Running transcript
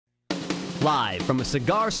Live from a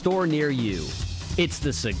cigar store near you, it's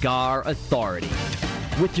the Cigar Authority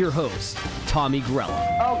with your host, Tommy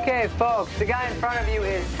Grella. Okay, folks, the guy in front of you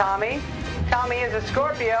is Tommy. Tommy is a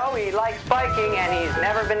Scorpio, he likes biking, and he's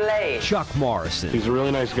never been laid. Chuck Morrison. He's a really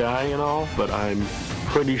nice guy and all, but I'm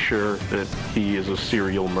pretty sure that he is a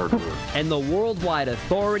serial murderer. And the worldwide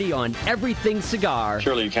authority on everything cigar.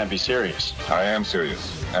 Surely you can't be serious. I am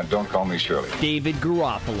serious, and don't call me Shirley. David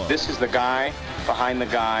Garofalo. This is the guy behind the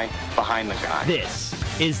guy behind the guy. This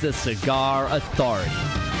is the Cigar Authority.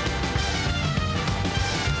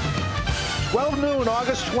 12 noon,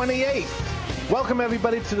 August 28th. Welcome,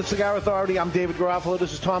 everybody, to the Cigar Authority. I'm David Garofalo.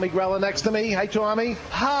 This is Tommy Grella next to me. Hi, Tommy.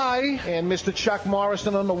 Hi. And Mr. Chuck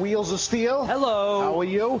Morrison on the wheels of steel. Hello. How are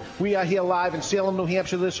you? We are here live in Salem, New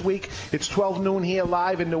Hampshire this week. It's 12 noon here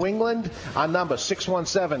live in New England. Our number,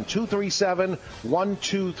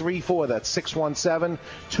 617-237-1234. That's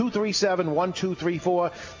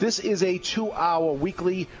 617-237-1234. This is a 2-hour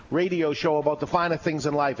weekly radio show about the finer things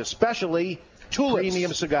in life, especially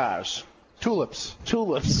premium cigars. Tulips.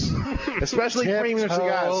 Especially premium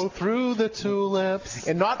cigars. Through the tulips.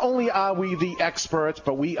 And not only are we the experts,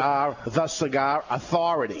 but we are the Cigar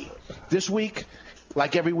Authority. This week,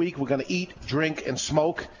 like every week, we're going to eat, drink, and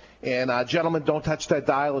smoke. And, gentlemen, don't touch that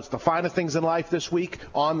dial. It's the finer things in life this week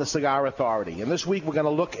on the Cigar Authority. And this week, we're going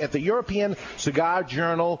to look at the European Cigar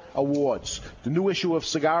Journal Awards, the new issue of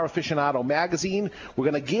Cigar Aficionado magazine.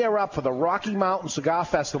 We're going to gear up for the Rocky Mountain Cigar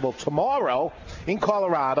Festival tomorrow in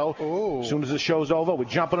Colorado. Ooh. As soon as the show's over, we're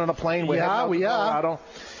jumping on a plane. We're heading out to Colorado.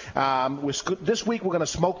 This week, we're going to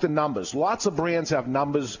smoke the numbers. Lots of brands have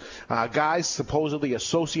numbers. Guys supposedly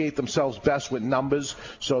associate themselves best with numbers.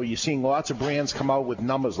 So you're seeing lots of brands come out with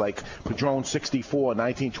numbers like Padron 64,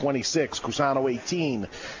 1926, Cusano 18,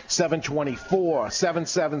 724,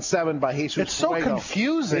 777 by Jesus It's so Fuego.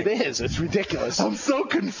 confusing. It is. It's ridiculous. I'm so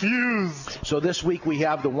confused. So this week we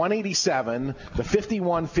have the 187, the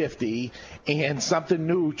 5150, and something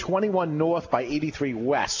new, 21 North by 83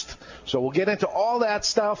 West. So we'll get into all that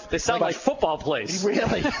stuff. They sound like football plays.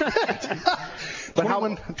 Really? But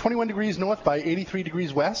 21 degrees north by 83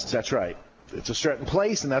 degrees west? That's right. It's a certain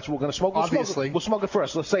place, and that's what we're going to smoke. Obviously. We'll smoke it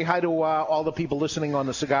first. Let's say hi to all the people listening on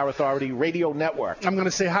the Cigar Authority Radio Network. I'm going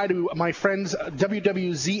to say hi to my friends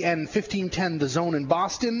WWZN 1510 The Zone in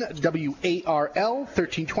Boston, WARL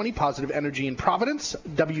 1320 Positive Energy in Providence,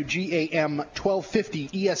 WGAM 1250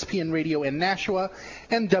 ESPN Radio in Nashua,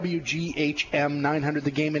 and WGHM 900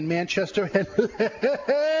 The Game in Manchester.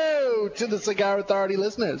 Hello to the Cigar Authority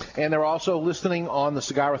listeners. And they're also listening on the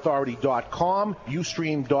cigarauthority.com,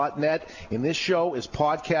 ustream.net. And this show is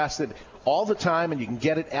podcasted all the time, and you can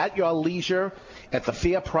get it at your leisure at the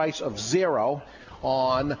fair price of $0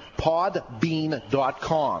 on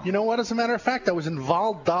podbean.com. You know what? As a matter of fact, I was in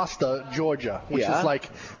Valdosta, Georgia, which is like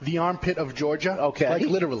the armpit of Georgia. Okay. Like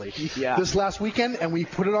literally. Yeah. This last weekend, and we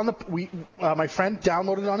put it on my friend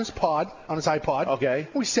downloaded it on his iPod. Okay.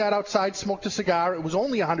 We sat outside, smoked a cigar. It was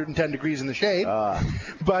only 110 degrees in the shade.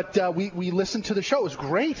 But we listened to the show. It was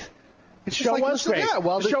great. The show was great. Yeah,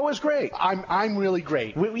 well, the show was great. I'm really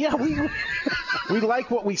great. We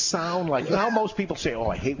like what we sound like. You know how most people say, "Oh,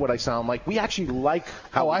 I hate what I sound like." We actually like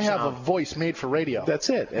how we I have sound. a voice made for radio.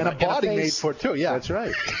 That's it, and a body made for it too. Yeah, that's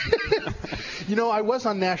right. You know, I was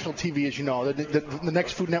on national TV, as you know, the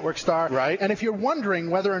next Food Network star. Right. And if you're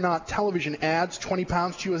wondering whether or not television adds 20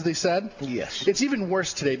 pounds to you, as they said, yes, it's even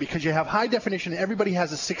worse today because you have high definition. Everybody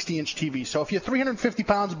has a 60-inch TV. So if you're 350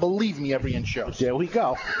 pounds, believe me, every inch shows. There we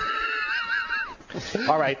go.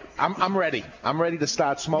 All right, I'm ready. I'm ready to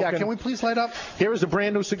start smoking. Yeah, can we please light up? Here is a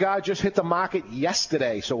brand new cigar. Just hit the market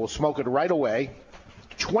yesterday, so we'll smoke it right away.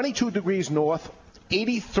 22 degrees north,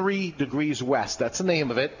 83 degrees west. That's the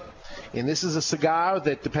name of it. And this is a cigar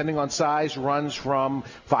that, depending on size, runs from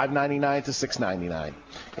 $5.99 to $6.99.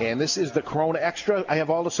 And this is the Corona Extra. I have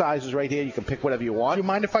all the sizes right here. You can pick whatever you want. Do you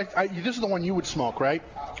mind if this is the one you would smoke, right?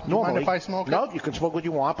 Normally, mind if I smoke it? No, you can smoke what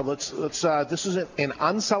you want, but let's. This is an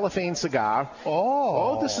uncellophane cigar.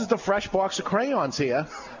 Oh, this is the fresh box of crayons here.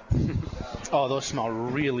 Oh, those smell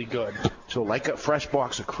really good. So like a fresh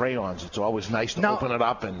box of crayons, it's always nice to open it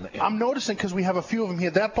up. And I'm noticing because we have a few of them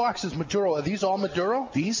here. That box is Maduro. Are these all Maduro?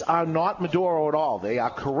 These are not Maduro at all. They are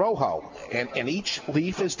Corojo, and each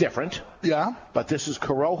leaf is different. Yeah. But this is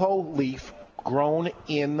Corojo leaf grown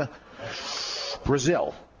in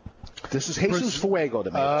Brazil. This is Jesus Fuego to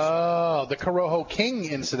me. Oh, the Corojo King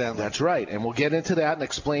incident. That's right, and we'll get into that and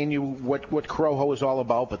explain you what Corojo is all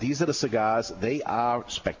about. But these are the cigars. They are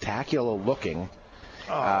spectacular looking.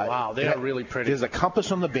 Oh, wow, they are really pretty. There's a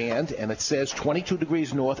compass on the band, and it says 22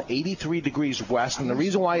 degrees north, 83 degrees west. And the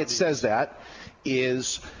reason why it says that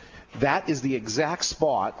is That is the exact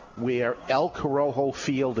spot where El Corojo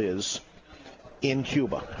Field is in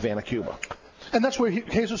Cuba, Havana, Cuba. And that's where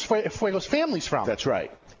Jesus Fuego's family's from. That's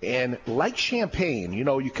right. And like Champagne,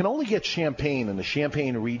 you can only get Champagne in the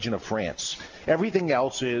Champagne region of France. Everything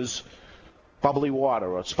else is bubbly water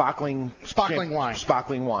or sparkling wine.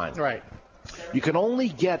 Sparkling wine. Right. You can only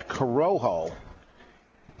get Corojo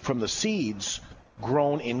from the seeds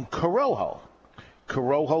grown in Corojo,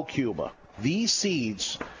 Cuba. These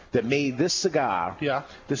seeds that made this cigar,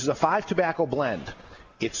 this is a 5 tobacco blend.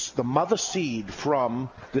 It's the mother seed from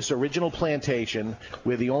this original plantation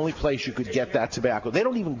where the only place you could get that tobacco. They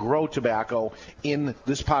don't even grow tobacco in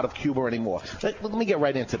this part of Cuba anymore. Let me get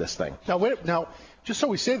right into this thing. Now, just so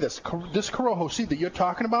we say this Corojo seed that you're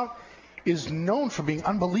talking about is known for being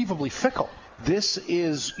unbelievably fickle. This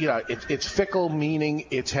is, it's fickle, meaning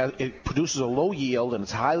it produces a low yield and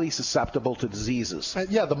it's highly susceptible to diseases.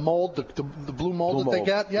 The mold, the blue mold that they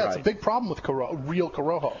get, right. It's a big problem with real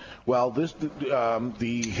Corojo. Well,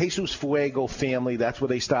 the Jesus Fuego family, that's where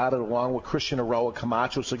they started, along with Christian Aroa,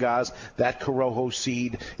 Camacho Cigars, that Corojo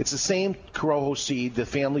seed. It's the same Corojo seed. The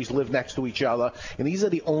families live next to each other, and these are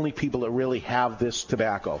the only people that really have this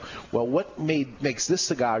tobacco. Well, what makes this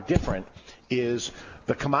cigar different is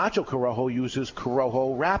the Camacho Corojo uses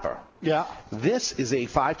Corojo wrapper. Yeah. This is a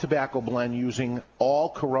 5 tobacco blend using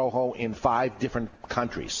all Corojo in 5 different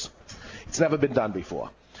countries. It's never been done before.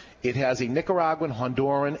 It has a Nicaraguan,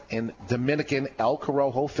 Honduran, and Dominican El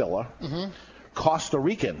Corojo filler, Costa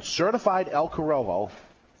Rican certified El Corojo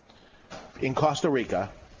in Costa Rica,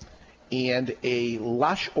 and a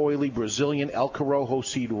lush, oily Brazilian El Corojo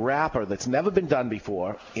seed wrapper that's never been done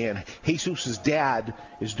before. And Jesus' dad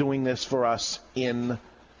is doing this for us in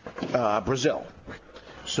Brazil.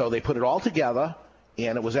 So they put it all together,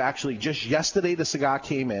 and it was actually just yesterday the cigar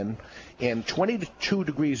came in, and 22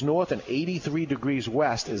 degrees north and 83 degrees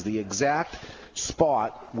west is the exact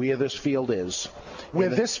spot where this field is.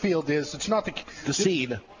 This field is, it's not the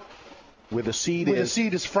seed. Where the seed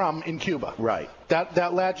is from in Cuba. Right.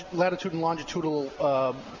 That latitude and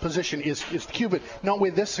longitudinal position is Cuban, not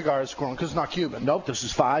where this cigar is grown, because it's not Cuban. Nope, this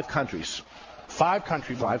is 5 countries. 5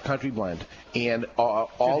 country blend. 5 country blend. And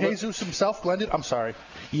Did Jesus himself blend it? I'm sorry.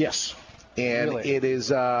 Yes. And really? It is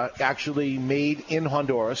actually made in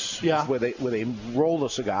Honduras, where they roll the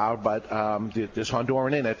cigar, but there's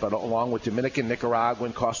Honduran in it, but along with Dominican,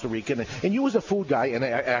 Nicaraguan, Costa Rican, and you as a food guy, and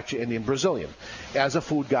actually Indian Brazilian, as a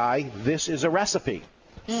food guy, this is a recipe.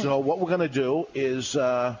 So what we're going to do is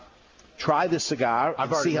try this cigar.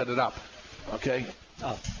 I've already set it up. Okay.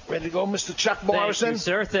 Ready to go, Mr. Chuck Morrison? Thank you,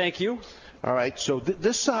 sir. Thank you. All right, so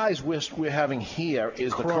this size we're having here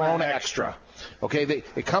is the Corona Extra. Okay,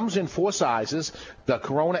 it comes in 4 sizes. The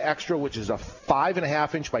Corona Extra, which is a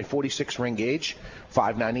 5.5 inch by 46 ring gauge,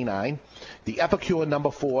 $5.99. The Epicure number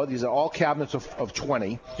 4, these are all cabinets of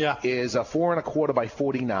 20, is a 4.25 by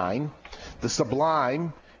 49. The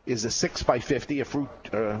Sublime is a 6 by 50,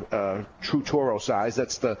 a true Toro size.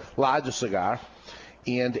 That's the largest cigar.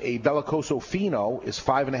 And a Bellicoso Fino is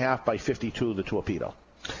 5.5 by 52, the Torpedo.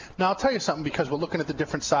 Now, I'll tell you something, because we're looking at the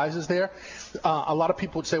different sizes there. A lot of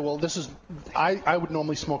people would say, well, this is, I would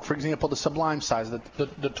normally smoke, for example, the Sublime size,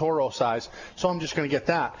 the Toro size, so I'm just going to get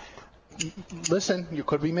that. Listen, you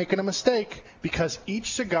could be making a mistake, because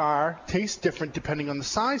each cigar tastes different depending on the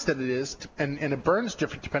size that it is, and it burns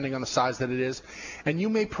different depending on the size that it is, and you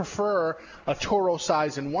may prefer a Toro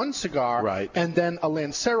size in one cigar, and then a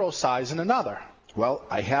Lancero size in another. Well,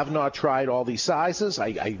 I have not tried all these sizes.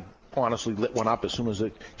 I honestly lit one up as soon as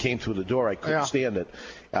it came through the door. I couldn't stand it,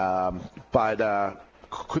 but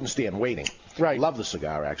couldn't stand waiting. Right. Love the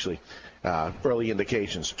cigar, actually. Early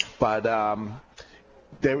indications, but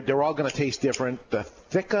they're all going to taste different. The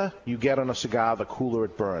thicker you get on a cigar, the cooler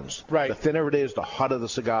it burns. Right. The thinner it is, the hotter the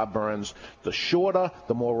cigar burns. The shorter,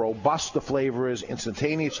 the more robust the flavor is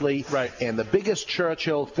instantaneously. Right. And the biggest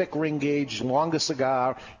Churchill, thick ring gauge, longest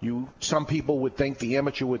cigar, some people would think, the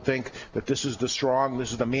amateur would think, that this is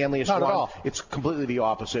the manliest one. Not at all. It's completely the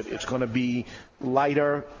opposite. It's going to be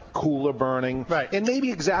lighter, cooler burning, right, and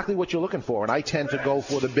maybe exactly what you're looking for. And I tend to go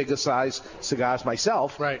for the bigger size cigars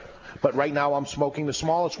myself. Right. But right now I'm smoking the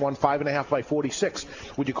smallest one, 5.5 by 46.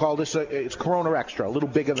 Would you call this it's Corona Extra, a little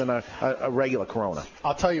bigger than a regular Corona?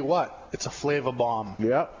 I'll tell you what, it's a flavor bomb.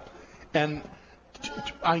 Yeah. And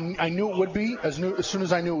I knew it would be as soon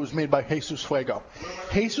as I knew it was made by Jesus Fuego.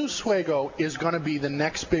 Jesus Fuego is going to be the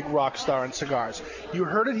next big rock star in cigars. You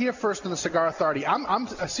heard it here first in the Cigar Authority. I'm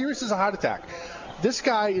as serious as a heart attack. This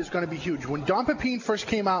guy is going to be huge. When Don Pepin first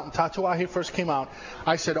came out and Tatuaje first came out,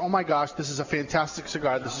 I said, oh my gosh, this is a fantastic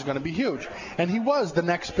cigar. This is going to be huge. And he was the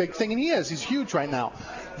next big thing, and he is. He's huge right now.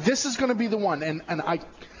 This is going to be the one. And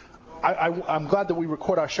I'm glad that we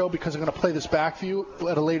record our show because I'm going to play this back for you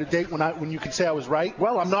at a later date when you can say I was right.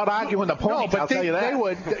 Well, I'm not arguing the point. No, but I'll tell you that. they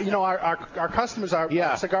would. Our customers, our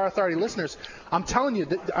Cigar Authority listeners, I'm telling you,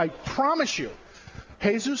 that I promise you,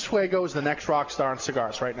 Jesus Fuego is the next rock star in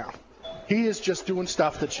cigars right now. He is just doing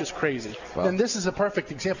stuff that's just crazy. Well, and this is a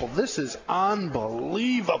perfect example. This is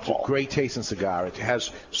unbelievable. Great tasting cigar. It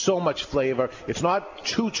has so much flavor. It's not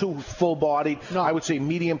too full-bodied. No. I would say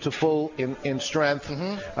medium to full in strength.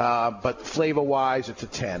 But flavor-wise, it's a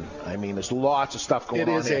 10. I mean, there's lots of stuff going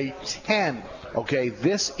on here. It is a 10. Okay,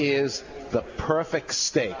 this is the perfect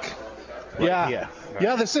steak. Right here.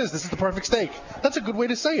 Yeah, this is the perfect steak. That's a good way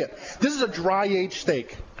to say it. This is a dry-aged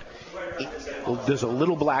steak. There's a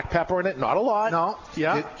little black pepper in it, not a lot. No,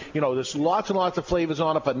 yeah. There's lots and lots of flavors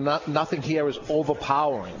on it, but nothing here is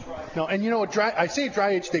overpowering. No, and I say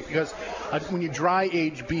dry-aged steak because when you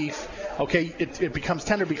dry-age beef, okay, it becomes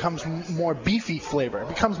tender, becomes more beefy flavor. It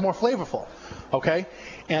becomes more flavorful, okay?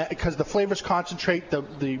 And because the flavors concentrate,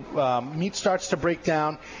 the meat starts to break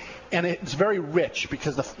down, and it's very rich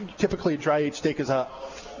because typically a dry-aged steak is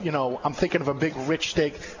I'm thinking of a big, rich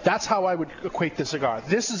steak. That's how I would equate the cigar.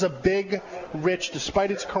 This is a big, rich, despite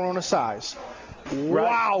its Corona size. Right.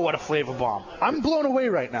 Wow, what a flavor bomb. I'm blown away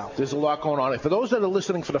right now. There's a lot going on. For those that are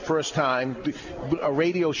listening for the first time, a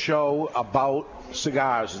radio show about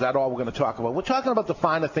cigars. Is that all we're going to talk about? We're talking about the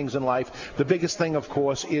finer things in life. The biggest thing, of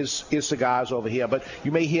course, is cigars over here. But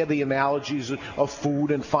you may hear the analogies of food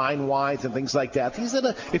and fine wines and things like that.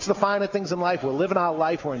 It's the finer things in life. We're living our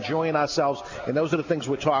life. We're enjoying ourselves. And those are the things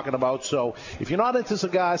we're talking about. So if you're not into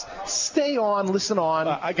cigars, stay on, listen on.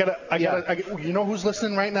 You know who's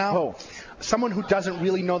listening right now? Oh. Someone who doesn't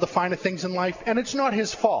really know the finer things in life, and it's not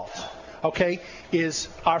his fault, okay, is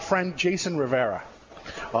our friend Jason Rivera.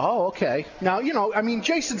 Oh, okay. Now,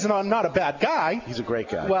 Jason's not a bad guy. He's a great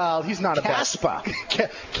guy. Well, he's not a bad guy.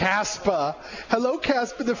 Casper. Hello,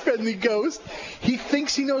 Casper, the friendly ghost. He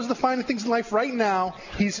thinks he knows the finer things in life right now.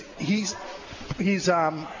 He's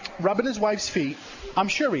rubbing his wife's feet. I'm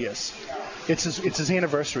sure he is. It's his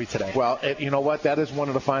anniversary today. Well, you know what? That is one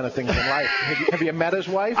of the finer things in life. Have you met his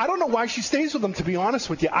wife? I don't know why she stays with him, to be honest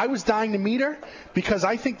with you. I was dying to meet her because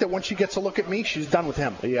I think that once she gets a look at me, she's done with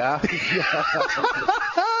him. Yeah.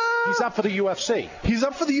 He's up for the UFC. He's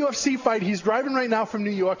up for the UFC fight. He's driving right now from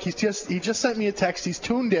New York. He just sent me a text. He's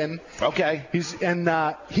tuned in. Okay.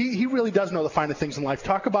 He really does know the finer things in life.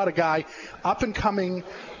 Talk about a guy, up and coming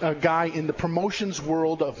guy in the promotions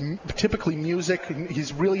world of typically music.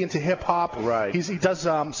 He's really into hip hop. Right. He does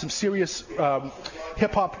some serious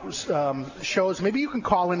hip hop shows. Maybe you can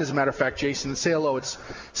call in, as a matter of fact, Jason, and say hello. It's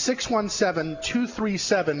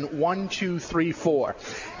 617-237-1234,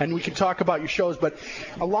 and we can talk about your shows. But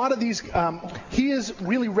a lot of these, he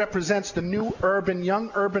really represents the new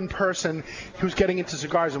young urban person who's getting into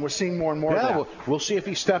cigars, and we're seeing more and more of that. We'll see if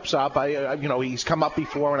he steps up. He's come up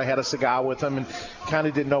before, and I had a cigar with him, and kind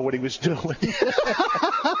of didn't know what he was doing.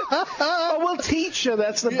 Well, we'll teach you.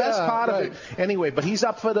 That's the best part of it. Anyway, but he's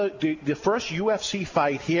up for the first UFC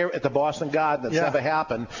fight here at the Boston Garden that's ever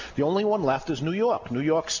happened. The only one left is New York. New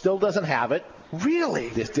York still doesn't have it. Really?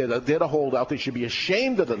 They're a holdout. They should be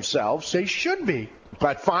ashamed of themselves. They should be.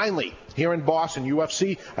 But finally, here in Boston,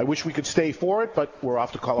 UFC, I wish we could stay for it, but we're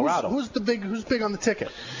off to Colorado. Who's big on the ticket?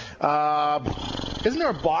 Isn't there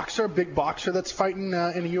a big boxer that's fighting in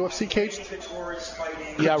a UFC cage?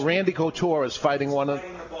 Yeah, Randy Couture is fighting one of.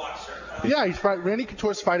 Yeah, Randy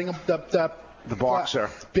Couture is fighting the boxer.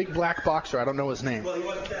 Big black boxer. I don't know his name. Well, he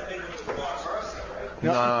wasn't that big of a boxer.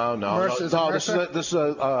 No. This is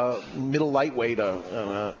a middle lightweight.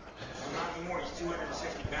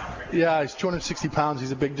 Yeah, he's 260 pounds.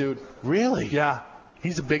 He's a big dude. Really? Yeah,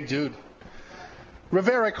 he's a big dude.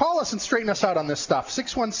 Rivera, call us and straighten us out on this stuff.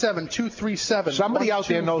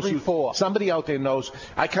 617-237-1234. Somebody out there knows.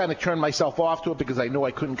 I kind of turned myself off to it because I knew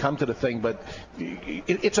I couldn't come to the thing, but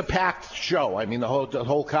it's a packed show. I mean, the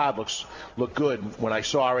whole card looked good when I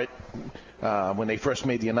saw it. When they first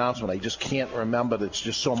made the announcement, I just can't remember. There's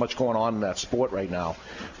just so much going on in that sport right now.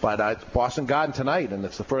 But Boston Garden tonight, and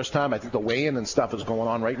it's the first time I think the weigh-in and stuff is going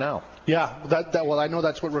on right now. Yeah, well, I know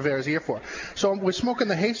that's what Rivera's here for. So we're smoking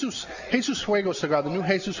the Jesus Fuego cigar, the new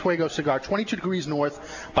Jesus Fuego cigar, 22 degrees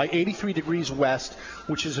north by 83 degrees west,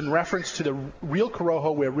 which is in reference to the Real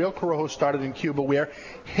Corojo, where Real Corojo started in Cuba, where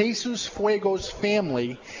Jesus Fuego's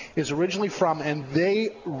family is originally from, and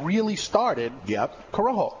they really started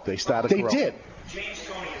Corojo. They started They Corojo. did.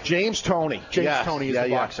 James Tony. James Tony is the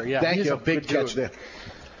boxer. Yeah, Thank he's you. a big Good catch dude. there.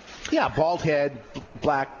 Yeah, bald head,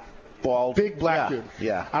 bald. Big black dude.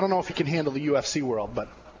 Yeah. I don't know if he can handle the UFC world, but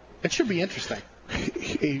it should be interesting.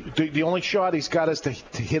 The only shot he's got is to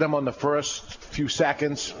hit him on the first few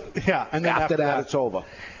seconds. Yeah, and then after that, it's over.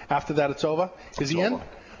 After that, it's over. Is he in?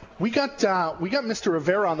 We got Mr.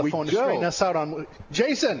 Rivera on the phone to straighten us out on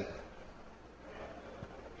Jason.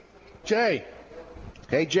 Jay.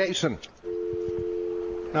 Hey, Jason.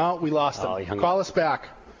 No, we lost him. Call us back.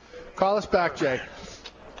 Call us back, Jay.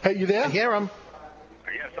 Hey, you there? I hear him.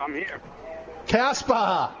 Yes, I'm here.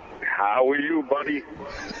 Casper. How are you, buddy?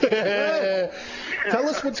 Tell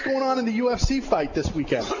us what's going on in the UFC fight this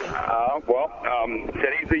weekend. Today's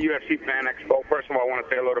the UFC Fan Expo. First of all, I want to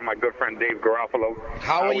say hello to my good friend Dave Garofalo.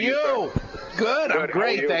 How are you? Good. I'm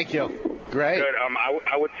great, thank you. Great. Good.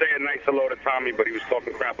 I would say a nice hello to Tommy, but he was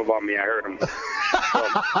talking crap about me. I heard him.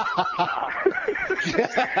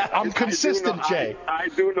 I'm consistent, Jay. I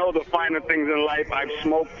do know the finer things in life. I've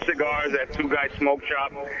smoked cigars at Two Guys Smoke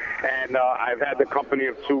Shop, and I've had the company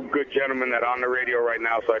of two good gentlemen that are on the radio right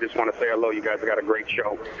now, so I just want to say hello. You guys have got a great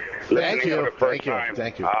show. Thank you. For the first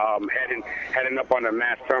Thank time. you. Heading up on the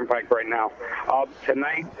Mass Turnpike right now.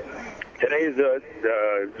 Today is the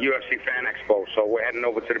UFC Fan Expo, so we're heading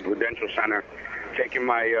over to the Prudential Center, taking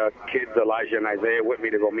my kids, Elijah and Isaiah, with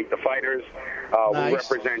me to go meet the fighters. Nice. We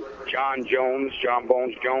represent John Bones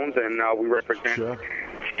Jones, and we represent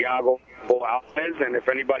Thiago Alves. And if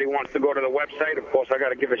anybody wants to go to the website, of course, I got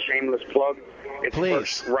to give a shameless plug. It's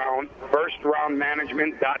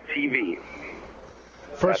first-roundmanagement.tv.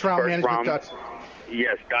 First-roundmanagement.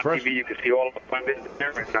 Yes, .tv. You can see all the fighters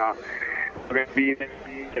there. And we're going to be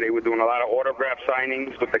today. We're doing a lot of autograph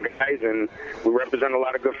signings with the guys, and we represent a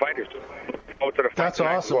lot of good fighters. That's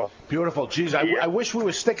awesome. Beautiful. Geez, I wish we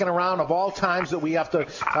were sticking around of all times that we have to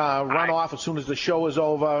run off as soon as the show is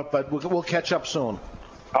over, but we'll catch up soon.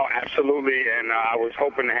 Oh, absolutely, and I was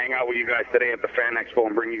hoping to hang out with you guys today at the Fan Expo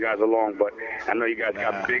and bring you guys along, but I know you guys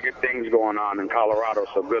got bigger things going on in Colorado,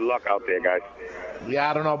 so good luck out there, guys. Yeah,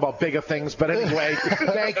 I don't know about bigger things, but anyway,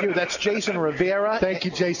 thank you. That's Jason Rivera. Thank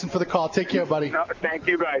you, Jason, for the call. Take care, buddy. No, thank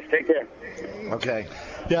you, guys. Take care. Okay.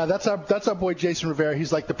 Yeah, that's our boy Jason Rivera.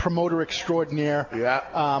 He's like the promoter extraordinaire.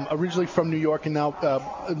 Yeah. Originally from New York and now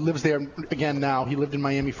lives there again now. He lived in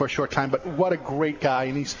Miami for a short time, but what a great guy.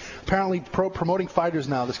 And he's apparently promoting fighters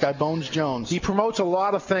now, this guy Bones Jones. He promotes a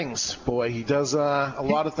lot of things, boy. He does a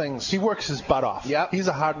lot of things. He works his butt off. Yeah. He's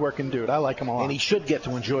a hard-working dude. I like him a lot. And he should get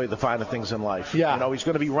to enjoy the finer things in life. Yeah. You know, he's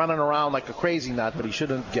going to be running around like a crazy nut, but he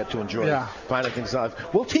shouldn't get to enjoy finer things in life.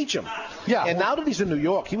 We'll teach him. Yeah. And now that he's in New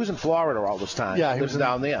York, he was in Florida all this time. Yeah, he was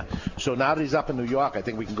down there. So now that he's up in New York, I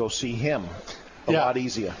think we can go see him a lot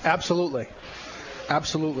easier. Absolutely.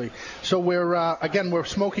 So we're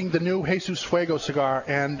smoking the new Jesus Fuego cigar,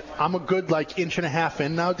 and I'm a good inch and a half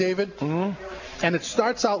in now, David. Mm-hmm. And it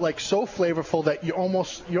starts out so flavorful that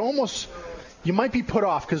you might be put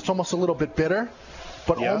off because it's almost a little bit bitter.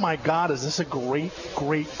 But oh my God, is this a great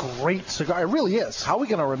cigar? It really is. How are we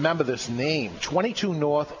going to remember this name? 22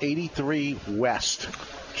 North, 83 West.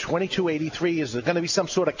 2283, is there going to be some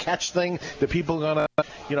sort of catch thing that people are going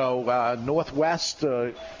to, Northwest,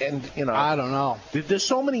 I don't know. There's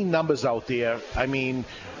so many numbers out there. I mean,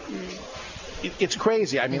 it's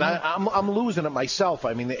crazy. I mean, I'm losing it myself.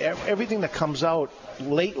 I mean, everything that comes out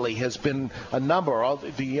lately has been a number. All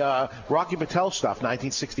the Rocky Patel stuff,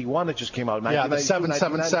 1961, it just came out. Yeah, the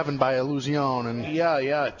 777 by Illusion. And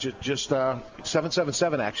just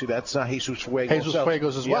 777, actually. That's Jesus Fuego. Jesus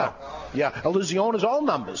Fuego's as well. Yeah, Illusion is all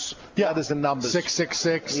numbers. Yeah. That is the numbers.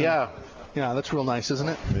 666. Yeah. Yeah, that's real nice, isn't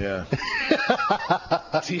it? Yeah.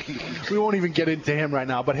 We won't even get into him right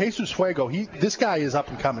now. But Jesus Fuego, this guy is up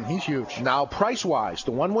and coming. He's huge. Now, price-wise,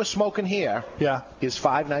 the one we're smoking here is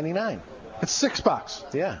 $5.99. It's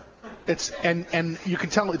 $6. Yeah. It's and you can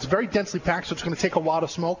tell it's very densely packed, so it's going to take a lot of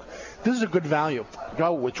smoke. This is a good value.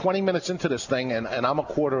 No, we're 20 minutes into this thing, and I'm a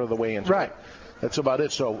quarter of the way into it. That's about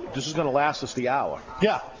it. So this is going to last us the hour.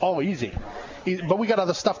 Yeah. Oh, easy. But we got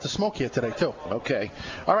other stuff to smoke here today, too. Okay.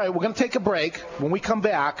 All right, we're going to take a break. When we come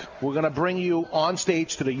back, we're going to bring you on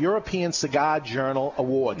stage to the European Cigar Journal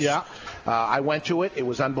Awards. Yeah. I went to it. It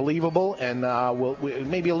was unbelievable, and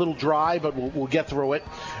maybe a little dry, but we'll get through it.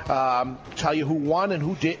 Tell you who won and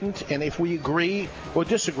who didn't, and if we agree or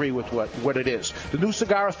disagree with what it is. The new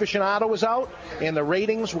Cigar Aficionado is out, and the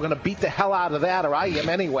ratings, we're going to beat the hell out of that, or I am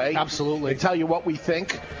anyway. Absolutely. And tell you what we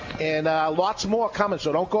think. And lots more coming,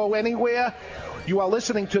 so don't go anywhere. You are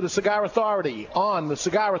listening to the Cigar Authority on the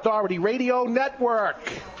Cigar Authority Radio Network.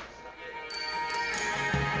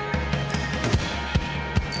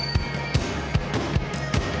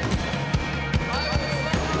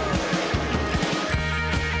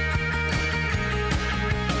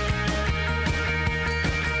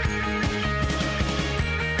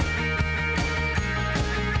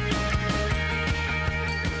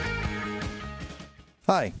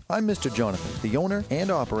 Hi, I'm Mr. Jonathan, the owner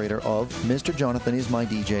and operator of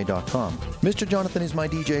MrJonathanIsMyDJ.com.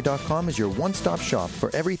 MrJonathanIsMyDJ.com is your one-stop shop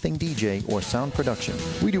for everything DJ or sound production.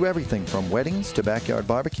 We do everything from weddings to backyard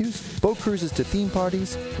barbecues, boat cruises to theme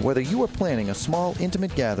parties. Whether you are planning a small,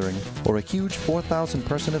 intimate gathering or a huge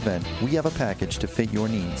 4,000-person event, we have a package to fit your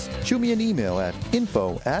needs. Shoot me an email at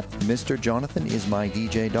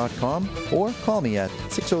info@MrJonathanIsMyDJ.com or call me at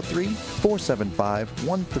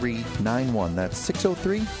 603-475-1391. That's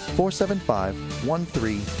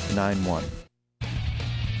 603-475-1391.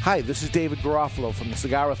 Hi, this is David Garofalo from the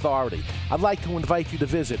Cigar Authority. I'd like to invite you to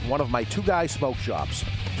visit one of my Two Guys Smoke Shops.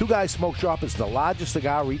 Two Guys Smoke Shop is the largest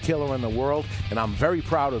cigar retailer in the world, and I'm very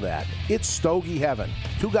proud of that. It's Stogie Heaven.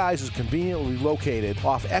 Two Guys is conveniently located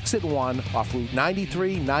off Exit 1, off Route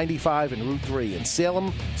 93, 95, and Route 3 in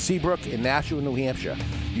Salem, Seabrook, and Nashua, New Hampshire.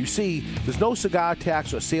 You see, there's no cigar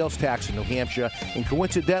tax or sales tax in New Hampshire, and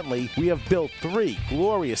coincidentally, we have built 3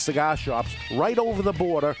 glorious cigar shops right over the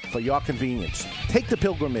border for your convenience. Take the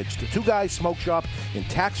pilgrimage to Two Guys Smoke Shop in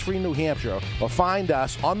tax-free New Hampshire, or find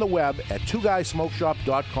us on the web at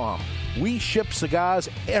twoguysmokeshop.com. We ship cigars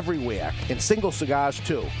everywhere, and single cigars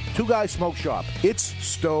too. Two Guys Smoke Shop. It's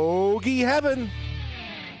Stogie Heaven.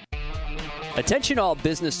 Attention all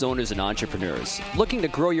business owners and entrepreneurs. Looking to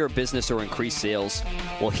grow your business or increase sales?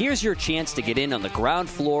 Well, here's your chance to get in on the ground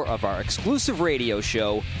floor of our exclusive radio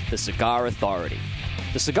show, The Cigar Authority.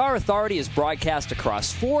 The Cigar Authority is broadcast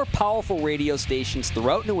across 4 powerful radio stations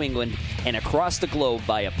throughout New England and across the globe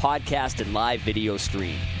via podcast and live video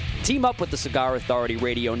stream. Team up with the Cigar Authority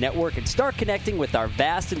Radio Network and start connecting with our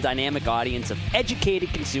vast and dynamic audience of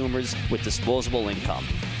educated consumers with disposable income.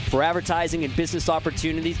 For advertising and business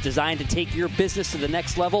opportunities designed to take your business to the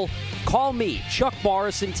next level, call me, Chuck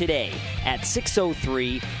Morrison, today at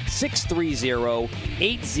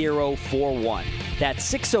 603-630-8041. That's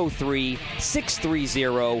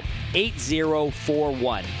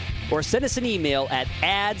 603-630-8041. Or send us an email at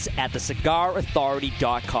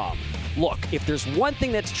ads@thecigarauthority.com. Look, if there's one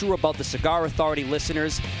thing that's true about the Cigar Authority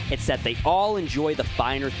listeners, it's that they all enjoy the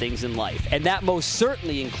finer things in life. And that most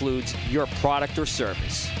certainly includes your product or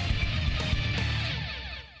service.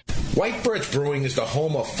 White Birch Brewing is the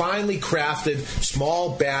home of finely crafted, small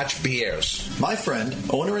batch beers. My friend,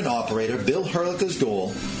 owner and operator Bill Herlica's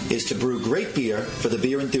goal is to brew great beer for the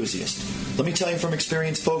beer enthusiast. Let me tell you from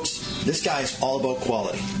experience, folks, this guy is all about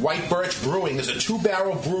quality. White Birch Brewing is a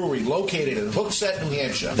 2-barrel brewery located in Hooksett, New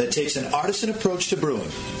Hampshire, that takes an artisan approach to brewing.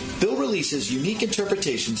 Bill releases unique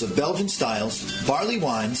interpretations of Belgian styles, barley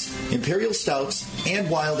wines, imperial stouts, and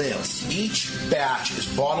wild ales. Each batch is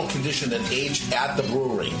bottle conditioned and aged at the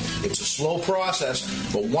brewery. It's a slow process,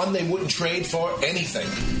 but one they wouldn't trade for anything.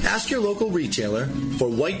 Ask your local retailer for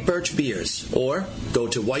White Birch beers, or go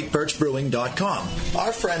to whitebirchbrewing.com.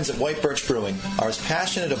 Our friends at White Birch Brewing are as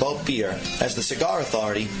passionate about beer as the Cigar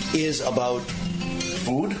Authority is about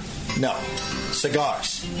food? No,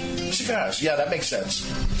 cigars. Cigars, yeah, that makes sense.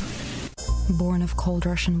 Born of cold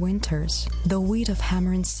Russian winters, the wheat of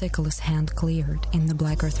hammer and sickle is hand-cleared in the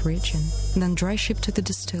Black Earth region, then dry shipped to the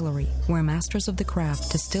distillery, where masters of the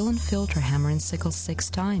craft distill and filter hammer and sickle 6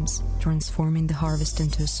 times, transforming the harvest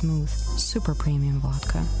into a smooth, super premium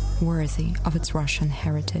vodka, worthy of its Russian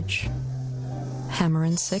heritage. Hammer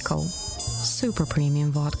and sickle, super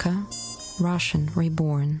premium vodka, Russian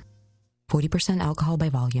reborn. 40% alcohol by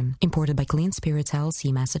volume, imported by Clean Spirits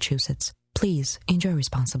LLC, Massachusetts. Please enjoy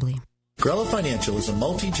responsibly. Grella Financial is a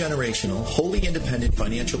multi-generational, wholly independent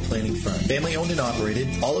financial planning firm. Family-owned and operated,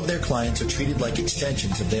 all of their clients are treated like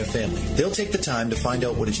extensions of their family. They'll take the time to find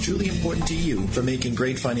out what is truly important to you for making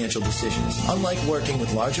great financial decisions. Unlike working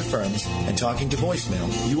with larger firms and talking to voicemail,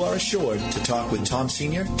 you are assured to talk with Tom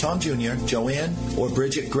Sr., Tom Jr., Joanne, or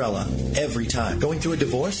Bridget Grella every time. Going through a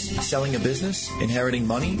divorce, selling a business, inheriting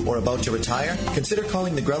money, or about to retire? Consider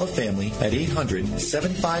calling the Grella family at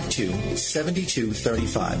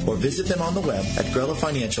 800-752-7235 or visit them on the web at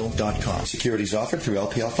grellafinancial.com. Securities offered through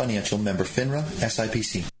LPL Financial, member FINRA,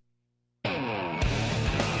 SIPC.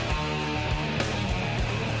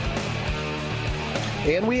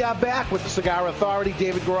 And we are back with the Cigar Authority,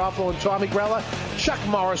 David Garofalo and Tommy Grella. Chuck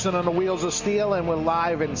Morrison on the wheels of steel, and we're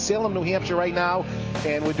live in Salem, New Hampshire right now,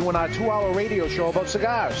 and we're doing our 2-hour radio show about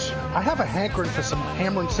cigars. I have a hankering for some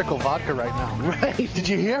hammer and sickle vodka right now. Right? Did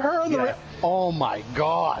you hear her on the Oh, my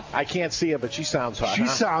God. I can't see her, but she sounds hot. She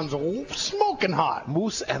sounds smoking hot.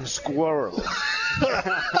 Moose and Squirrel.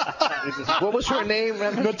 What was her name?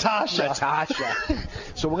 Natasha. Natasha.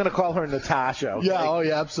 So we're going to call her Natasha. Okay?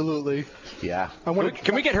 Yeah, absolutely. Yeah.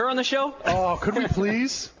 Can we get her on the show? Oh, could we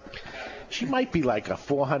please? She might be like a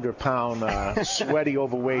 400-pound, sweaty,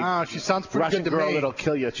 overweight. She sounds pretty Russian good to girl me. that'll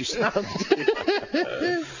kill you. She sounds.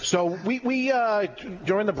 So we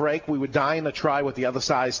during the break we were dying to try what the other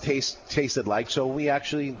size tasted like. So we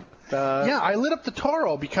actually. I lit up the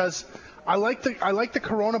Toro because I like the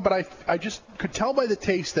Corona, but I just could tell by the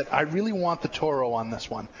taste that I really want the Toro on this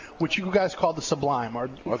one, which you guys call the Sublime, or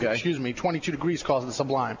excuse me, 22 Degrees calls it the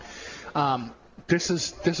Sublime. This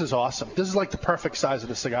is awesome. This is like the perfect size of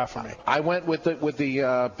the cigar for me. I went with the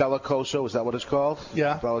Bellicoso. Is that what it's called?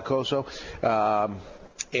 Yeah. Bellicoso.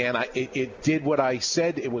 And it did what I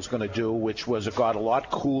said it was going to do, which was it got a lot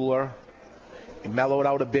cooler. It mellowed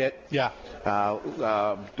out a bit. Yeah.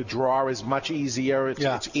 The draw is much easier.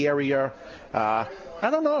 It's airier. I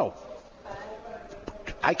don't know.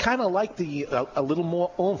 I kind of like a little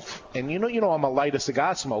more oomph. And you know I'm a lighter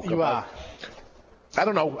cigar smoker. You are. I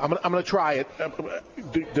don't know. I'm gonna try it.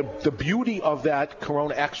 The beauty of that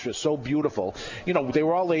Corona Extra is so beautiful. They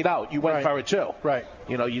were all laid out. You went for it too. Right.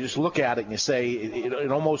 You just look at it and you say it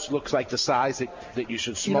almost looks like the size that you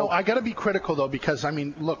should smoke. I got to be critical though, because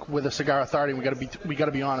look, with the Cigar Authority, we got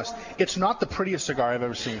to be honest. It's not the prettiest cigar I've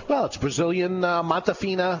ever sseen. Well, it's Brazilian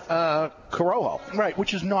Montefina Corojo. Right,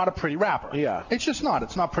 which is not a pretty wrapper. Yeah. It's just not.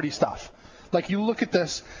 It's not pretty stuff. Like you look at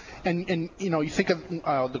this, and you think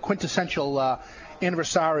of the quintessential.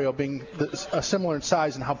 Anniversario being similar in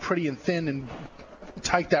size and how pretty and thin and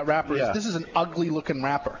tight that wrapper is. This is an ugly looking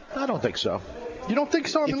wrapper. I don't think so. You don't think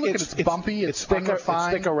so? Look at it. It's bumpy. It's thicker. It's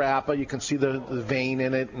fine. thicker wrapper. You can see the vein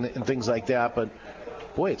in it and things like that. But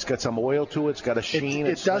boy, it's got some oil to it. It's got a sheen.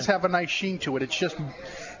 It does have a nice sheen to it.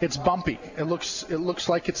 It's bumpy. It looks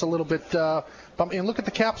like it's a little bit bumpy. And look at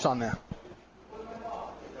the caps on there.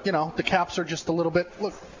 The caps are just a little bit.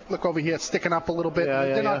 Look over here, sticking up a little bit.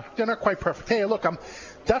 They're not quite perfect. Hey, look,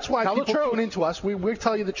 that's why people tune into us. We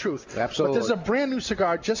tell you the truth. Absolutely. But there's a brand new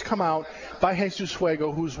cigar just come out by Jesus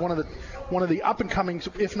Fuego, who's one of the up and coming,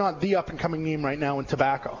 if not the up and coming name right now in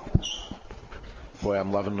tobacco. Boy,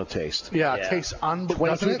 I'm loving the taste. Yeah, it tastes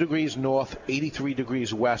unbelievable. 22 degrees north, 83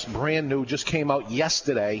 degrees west, brand new, just came out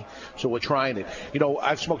yesterday, so we're trying it.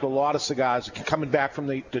 I've smoked a lot of cigars coming back from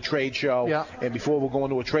the trade show, and before we're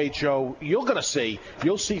going to a trade show, you'll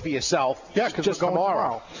see for yourself. Yeah, because just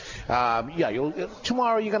tomorrow.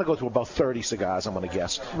 Tomorrow you're going to go through about 30 cigars, I'm going to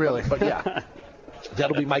guess. Really? But yeah.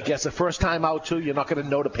 That'll be my guess. The first time out, too, you're not going to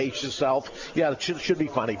know to pace yourself. Yeah, it should be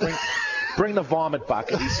funny. Bring the vomit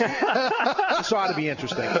bucket. This ought to be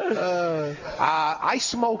interesting. I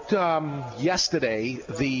smoked yesterday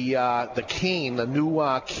the cane, the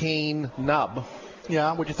new cane nub.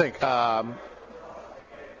 Yeah, what'd you think?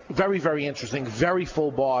 Very, very interesting. Very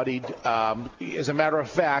full-bodied. As a matter of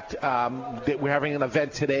fact, we're having an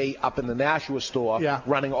event today up in the Nashua store,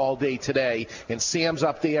 running all day today. And Sam's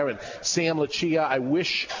up there, and Sam Lucia. I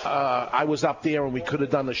wish I was up there and we could have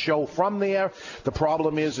done the show from there. The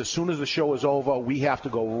problem is, as soon as the show is over, we have to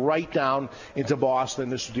go right down into Boston.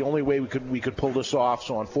 This is the only way we could pull this off.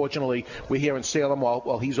 So unfortunately, we're here in Salem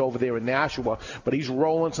while he's over there in Nashua. But he's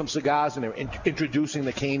rolling some cigars and they're introducing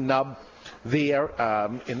the cane nub there,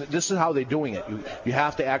 and this is how they're doing it. You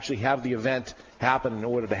have to actually have the event happen in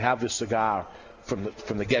order to have this cigar from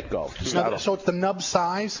the get-go. So it's the nub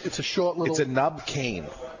size? It's a short little... It's a nub cane.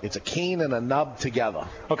 It's a cane and a nub together.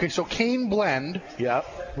 Okay, so cane blend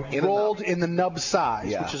rolled in the nub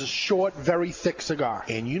size, which is a short, very thick cigar.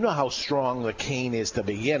 And you know how strong the cane is to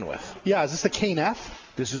begin with. Yeah, is this the cane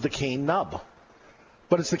F? This is the cane nub.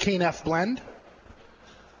 But it's the cane F blend?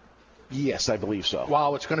 Yes, I believe so.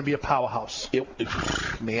 Wow, it's going to be a powerhouse.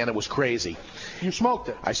 Man, it was crazy. You smoked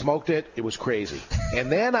it. I smoked it. It was crazy.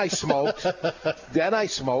 And then I smoked.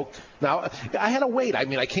 Now, I had to wait.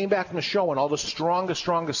 I came back from the show and all the stronger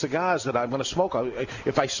cigars that I'm going to smoke.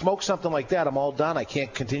 If I smoke something like that, I'm all done. I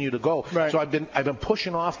can't continue to go. Right. So I've been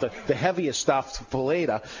pushing off the heaviest stuff for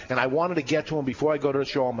later, and I wanted to get to them before I go to the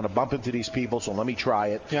show. I'm going to bump into these people, so let me try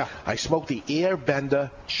it. Yeah. I smoked the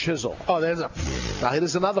Airbender Chisel. Oh, now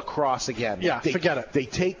there's another cross again. Yeah, forget it. They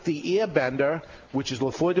take the Airbender, which is La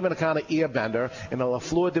Flor Dominicana Airbender, and the La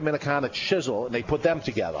Flor Dominicana Chisel, and they put them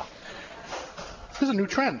together. This is a new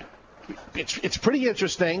trend. It's pretty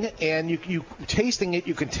interesting, and you tasting it,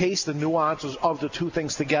 you can taste the nuances of the two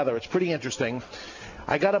things together. It's pretty interesting.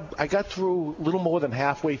 I got through a little more than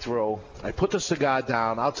halfway through. I put the cigar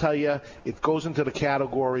down. I'll tell you, it goes into the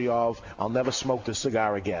category of I'll never smoke this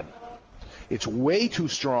cigar again. It's way too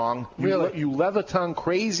strong. Really? You leather tongue,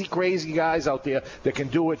 crazy guys out there that can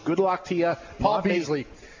do it. Good luck to you. Paul Beasley.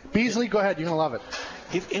 Beasley, go ahead. You're going to love it.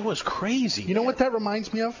 It was crazy. You know what that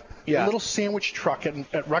reminds me of? Yeah. A little sandwich truck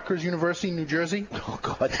at Rutgers University, New Jersey. Oh,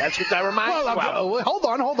 God, that's what that reminds me of.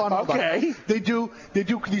 Hold on. Okay. They do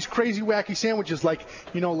these crazy, wacky sandwiches like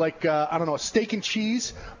I don't know, a steak and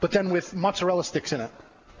cheese, but then with mozzarella sticks in it.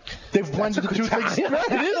 They've blended the two things.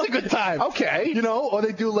 It is a good time. Okay. Or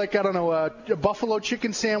they do like, I don't know, a buffalo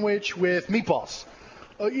chicken sandwich with meatballs.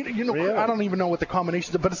 Really? I don't even know what the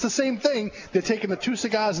combination is, but it's the same thing. They're taking the two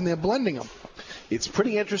cigars and they're blending them. It's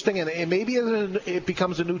pretty interesting, and maybe it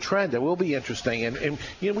becomes a new trend. It will be interesting, and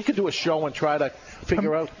we could do a show and try to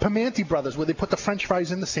figure out. Pimanti Brothers, where they put the French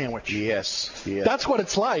fries in the sandwich. Yes. That's what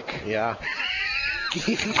it's like. Yeah.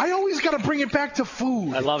 I always got to bring it back to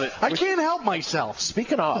food. I love it. I can't help myself.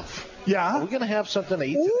 Speaking of, yeah, are we going to have something to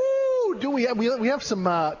eat today? Ooh, do we have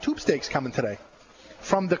some tube steaks coming today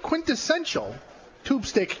from the quintessential tube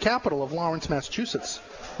steak capital of Lawrence, Massachusetts.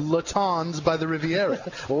 Latons by the Riviera.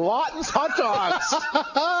 Lawton's hot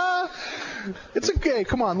dogs. It's okay.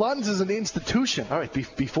 Come on. Lawton's is an institution. All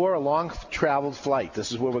right. Before a long traveled flight,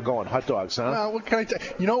 this is where we're going. Hot dogs, huh? What can I tell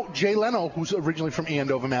you? Jay Leno, who's originally from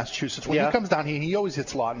Andover, Massachusetts, when he comes down here, he always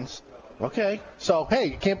hits Lawton's. Okay. So,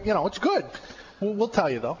 hey, it's good. We'll tell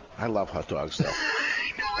you, though. I love hot dogs, though.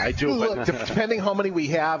 I do, but depending how many we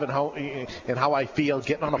have and how I feel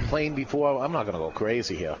getting on a plane before, I'm not going to go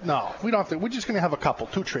crazy here. No, we don't have to. We're just going to have a couple,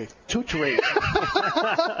 two tree.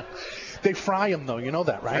 They fry them though, you know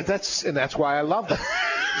that, right? That's why I love them.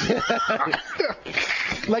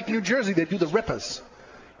 Like New Jersey, they do the rippers.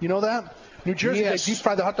 You know that? New Jersey, They deep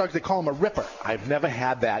fry the hot dogs. They call them a ripper. I've never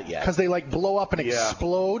had that yet. Because they blow up and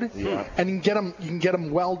explode, and you can get them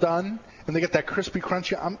well done. And they get that crispy,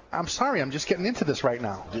 crunchy. I'm sorry, I'm just getting into this right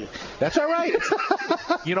now. That's all right.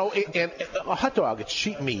 And a hot dog, it's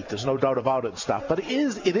cheap meat. There's no doubt about it and stuff. But it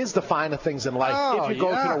is the finer things in life if you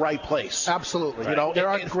go to the right place. Absolutely. Right. There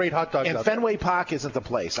are great hot dogs. And Fenway Park isn't the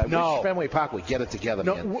place. I wish Fenway Park would get it together.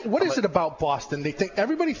 No, man. What is it about Boston?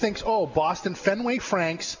 Everybody thinks, Boston Fenway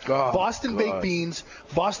Franks, Boston baked beans,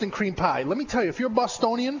 Boston cream pie. Let me tell you, if you're a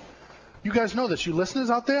Bostonian, you guys know this. You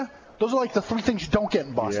listeners out there, those are like the three things you don't get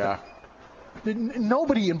in Boston. Yeah.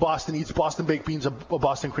 Nobody in Boston eats Boston baked beans or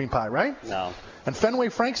Boston cream pie, right? No. And Fenway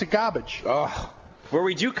Franks are garbage. Where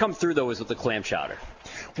we do come through, though, is with the clam chowder.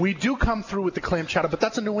 We do come through with the clam chowder, but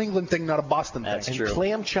that's a New England thing, not a Boston thing. That's true. And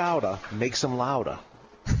clam chowder makes them louder.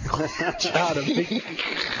 Chowder.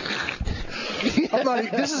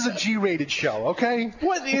 This is a G-rated show, okay?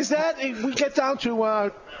 What is that? We get down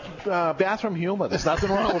to bathroom humor. There's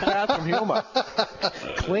nothing wrong with bathroom humor.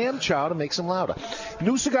 Clam chowder makes them louder.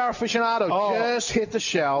 New Cigar Aficionado just hit the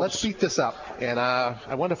shelves. Let's beat this up. And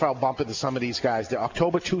I wonder if I'll bump into some of these guys. They're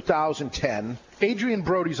October 2010. Adrian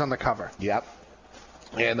Brody's on the cover. Yep.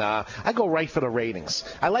 And I go right for the ratings.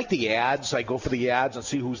 I like the ads. I go for the ads and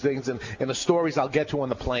see who's things and the stories I'll get to on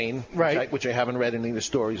the plane, right? Which I haven't read any of the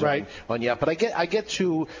stories on yet. But I get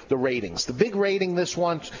to the ratings. The big rating this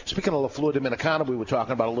one. Speaking of La Flor Dominicana, we were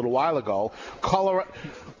talking about a little while ago.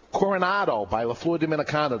 Coronado by La Flor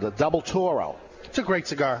Dominicana, the Double Toro. It's a great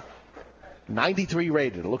cigar. 93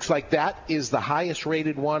 rated. It looks like that is the highest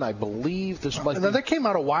rated one, I believe. That came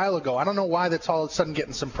out a while ago. I don't know why that's all of a sudden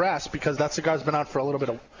getting some press, because that cigar's been out for a little bit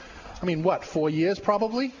of, 4 years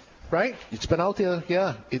probably, right? It's been out there,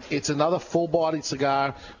 yeah. It's another full-bodied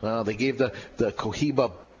cigar. They gave the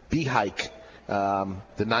Cohiba B-Hike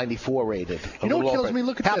the 94 rated. You know what kills me?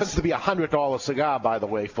 Look at Happens this. to be a $100 cigar, by the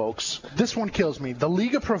way, folks. This one kills me. The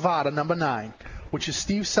Liga Privada number 9. Which is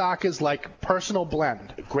Steve Saka's personal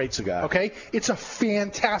blend. Great cigar. Okay? It's a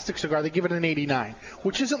fantastic cigar. They give it an 89,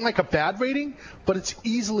 which isn't like a bad rating, but it's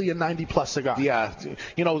easily a 90-plus cigar. Yeah.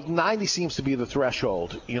 90 seems to be the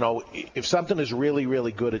threshold. If something is really,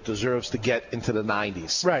 really good, it deserves to get into the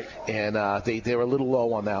 90s. Right. And they're a little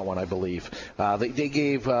low on that one, I believe. They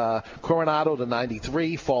gave Coronado the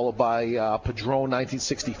 93, followed by Padron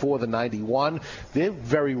 1964, the 91. They're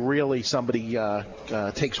very really somebody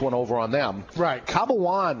takes one over on them. Right.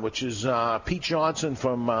 Cabawan, which is Pete Johnson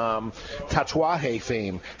from Tatuaje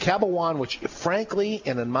fame. Cabawan, which frankly,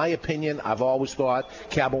 and in my opinion, I've always thought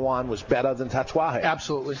Cabawan was better than Tatuaje.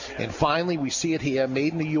 Absolutely. And finally, we see it here,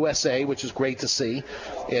 made in the USA, which is great to see.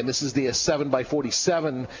 And this is their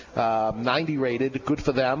 7x47, 90 rated, good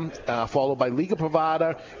for them, followed by Liga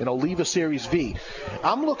Privada and Oliva Series V.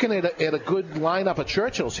 I'm looking at a good lineup of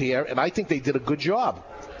Churchills here, and I think they did a good job.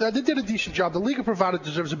 They did a decent job. The Liga Privada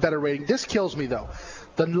deserves a better rating. This kills me, though. though.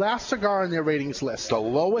 The last cigar on their ratings list. The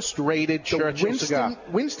lowest rated Churchill cigar.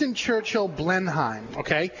 Winston Churchill Blenheim,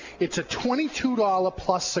 okay? It's a $22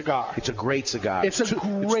 plus cigar. It's a great cigar. It's a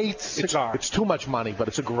great cigar. It's too much money, but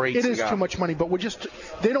it's a great cigar. It is too much money, but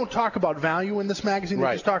they don't talk about value in this magazine.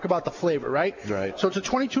 They just talk about the flavor, right? Right. So it's a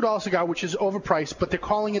 $22 cigar, which is overpriced, but they're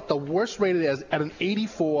calling it the worst rated at an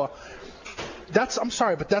 84. I'm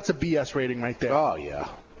sorry, but that's a BS rating right there. Oh, yeah.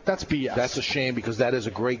 That's BS. That's a shame because that is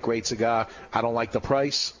a great, great cigar. I don't like the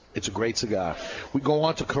price. It's a great cigar. We go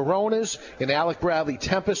on to Coronas, and Alec Bradley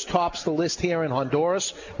Tempest tops the list here in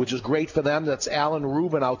Honduras, which is great for them. That's Alan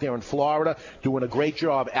Rubin out there in Florida doing a great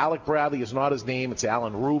job. Alec Bradley is not his name. It's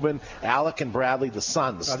Alan Rubin. Alec and Bradley, the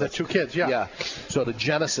sons. They're two kids, yeah. Yeah. So the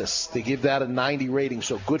Genesis, they give that a 90 rating,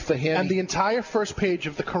 so good for him. And the entire first page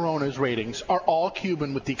of the Coronas ratings are all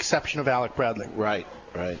Cuban with the exception of Alec Bradley. Right.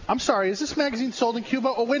 Right. I'm sorry, is this magazine sold in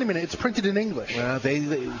Cuba? Oh, wait a minute, it's printed in English. And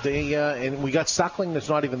we got Suckling that's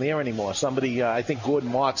not even there anymore. Somebody, I think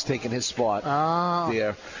Gordon Mott's taking his spot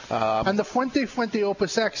there. And the Fuente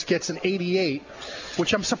Opus X gets an 88,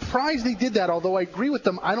 which I'm surprised they did that, although I agree with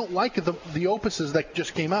them. I don't like the Opuses that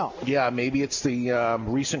just came out. Yeah, maybe it's the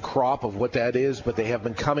recent crop of what that is, but they have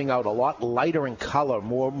been coming out a lot lighter in color,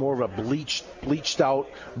 more of a bleached out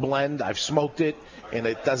blend. I've smoked it, and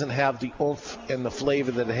it doesn't have the oomph and the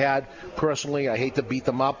flavor that it had. Personally, I hate to beat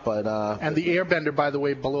them up, but and the Airbender, by the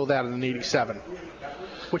way, below that in an 87,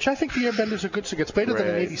 which I think the Airbender's a good cigar. It's better than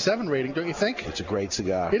an 87 rating, don't you think? It's a great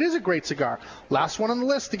cigar. It is a great cigar. Last one on the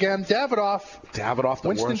list again, Davidoff. The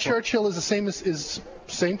Winston Churchill is the same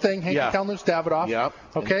thing. Hank Kellner's Davidoff. Yep.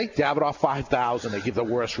 Okay. And Davidoff 5,000. They give the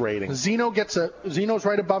worst rating. Zeno's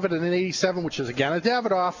right above it at an 87, which is again a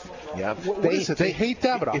Davidoff. Yeah. What is it? They hate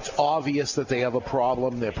Davidoff. It's obvious that they have a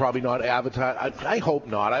problem. They're probably not advertising. I hope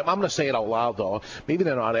not. I'm going to say it out loud though. Maybe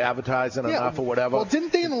they're not advertising enough or whatever. Well,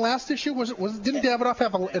 didn't they in the last issue? Didn't Davidoff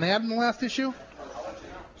have an ad in the last issue?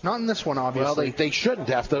 Not in this one, obviously. Well, they shouldn't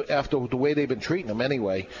after the way they've been treating them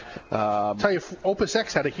anyway. I'll tell you, Opus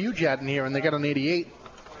X had a huge ad in here, and they got an 88.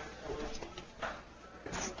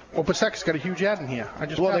 Opus X got a huge ad in here.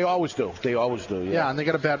 They always do. They always do. Yeah, and they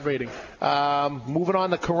got a bad rating. Moving on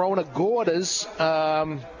to Corona Gordas.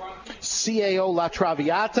 CAO La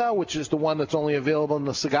Traviata, which is the one that's only available in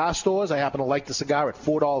the cigar stores. I happen to like the cigar at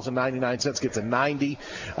 $4.99. Gets a 90.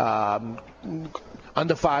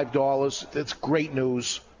 Under $5. It's great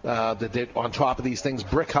news. That they're on top of these things.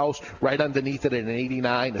 Brick House right underneath it at an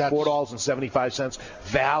 89 at $4.75.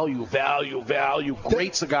 Value.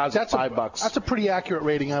 Great cigars at $5. That's a pretty accurate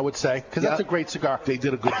rating, I would say, because that's a great cigar. They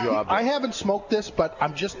did a good job. I haven't smoked this, but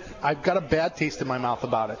I've got a bad taste in my mouth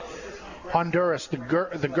about it. Honduras, the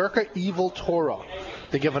Gurkha Evil Toro.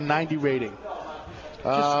 They give a 90 rating.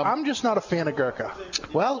 I'm just not a fan of Gurkha.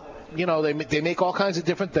 Well, they make all kinds of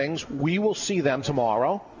different things. We will see them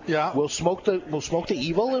tomorrow. Yeah. We'll smoke the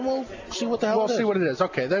Evil, and we'll see what the hell it is. We'll see what it is.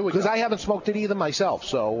 Okay, there we go. Because I haven't smoked it either myself.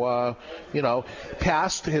 So,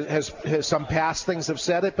 past has some past things have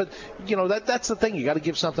said it, but that's the thing. You got to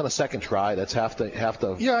give something a second try. That's have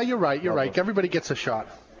to. Yeah, you're right. Everybody gets a shot.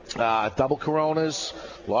 Double Coronas,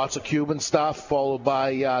 lots of Cuban stuff, followed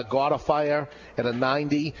by God of Fire at a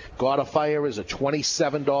 90. God of Fire is a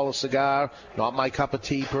 $27 cigar. Not my cup of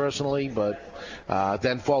tea personally, but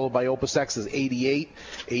then followed by Opus X is 88,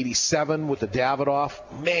 87 with the Davidoff.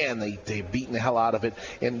 Man, they've beaten the hell out of it,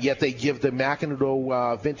 and yet they give the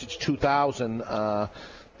Macanudo Vintage 2000 the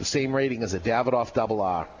same rating as a Davidoff Double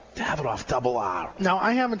R. Davidoff Double R. Now,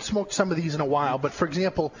 I haven't smoked some of these in a while, but for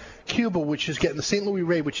example, Cuba, which is getting the St. Louis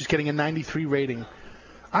Ray, which is getting a 93 rating,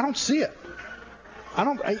 I don't see it.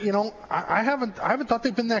 I haven't thought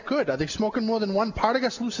they've been that good. Are they smoking more than one?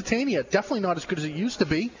 Partagas Lusitania, definitely not as good as it used to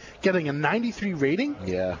be. Getting a 93 rating?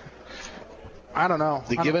 Yeah. I don't know.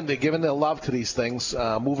 They're giving their love to these things.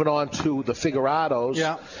 Moving on to the Figurados.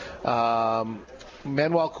 Yeah.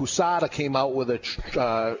 Manuel Cusada came out with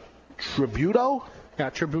a Tributo. Yeah,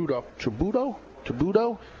 Tributo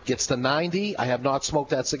gets the 90. I have not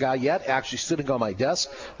smoked that cigar yet. Actually sitting on my desk.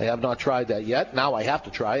 I have not tried that yet. Now I have to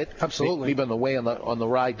try it. Absolutely. Maybe on the way on the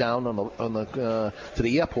ride down to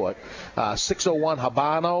the airport. 601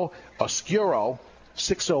 Habano Oscuro.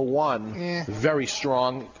 601, very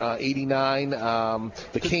strong, 89.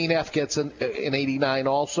 The Cane F gets an 89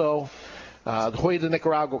 also. The Hoya de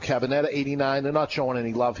Nicaragua Cabineta 89. They're not showing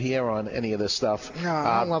any love here on any of this stuff. No,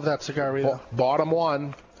 I don't love that cigar either. Bottom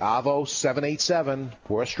one, Avo 787,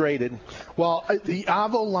 worst rated. Well, the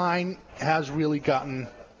Avo line has really gotten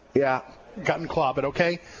clobbered,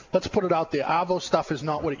 okay? Let's put it out there. Avo stuff is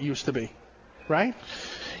not what it used to be, right?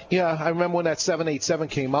 Yeah, I remember when that 787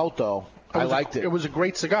 came out, though. I liked it. It was a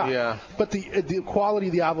great cigar. Yeah. But the quality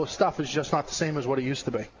of the Avo stuff is just not the same as what it used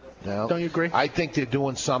to be. No. Don't you agree? I think they're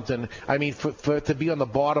doing something. I mean, for it to be on the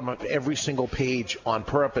bottom of every single page on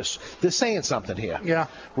purpose, they're saying something here. Yeah.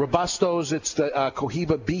 Robustos, it's the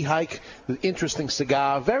Cohiba B-Hike, the interesting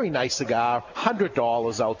cigar, very nice cigar,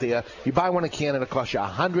 $100 out there. You buy one in Canada, it costs you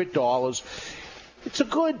 $100. It's a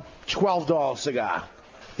good $12 cigar.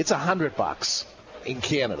 It's $100 in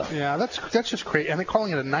Canada. Yeah, that's just crazy. And they're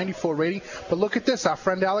calling it a 94 rating. But look at this, our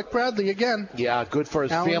friend Alec Bradley again. Yeah, good for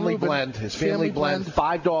his family blend. His family blend,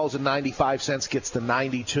 $5.95 gets to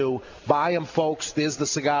 92. Buy them, folks. There's the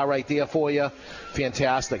cigar right there for you.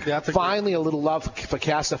 Fantastic. Finally, a little love for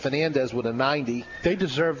Casa Fernandez with a 90. They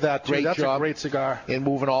deserve that, too. That's a great cigar. And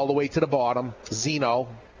moving all the way to the bottom, Zeno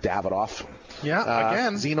Davidoff. Yeah,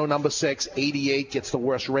 again. Zeno number 6, 88, gets the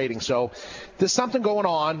worst rating. So there's something going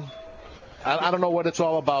on. I don't know what it's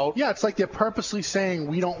all about. Yeah, it's like they're purposely saying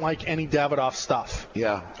we don't like any Davidoff stuff.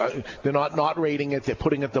 Yeah, they're not rating it. They're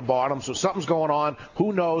putting it at the bottom. So something's going on.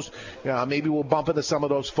 Who knows? Maybe we'll bump into some of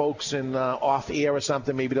those folks in off air or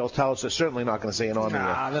something. Maybe they'll tell us. They're certainly not going to say it on the air.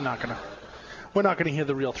 Nah, they're not going to. We're not going to hear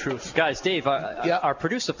the real truth. Guys, Dave, our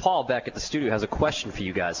producer Paul back at the studio has a question for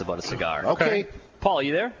you guys about a cigar. Okay. Paul, are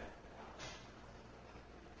you there?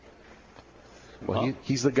 Well,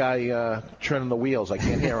 he's the guy turning the wheels. I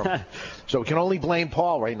can't hear him. So we can only blame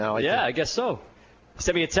Paul right now. I guess so.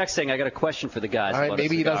 Send me a text saying I got a question for the guys. All right,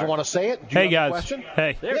 maybe he doesn't want to say it. Do you hey, have guys. a question?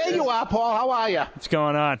 Hey. There you are, Paul. How are you? What's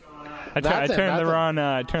going on? I turned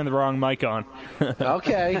the wrong mic on.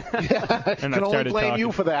 Okay. And can I only blame talking.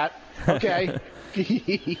 you for that. Okay.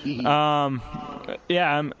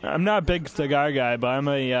 Yeah, I'm not a big cigar guy, but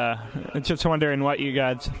I'm just wondering what you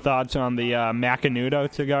guys' thoughts on the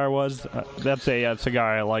Macanudo cigar was. That's a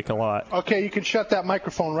cigar I like a lot. Okay, you can shut that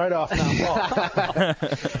microphone right off now, Paul.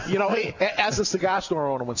 As a cigar store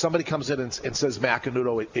owner, when somebody comes in and says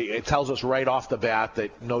Macanudo, it tells us right off the bat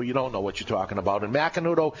that, no, you don't know what you're talking about. And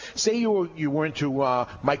Macanudo, say you were into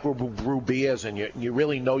microbrew beers and you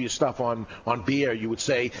really know your stuff on beer, you would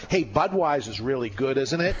say, hey, Budweiser's really good,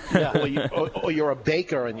 isn't it? Yeah. Or you're a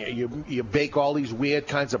baker and you bake all these weird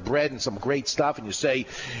kinds of bread and some great stuff, and you say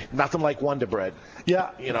nothing like Wonder Bread. Yeah,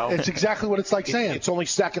 it's exactly what it's like saying. It's only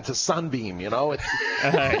second to Sunbeam, and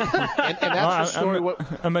that's the story.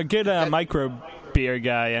 I'm a good micro beer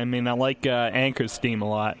guy. I mean, I like Anchor Steam a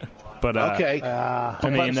lot, but okay. I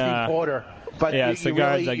mean, Porter. But yeah,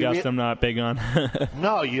 cigars, I guess I'm not big on.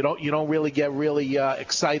 No, you don't really get really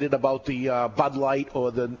excited about the Bud Light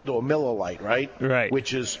or Miller Light, right? Right.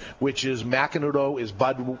 Which is Macanudo is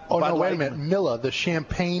Bud. Oh, Bud no, Light. wait a minute. Miller, the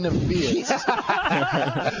champagne of beers.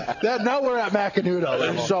 Now we're at Macanudo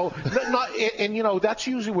level. So, that's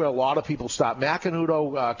usually where a lot of people stop.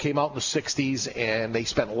 Macanudo came out in the 60s, and they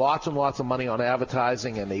spent lots and lots of money on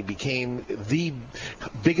advertising, and they became the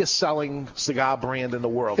biggest selling cigar brand in the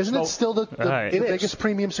world. Isn't it still the biggest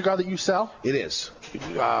premium cigar that you sell? It is.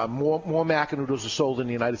 More Macanudos are sold in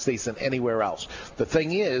the United States than anywhere else. The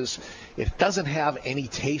thing is, it doesn't have any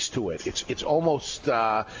taste to it. It's almost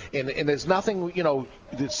and there's nothing,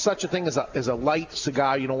 there's such a thing as a light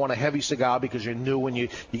cigar. You don't want a heavy cigar because you're new and you're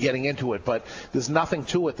getting into it. But there's nothing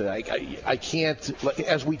to it that I can't.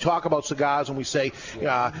 As we talk about cigars and we say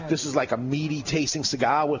this is like a meaty tasting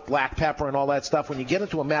cigar with black pepper and all that stuff, when you get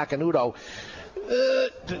into a Macanudo,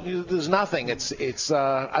 there's nothing.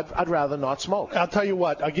 I'd rather not smoke. I'll tell you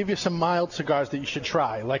what. I'll give you some mild cigars that you should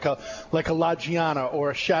try, like a La Giana or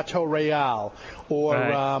a Chateau Real or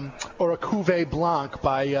a Cuvée Blanc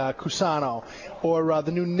by Cusano or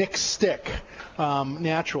the new Nick Stick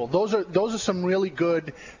Natural. Those are some really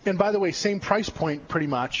good. And by the way, same price point pretty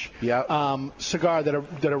much. Yeah. Cigar that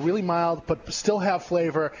are really mild but still have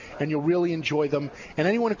flavor, and you'll really enjoy them. And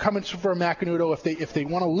anyone who comes for a Macanudo, if they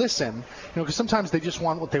want to listen, because sometimes they just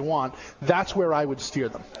want what they want, that's where I would steer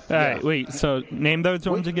them. All right, wait, so name those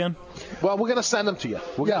ones again? Well, we're going to send them to you.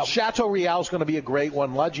 Chateau Real is going to be a great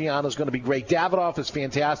one. La Giana is going to be great. Davidoff is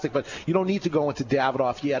fantastic, but you don't need to go into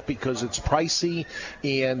Davidoff yet because it's pricey,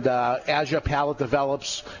 and as your palate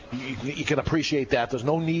develops, you can appreciate that. There's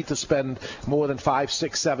no need to spend more than $5,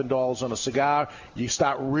 $6, $7 on a cigar. You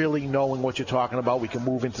start really knowing what you're talking about. We can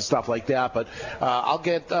move into stuff like that, but I'll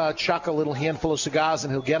get Chuck a little handful of cigars,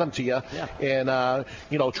 and he'll get them to you. Yeah. And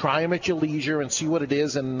try them at your leisure and see what it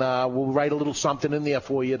is, and we'll write a little something in there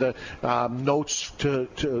for you, the notes to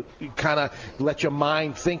kind of let your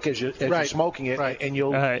mind think as you're smoking it, and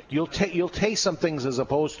you'll taste some things as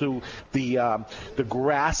opposed to the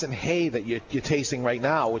grass and hay that you're tasting right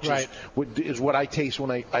now, which is what I taste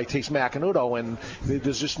when I taste Macanudo, and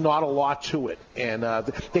there's just not a lot to it. And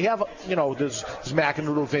they have, there's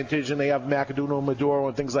Macanudo Vintage, and they have Macanudo Maduro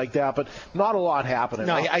and things like that, but not a lot happening.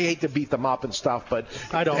 No. I hate to beat them up and stuff, but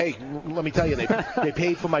I don't. Hey, let me tell you, they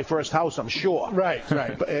paid for my first house, I'm sure. Right.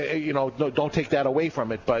 But, don't take that away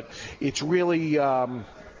from it, but it's really,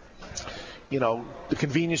 the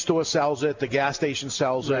convenience store sells it, the gas station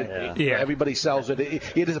sells it, everybody sells it.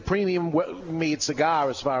 It is a premium-made cigar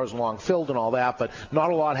as far as long-filled and all that, but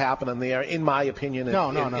not a lot happening there, in my opinion, in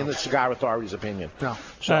the Cigar Authority's opinion. No.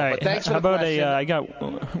 So, all right. But thanks for How the about question. I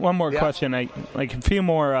got one more question. A few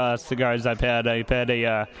more cigars I've had. I've had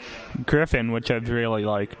a Griffin, which I've really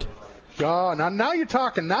liked. Oh, now you're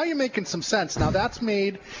talking. Now you're making some sense. Now that's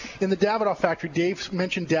made in the Davidoff factory. Dave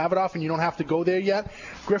mentioned Davidoff, and you don't have to go there yet.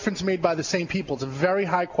 Griffin's made by the same people. It's a very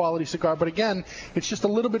high-quality cigar, but again, it's just a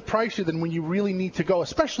little bit pricier than when you really need to go,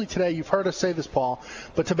 especially today. You've heard us say this, Paul,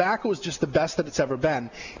 but tobacco is just the best that it's ever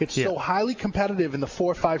been. It's so highly competitive in the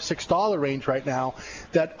 $4, $5, $6 range right now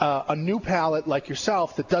that a new palate like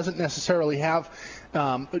yourself that doesn't necessarily have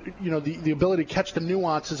the ability to catch the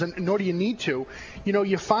nuances, and nor do you need to.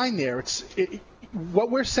 You're fine there. What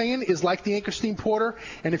we're saying is like the Anchor Steam Porter,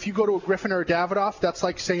 and if you go to a Griffin or a Davidoff, that's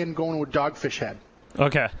like saying going to a Dogfish Head.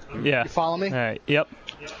 Okay, yeah. You follow me? All right, yep.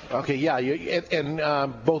 Okay, yeah, and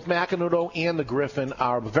both Macanudo and the Griffin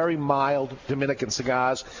are very mild Dominican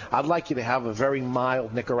cigars. I'd like you to have a very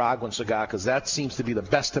mild Nicaraguan cigar because that seems to be the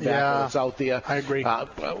best tobacco that's out there. I agree.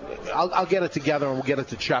 I'll get it together and we'll get it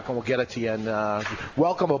to Chuck and we'll get it to you. And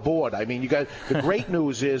welcome aboard. I mean, you guys. The great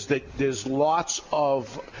news is that there's lots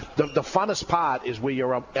of the funnest part is where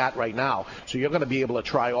you're at right now. So you're going to be able to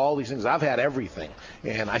try all these things. I've had everything,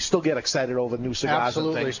 and I still get excited over new cigars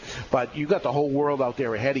and things. But you got the whole world out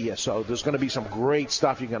there ahead of you, so there's going to be some great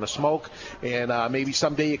stuff you're going to smoke, and maybe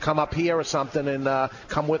someday you come up here or something and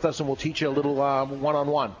come with us and we'll teach you a little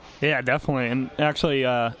one-on-one. Yeah, definitely. And actually,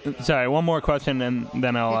 sorry, one more question and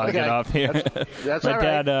then I'll get off here. That's all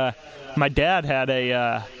right. My dad had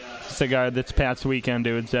a cigar this past weekend.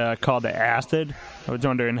 It was called the Acid. I was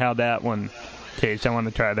wondering how that one tastes. I want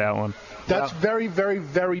to try that one. That's very, very,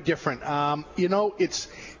 very different.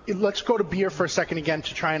 Let's go to beer for a second again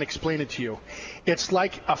to try and explain it to you. It's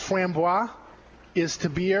like a framboise is to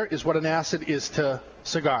beer is what an acid is to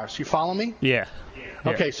cigars. You follow me? Yeah.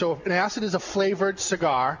 Okay, so an acid is a flavored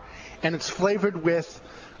cigar, and it's flavored with,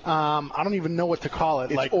 I don't even know what to call it.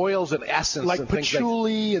 It's like oils and essence. Like and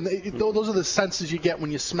patchouli, and those are the senses you get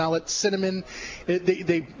when you smell it. Cinnamon.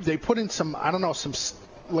 They put in some, I don't know, some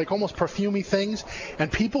like almost perfumey things, and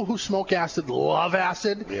people who smoke acid love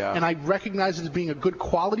acid, and I recognize it as being a good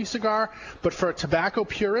quality cigar, but for tobacco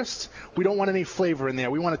purists, we don't want any flavor in there.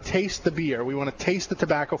 We want to taste the beer. We want to taste the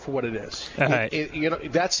tobacco for what it is.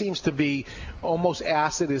 That seems to be almost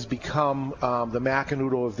acid has become the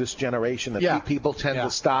Macanudo of this generation. That people tend to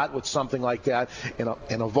start with something like that and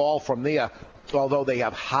evolve from there. Although they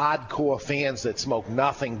have hardcore fans that smoke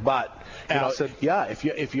nothing but acid.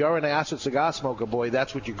 If you're an acid cigar smoker, boy,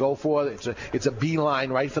 that's what you go for. It's a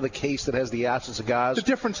beeline right for the case that has the acid cigars. The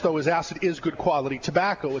difference, though, is acid is good quality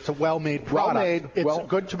tobacco. It's a well-made product. It's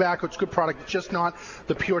good tobacco. It's good product. It's just not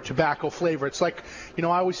the pure tobacco flavor. It's like, I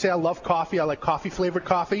always say I love coffee. I like coffee-flavored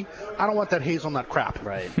coffee. I don't want that hazelnut crap.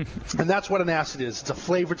 Right. And that's what an acid is. It's a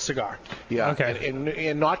flavored cigar. Yeah. Okay.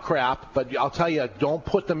 And not crap, but I'll tell you, don't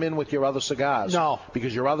put them in with your other cigars. No.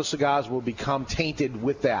 Because your other cigars will become tainted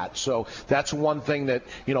with that. So that's one thing that,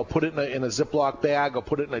 put it in a Ziploc bag or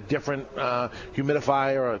put it in a different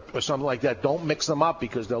humidifier or something like that. Don't mix them up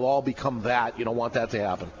because they'll all become that. You don't want that to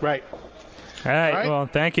happen. Right. All right. Well,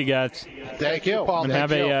 thank you, guys. Thank you, Paul. And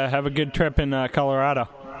have a good trip in Colorado.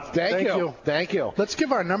 Thank you. Thank you. Let's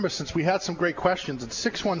give our number since we had some great questions. It's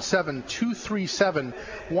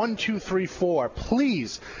 617-237-1234.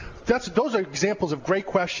 Please. Those are examples of great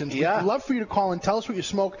questions. Yeah. We'd love for you to call and tell us what you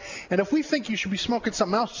smoke. And if we think you should be smoking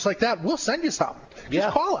something else just like that, we'll send you something. Just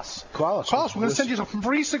call us. Call us. We're going to send you some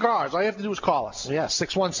free cigars. All you have to do is call us. Yeah,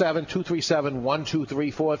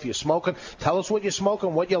 617-237-1234. If you're smoking, tell us what you're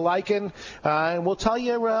smoking, what you're liking, and we'll tell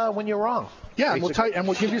you when you're wrong. Yeah, and we'll tell you, and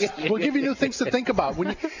we'll give you new things to think about.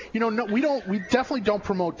 When we definitely don't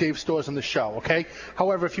promote Dave's stores on the show, okay?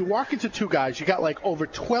 However, if you walk into Two Guys, you got like over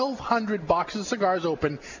 1,200 boxes of cigars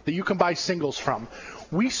open that you can buy singles from.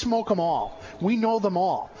 We smoke them all. We know them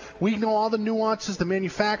all. We know all the nuances, the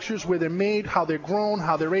manufacturers, where they're made, how they're grown,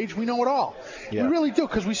 how they're aged. We know it all. Yeah. We really do,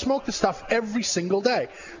 because we smoke the stuff every single day.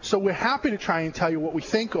 So we're happy to try and tell you what we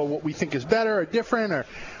think, or what we think is better or different, or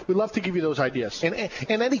we'd love to give you those ideas. And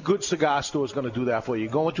any good cigar store is going to do that for you.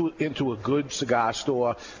 Go into a good cigar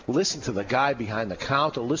store, listen to the guy behind the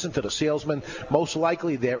counter, listen to the salesman. Most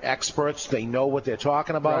likely they're experts. They know what they're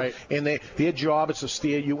talking about. Right. And their job is to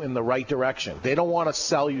steer you in the right direction. They don't want to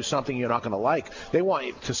sell you something you're not going to like. They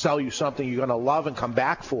want to sell you something you're going to love and come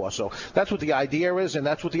back for. So that's what the idea is, and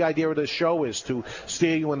that's what the idea of this show is, to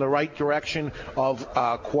steer you in the right direction of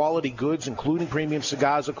quality goods, including premium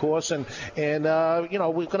cigars, of course. And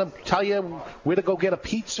we're going to tell you where to go get a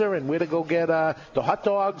pizza and where to go get the hot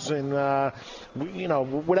dogs and,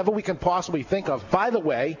 whatever we can possibly think of. By the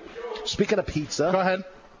way, speaking of pizza. Go ahead.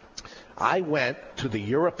 I went to the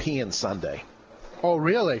European Sunday. Oh,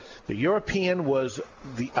 really? The European was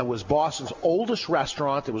Boston's oldest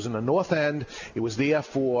restaurant. It was in the North End. It was there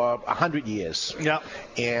for 100 years. Yeah.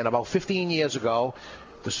 And about 15 years ago,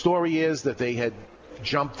 the story is that they had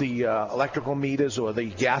jumped the electrical meters or the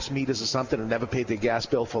gas meters or something and never paid their gas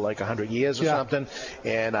bill for like 100 years or something.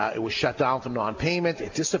 And it was shut down for non-payment.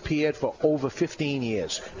 It disappeared for over 15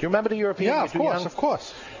 years. Do you remember the European? Yeah, of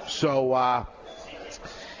course. So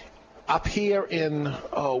up here in,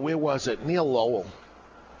 where was it? Near Lowell.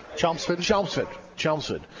 Chelmsford.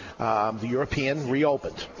 The European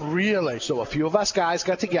reopened. Really? So a few of us guys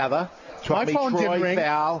got together. My phone didn't ring.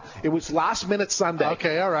 Val. It was last minute Sunday.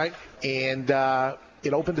 Okay, all right. And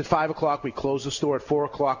it opened at 5 o'clock. We closed the store at 4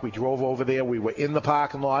 o'clock. We drove over there. We were in the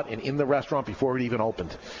parking lot and in the restaurant before it even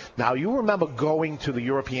opened. Now, you remember going to the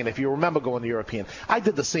European. If you remember going to the European, I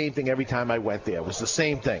did the same thing every time I went there. It was the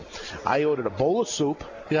same thing. I ordered a bowl of soup.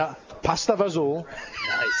 Yeah. Pasta vazul.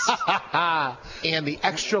 Nice. And the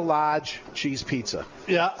extra large cheese pizza.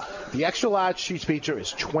 Yeah. The extra large cheese pizza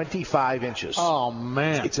is 25 inches. Oh,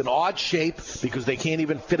 man. It's an odd shape because they can't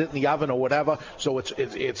even fit it in the oven or whatever. So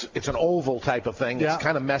it's an oval type of thing. Yeah. It's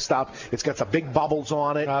kind of messed up. It's got the big bubbles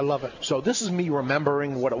on it. I love it. So this is me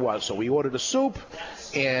remembering what it was. So we ordered a soup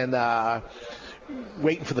and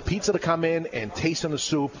waiting for the pizza to come in and tasting the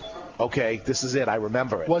soup. Okay, this is it. I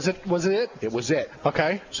remember it. Was it it? It was it.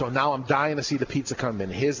 Okay. So now I'm dying to see the pizza come in.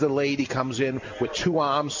 Here's the lady comes in with two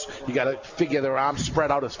arms. You got to figure their arms spread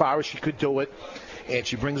out as far as she could do it. And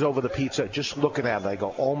she brings over the pizza. Just looking at it, I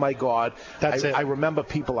go, oh, my God. That's it. I remember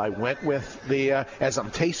people I went with there. As I'm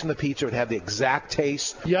tasting the pizza, it had the exact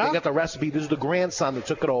taste. Yeah? They got the recipe. This is the grandson that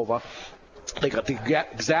took it over. They got the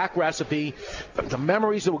exact recipe. The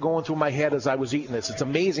memories that were going through my head as I was eating this, it's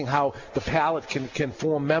amazing how the palate can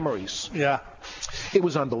form memories. Yeah. It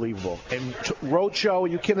was unbelievable. And Roadshow, are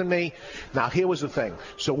you kidding me? Now, here was the thing.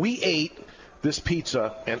 So we ate this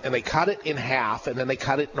pizza, and they cut it in half, and then they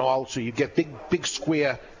cut it in all, so you get big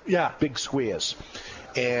squares.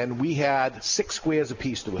 And we had 6 squares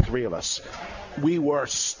apiece. There were 3 of us. We were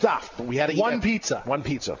stuffed. But we had to eat One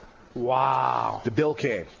pizza. Wow. The bill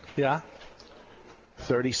came. Yeah.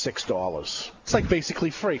 $36. It's like basically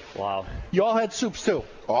free. Wow. You all had soups, too?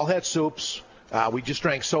 All had soups. We just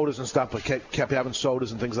drank sodas and stuff, but kept having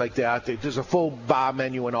sodas and things like that. There's a full bar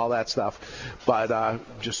menu and all that stuff. But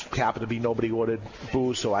just happened to be nobody ordered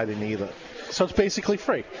booze, so I didn't either. So it's basically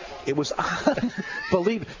free. It was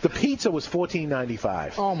unbelievable. The pizza was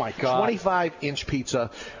 $14.95. Oh, my God. 25-inch pizza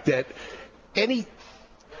that any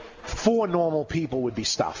 4 normal people would be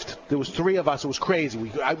stuffed. There was 3 of us. It was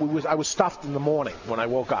crazy. I was stuffed in the morning when I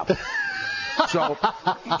woke up. So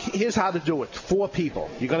here's how to do it. 4 people.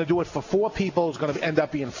 You're going to do it for 4 people. It's going to end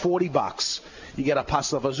up being $40. You get a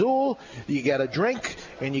pasta vazul, you get a drink,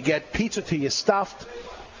 and you get pizza till you're stuffed.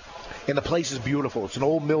 And the place is beautiful. It's an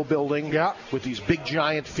old mill building with these big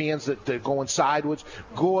giant fans that are going sideways.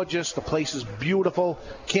 Gorgeous. The place is beautiful.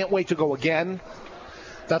 Can't wait to go again.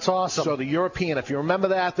 That's awesome. So the European, if you remember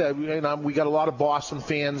that, we got a lot of Boston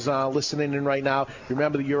fans listening in right now. You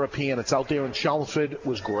remember the European. It's out there in Chelmsford. It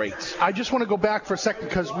was great. I just want to go back for a second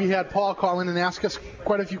because we had Paul call in and ask us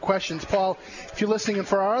quite a few questions. Paul, if you're listening, and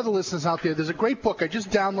for our other listeners out there, there's a great book. I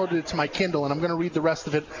just downloaded it to my Kindle, and I'm going to read the rest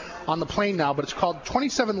of it on the plane now, but it's called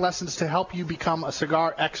 27 Lessons to Help You Become a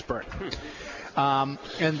Cigar Expert.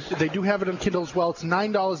 And they do have it on Kindle as well. It's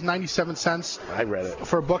 $9.97. I read it.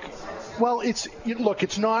 For a book. Well, it's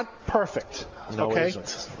not perfect. No, okay? it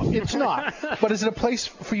isn't. It's not. But is it a place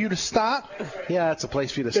for you to start? Yeah, it's a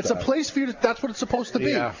place for you to start. It's a place for you to. That's what it's supposed to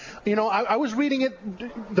be. Yeah. I was reading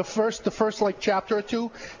it the first like chapter or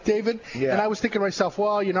two, David, yeah. And I was thinking to myself,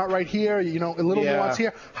 well, you're not right here. A little nuance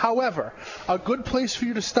here. However, a good place for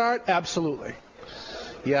you to start, absolutely.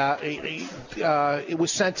 Yeah, it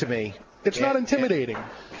was sent to me. It's not intimidating.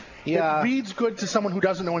 Yeah. It reads good to someone who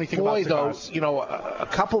doesn't know anything about cigars. Boy, though, a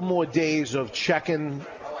couple more days of checking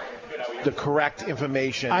the correct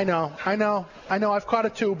information. I know. I've caught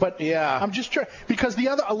it too, but I'm just trying because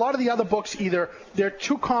a lot of the other books either they're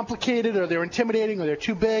too complicated or they're intimidating or they're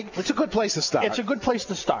too big. It's a good place to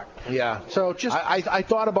start. Yeah. So just I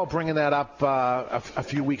thought about bringing that up a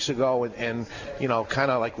few weeks ago and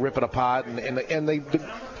kind of like rip it apart and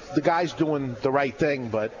the guy's doing the right thing,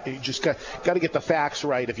 but you just got to get the facts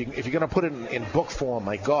right. If you're going to put it in book form,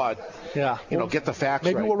 my God, get the facts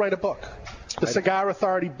right. Maybe we'll write a book. The Cigar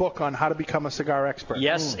Authority book on how to become a cigar expert.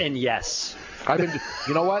 Yes and yes.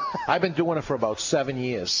 You know what? I've been doing it for about 7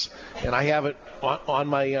 years, and I have it on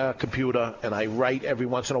my computer, and I write every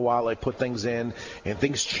once in a while. I put things in, and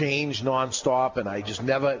things change nonstop, and I just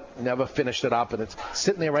never finished it up, and it's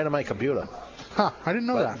sitting there right on my computer. Huh, I didn't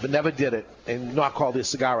know that. But never did it, and not called the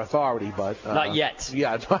Cigar Authority, but... not yet.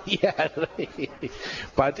 Yeah, not yet.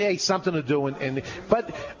 But, hey, something to do.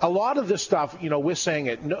 But a lot of this stuff, we're saying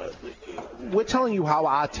it... we're telling you how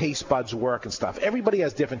our taste buds work and stuff. Everybody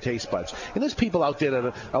has different taste buds. And there's people out there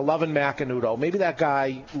that are loving Macanudo. Maybe that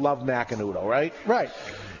guy loved Macanudo, right? Right.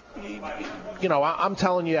 I'm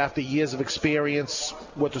telling you after years of experience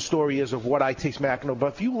what the story is of what I taste Macanudo.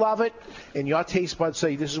 But if you love it and your taste buds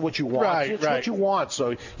say this is what you want, it's what you want.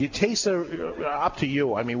 So your tastes are up to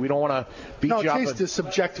you. I mean, we don't want to beat you up. No, taste is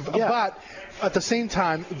subjective. Yeah. But at the same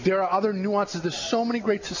time, there are other nuances. There's so many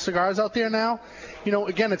great cigars out there now.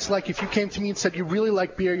 Again, it's like if you came to me and said you really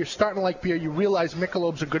like beer, you're starting to like beer, you realize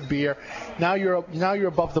Michelob's a good beer. Now you're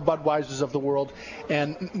above the Budweisers of the world,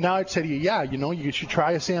 and now I'd say to you, you should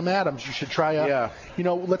try a Sam Adams. You should try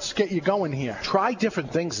let's get you going here. Try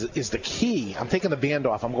different things is the key. I'm taking the band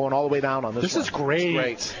off. I'm going all the way down on this. This is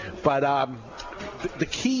great. But the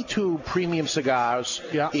key to premium cigars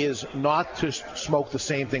is not to smoke the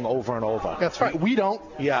same thing over and over. That's right. We don't.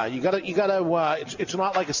 Yeah, you gotta. It's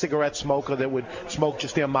not like a cigarette smoker that would smoke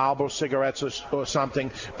just their Marlboro cigarettes or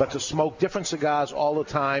something, but to smoke different cigars all the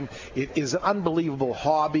time. It is an unbelievable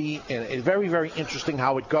hobby and it's very, very interesting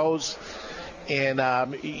how it goes. And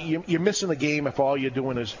you're missing the game if all you're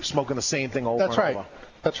doing is smoking the same thing over and over.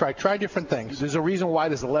 That's right. Try different things. There's a reason why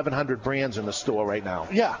there's 1,100 brands in the store right now.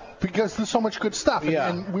 Yeah, because there's so much good stuff.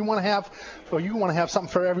 And we want to have, you want to have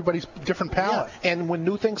something for everybody's different palate. Yeah. And when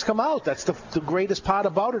new things come out, that's the greatest part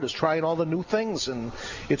about it is trying all the new things, and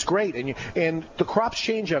it's great. And the crops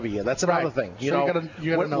change every year. That's another thing. You gotta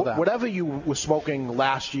know that. Whatever you were smoking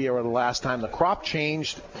last year or the last time, the crop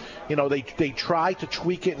changed. They try to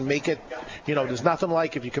tweak it and make it. There's nothing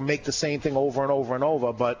like if you can make the same thing over and over and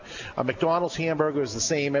over. But a McDonald's hamburger is the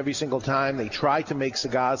same every single time. They try to make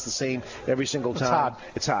cigars the same every single time.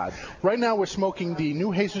 It's hard. Right now we're smoking the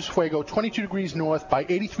New Jesus Fuego, 22 degrees north by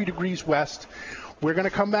 83 degrees west. We're going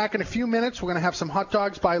to come back in a few minutes. We're going to have some hot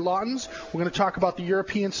dogs by Lawton's. We're going to talk about the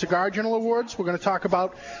European Cigar Journal Awards. We're going to talk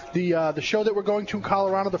about the show that we're going to in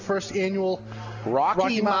Colorado, the first annual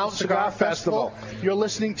Rocky Mountain Cigar Festival. You're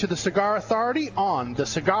listening to the Cigar Authority on the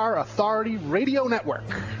Cigar Authority Radio Network.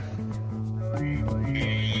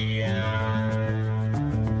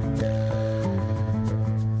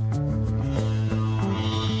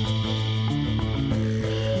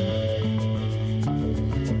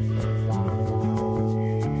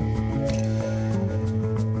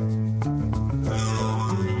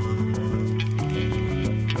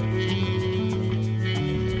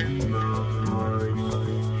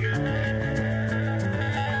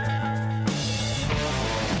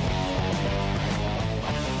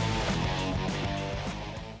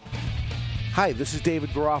 Hi, this is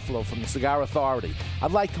David Garofalo from the Cigar Authority.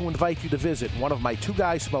 I'd like to invite you to visit one of my Two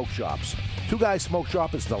Guys Smoke Shops. Two Guys Smoke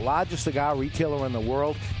Shop is the largest cigar retailer in the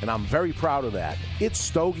world, and I'm very proud of that. It's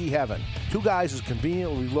Stogie Heaven. Two Guys is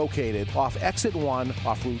conveniently located off Exit 1,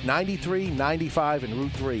 off Route 93, 95, and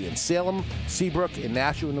Route 3 in Salem, Seabrook, and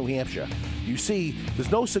Nashua, New Hampshire. You see,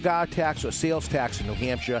 there's no cigar tax or sales tax in New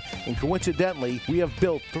Hampshire, and coincidentally, we have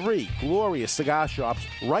built 3 glorious cigar shops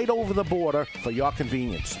right over the border for your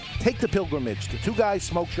convenience. Take the pilgrimage to Two Guys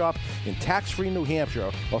Smoke Shop in tax-free New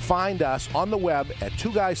Hampshire, or find us on the web at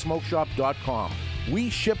twoguysmokeshop.com. We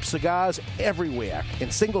ship cigars everywhere,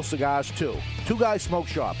 and single cigars too. Two Guys Smoke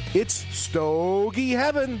Shop. It's Stogie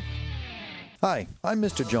Heaven. Hi, I'm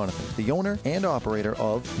Mr. Jonathan, the owner and operator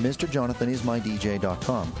of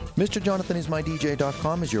MrJonathanIsMyDJ.com.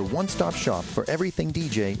 MrJonathanIsMyDJ.com is your one-stop shop for everything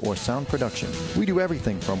DJ or sound production. We do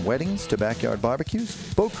everything from weddings to backyard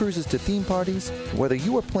barbecues, boat cruises to theme parties. Whether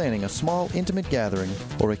you are planning a small, intimate gathering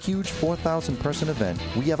or a huge 4,000-person event,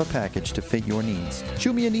 we have a package to fit your needs.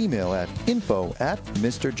 Shoot me an email at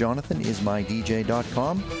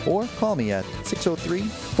info@MrJonathanIsMyDJ.com or call me at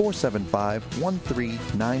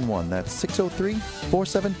 603-475-1391. That's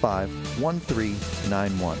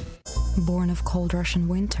 603-475-1391. Born of cold Russian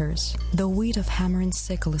winters, the wheat of hammer and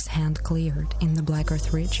sickle is hand-cleared in the Black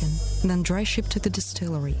Earth region, then dry shipped to the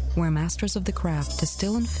distillery, where masters of the craft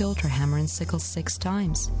distill and filter hammer and sickle 6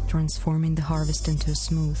 times, transforming the harvest into a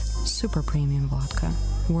smooth, super premium vodka,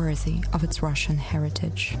 worthy of its Russian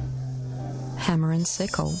heritage. Hammer and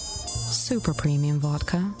sickle, super premium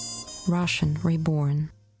vodka, Russian reborn.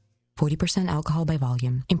 40% alcohol by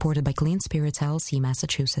volume, imported by Clean Spirits LLC,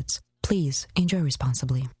 Massachusetts. Please enjoy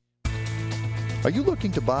responsibly. Are you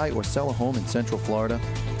looking to buy or sell a home in Central Florida?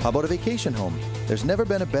 How about a vacation home? There's never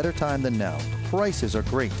been a better time than now. Prices are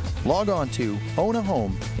great. Log on to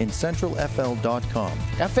ownahomeincentralfl.com.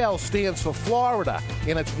 FL stands for Florida,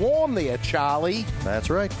 and it's warm there, Charlie. That's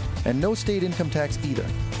right. And no state income tax either.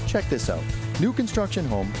 Check this out. New construction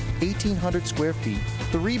home, 1,800 square feet,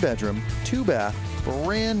 3-bedroom, 2-bath,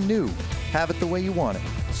 brand new. Have it the way you want it.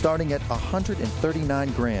 Starting at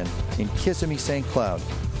 $139,000 in Kissimmee, St. Cloud.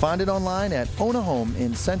 Find it online at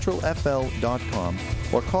ownahomeincentralfl.com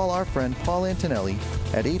or call our friend Paul Antonelli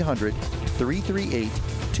at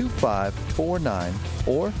 800-338-2549,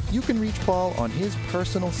 or you can reach Paul on his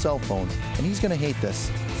personal cell phone, and he's going to hate this,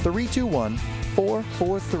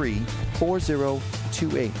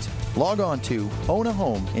 321-443-4028. Log on to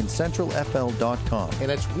ownahomeincentralfl.com. And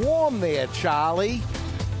it's warm there, Charlie.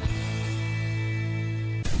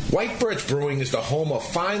 White Birch Brewing is the home of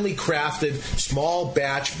finely crafted small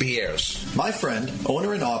batch beers. My friend,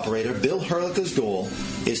 owner and operator Bill Herlica's goal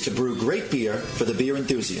is to brew great beer for the beer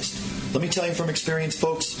enthusiast. Let me tell you from experience,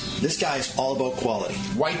 folks, this guy is all about quality.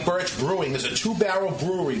 White Birch Brewing is a 2-barrel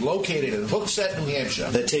brewery located in Hooksett, New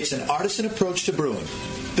Hampshire, that takes an artisan approach to brewing.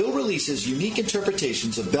 Bill releases unique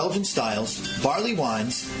interpretations of Belgian styles, barley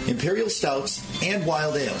wines, imperial stouts, and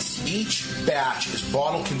wild ales. Each batch is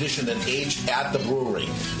bottle conditioned and aged at the brewery.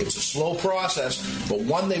 It's a slow process, but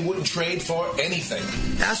one they wouldn't trade for anything.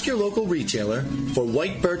 Ask your local retailer for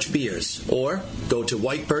White Birch beers, or go to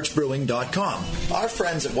whitebirchbrewing.com. Our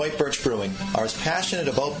friends at White Birch Brewing are as passionate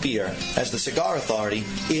about beer as the Cigar Authority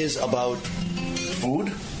is about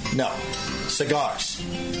food? No, cigars.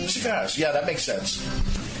 Cigars, yeah, that makes sense.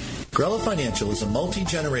 Grella Financial is a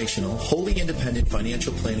multi-generational, wholly independent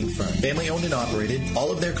financial planning firm. Family-owned and operated,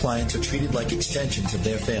 all of their clients are treated like extensions of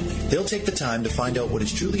their family. They'll take the time to find out what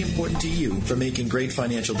is truly important to you for making great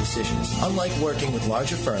financial decisions. Unlike working with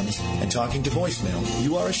larger firms and talking to voicemail,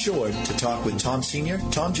 you are assured to talk with Tom Sr.,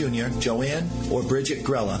 Tom Jr., Joanne, or Bridget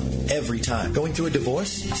Grella every time. Going through a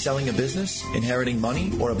divorce, selling a business, inheriting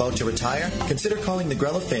money, or about to retire? Consider calling the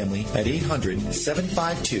Grella family at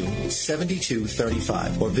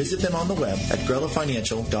 800-752-7235 or visit them on the web at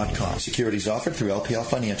grellafinancial.com. Securities offered through LPL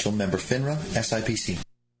Financial, member FINRA, SIPC.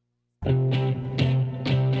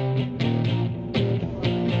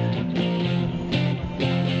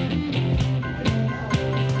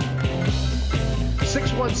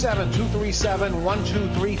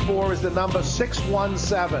 (617-237-1234) is the number.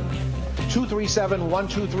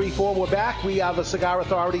 617-237-1234. We're back. We are the Cigar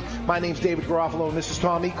Authority. My name's David Garofalo, and this is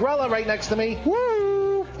Tommy Grella right next to me. Woo!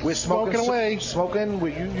 We're smoking away.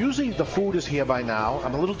 Usually the food is here by now.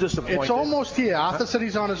 I'm a little disappointed. It's almost here. Arthur said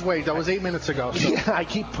he's on his way. That was 8 minutes ago. So. Yeah, I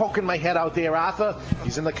keep poking my head out there. Arthur,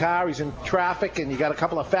 he's in the car. He's in traffic, and you got a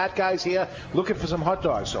couple of fat guys here looking for some hot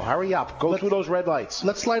dogs. So hurry up. Go through those red lights.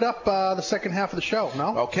 Let's light up the second half of the show,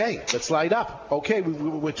 no? Okay, let's light up. Okay,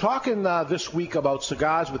 we're talking this week about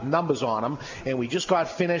cigars with numbers on them, and we just got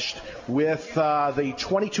finished with the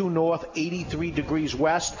 22 North, 83 degrees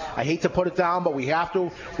West. I hate to put it down, but we have to.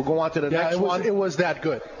 We'll go on to the next one. It was that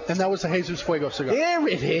good. And that was the Jesus Fuego cigar. There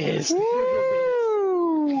it is. Woo!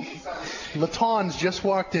 Latons just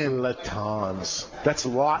walked in. Latons. That's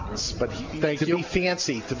Latins, but to be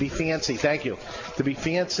fancy. Thank you. To be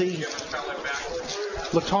fancy.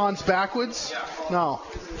 Latons backwards? No.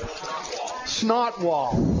 Snot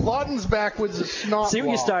wall. Latins backwards is snot wall. See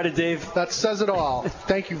where you started, Dave. That says it all.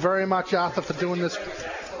 Thank you very much, Arthur, for doing this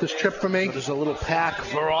trip for me. So there's a little pack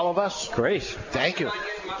for all of us. Great. Thank you.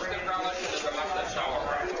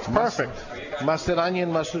 Perfect. Mustard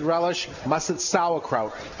onion, mustard relish, mustard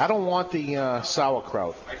sauerkraut. I don't want the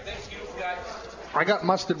sauerkraut. I got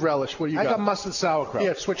mustard relish. What do you got? I got mustard sauerkraut.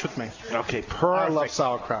 Yeah, switch with me. Okay, perfect. I love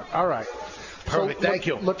sauerkraut. All right. Perfect. So, Thank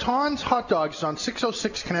you. Laton's Hot Dogs is on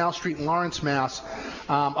 606 Canal Street in Lawrence, Mass.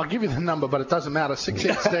 I'll give you the number, but it doesn't matter.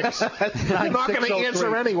 686. You're not going to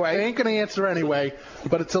answer anyway. I ain't going to answer anyway.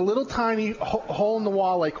 But it's a little tiny hole in the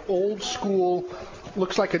wall, like old school,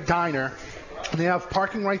 looks like a diner. And they have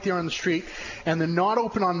parking right there on the street, and they're not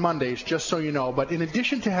open on Mondays, just so you know. But in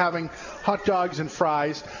addition to having hot dogs and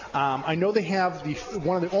fries, I know they have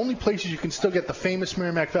one of the only places you can still get the famous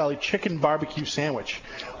Merrimack Valley chicken barbecue sandwich,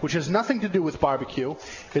 which has nothing to do with barbecue.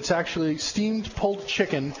 It's actually steamed pulled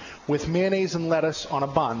chicken with mayonnaise and lettuce on a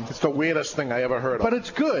bun. It's the weirdest thing I ever heard of. But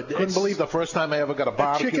it's good. Couldn't believe the first time I ever got a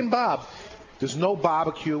barbecue. Chicken bob. There's no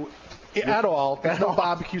barbecue at all. There's no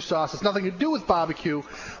barbecue sauce. It's nothing to do with barbecue,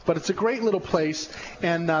 but it's a great little place.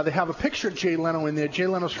 And they have a picture of Jay Leno in there. Jay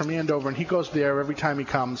Leno's from Andover, and he goes there every time he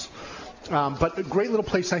comes. But a great little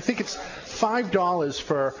place. And I think it's $5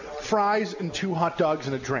 for fries and 2 hot dogs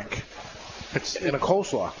and a drink. It's in a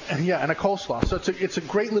coleslaw. Yeah, and a coleslaw. So it's a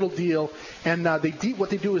great little deal. And what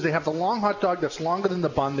they do is they have the long hot dog that's longer than the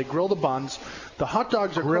bun. They grill the buns. The hot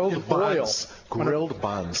dogs are grilled buns. Grilled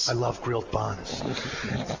buns. I love grilled buns.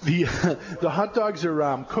 The hot dogs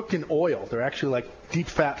are cooked in oil. They're actually like deep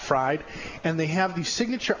fat fried, and they have these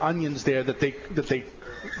signature onions there that they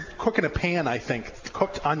cook in a pan. I think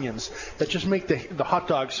cooked onions that just make the hot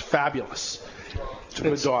dogs fabulous. It's a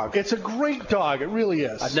good dog. It's a great dog. It really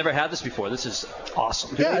is. I've never had this before. This is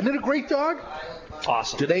awesome. Yeah, isn't it a great dog?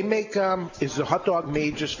 Awesome. Do they make? Is the hot dog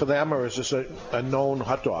made just for them, or is this a known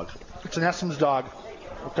hot dog? It's an Essence dog.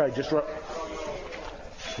 Okay, just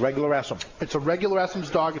regular Essence. It's a regular Essence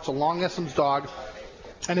dog. It's a long Essence dog,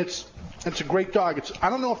 and it's a great dog. I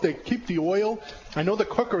don't know if they keep the oil. I know the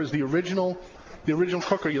cooker is the original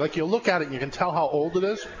cooker. You look at it and you can tell how old it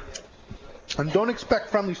is. And don't expect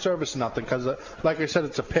friendly service or nothing, because like I said,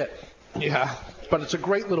 it's a pit. Yeah. But it's a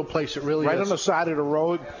great little place. It really is. Right on the side of the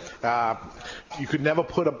road. You could never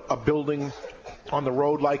put a building on the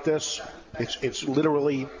road like this. It's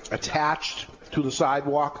literally attached to the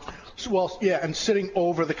sidewalk. Well, yeah, and sitting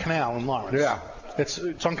over the canal in Lawrence. Yeah.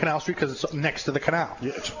 It's on Canal Street because it's next to the canal.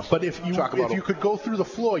 Yeah, but if you could go through the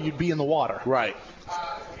floor, you'd be in the water. Right.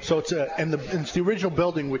 So it's the original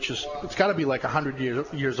building, which it's got to be like 100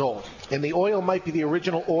 years old. And the oil might be the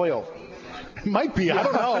original oil. It might be. I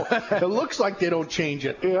don't know. It looks like they don't change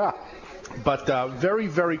it. Yeah. But very,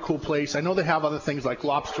 very cool place. I know they have other things like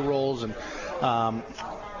lobster rolls and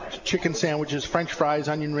chicken sandwiches, French fries,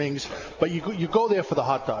 onion rings. But you go there for the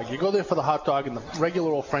hot dog. You go there for the hot dog and the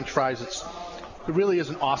regular old French fries. It really is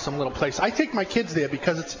an awesome little place. I take my kids there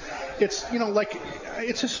because it's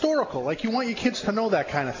it's historical. Like, you want your kids to know that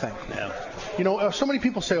kind of thing. Yeah. So many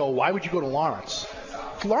people say, "Oh, why would you go to Lawrence?"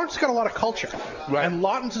 Lawrence has got a lot of culture, right. And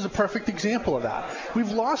Lawrence is a perfect example of that.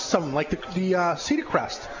 We've lost some, like the Cedar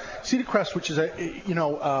Crest. Cedar Crest, which is a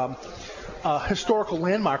historical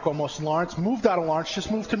landmark almost in Lawrence, moved out of Lawrence,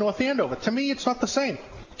 just moved to North Andover. To me, it's not the same.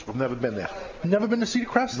 I've never been there. Never been to Cedar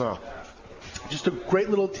Crest? No. Just a great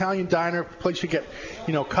little Italian diner, place you get,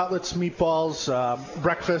 cutlets, meatballs,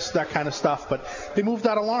 breakfast, that kind of stuff. But they moved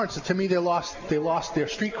out of Lawrence, and to me, they lost their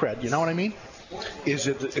street cred. You know what I mean? Is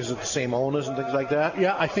it the same owners and things like that?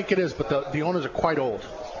 Yeah, I think it is, but the owners are quite old.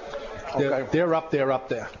 They're up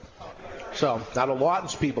there. So now the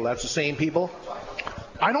Lawrence people, that's the same people?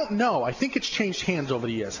 I don't know. I think it's changed hands over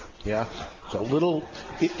the years. Yeah. So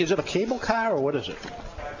is it a cable car or what is it?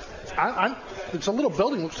 It's a little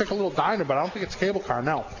building. Looks like a little diner, but I don't think it's a cable car,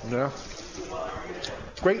 no. Yeah.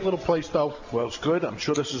 Great little place, though. Well, it's good. I'm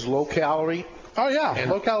sure this is low calorie. Oh, yeah. And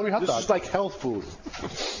low-calorie hot dog. This is like health food.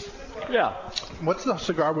 Yeah. What's the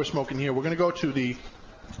cigar we're smoking here? We're going to go to the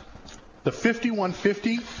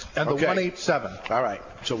 5150 and the 187. All right.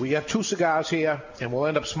 So we have 2 cigars here, and we'll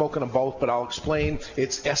end up smoking them both, but I'll explain.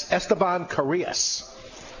 It's Esteban Carrillas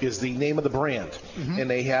is the name of the brand. Mm-hmm. And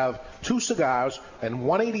they have 2 cigars, and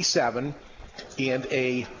 187 and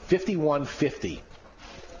a 5150.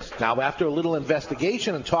 Now, after a little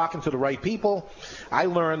investigation and talking to the right people, I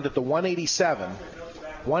learned that the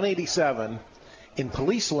 187 in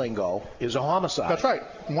police lingo is a homicide. That's right,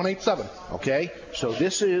 187. Okay, so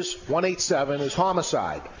this is 187 is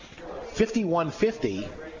homicide. 5150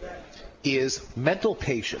 is mental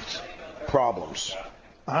patient problems.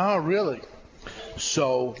 Oh, really?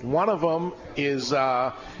 So one of them is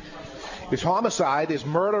homicide, is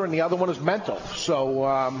murder, and the other one is mental. So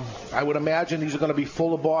I would imagine these are going to be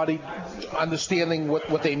full-bodied, understanding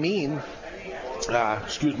what they mean.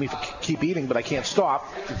 Excuse me for keep eating, but I can't stop.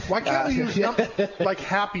 Why can't we use like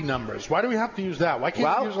happy numbers? Why do we have to use that? Why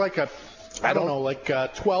can't we use like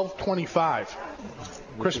 1225,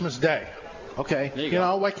 Christmas Day? Okay. You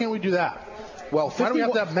know, why can't we do that? Well, why do we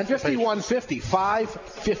have to have mental 5150,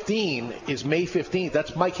 515 is May 15th.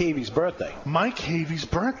 That's Mike Havey's birthday. Mike Havey's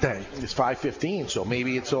birthday. It's 515, so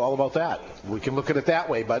maybe it's all about that. We can look at it that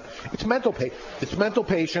way, but it's mental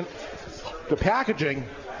patient. The packaging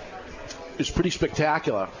is pretty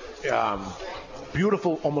spectacular.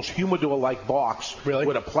 Beautiful, almost humidor-like box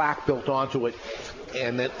with a plaque built onto it,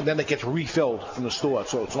 and then it gets refilled from the store,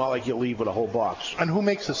 so it's not like you leave with a whole box. And who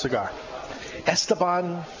makes the cigar?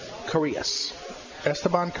 Esteban Carrillas.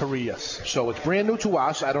 Esteban Carrillas. So it's brand new to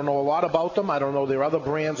us. I don't know a lot about them. I don't know their other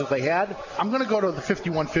brands that they had. I'm going to go to the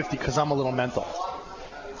 5150 because I'm a little mental.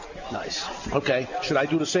 Nice. Okay. Should I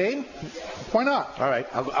do the same? Why not? All right.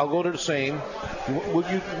 I'll go to the same.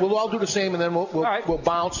 We'll all do the same, and then we'll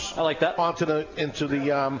bounce. I like that. Into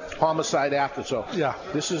the homicide after. So yeah.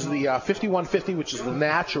 This is the 5150, which is the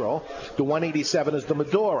natural. The 187 is the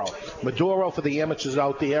Maduro. Maduro, for the amateurs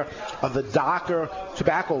out there, are the darker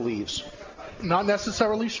tobacco leaves. Not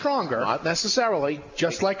necessarily stronger. Not necessarily.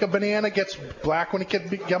 Just like a banana gets black when it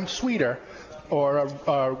becomes sweeter, or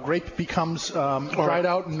a grape becomes dried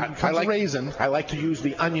out and becomes a raisin. I like to use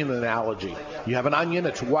the onion analogy. You have an onion,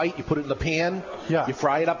 it's white, you put it in the pan, you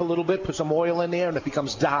fry it up a little bit, put some oil in there, and it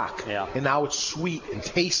becomes dark. Yeah. And now it's sweet and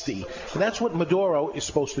tasty. And that's what Maduro is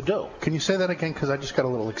supposed to do. Can you say that again? Because I just got a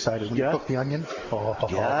little excited when you cook the onion.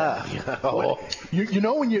 Yeah. Oh. You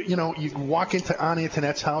know when you walk into Aunt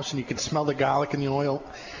Antoinette's house and you can smell the garlic and the oil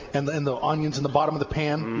and the onions in the bottom of the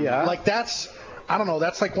pan? Yeah. Like that's... I don't know.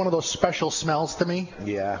 That's like one of those special smells to me.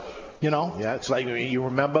 Yeah. You know? Yeah, it's like you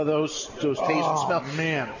remember those taste and smell. Oh,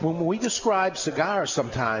 man. When we describe cigars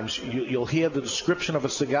sometimes, you'll hear the description of a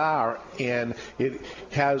cigar, and it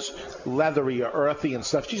has leathery or earthy and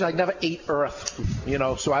stuff. Geez, I never ate earth,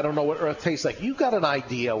 so I don't know what earth tastes like. You got an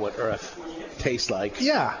idea what earth tastes like.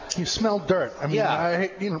 Yeah, you smell dirt. I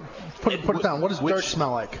mean, put it down. What does dirt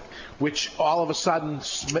smell like? Which all of a sudden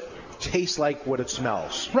tastes like what it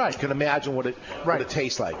smells. Right. You can imagine what it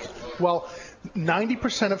tastes like. Well,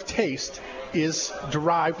 90% of taste is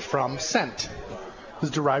derived from scent. Is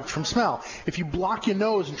derived from smell. If you block your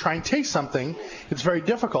nose and try and taste something, it's very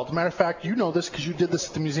difficult. As a matter of fact, you know this because you did this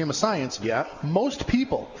at the Museum of Science. Yeah. Most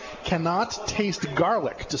people cannot taste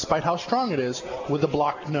garlic, despite how strong it is, with a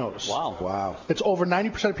blocked nose. Wow. It's over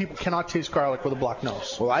 90% of people cannot taste garlic with a blocked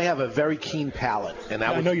nose. Well, I have a very keen palate, and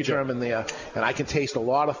that was determined there. And I can taste a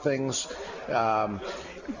lot of things.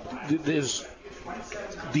 There's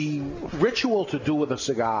the ritual to do with a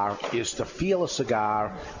cigar is to feel a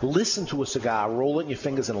cigar, listen to a cigar, roll it in your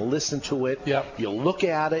fingers and listen to it. Yep. You look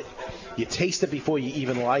at it, you taste it before you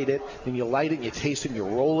even light it, then you light it and you taste it and you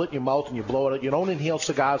roll it in your mouth and you blow it out. You don't inhale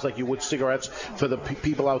cigars like you would cigarettes for the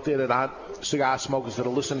people out there that aren't cigar smokers that are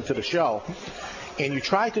listening to the show. And you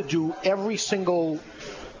try to do every single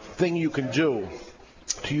thing you can do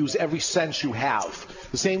to use every sense you have.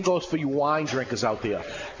 The same goes for you wine drinkers out there.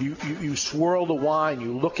 You swirl the wine,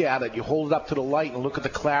 you look at it, you hold it up to the light and look at the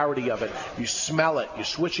clarity of it. You smell it, you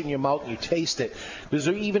switch it in your mouth and you taste it. There's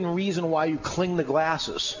an even reason why you cling the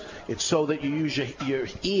glasses. It's so that you use your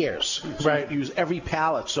ears. So you use every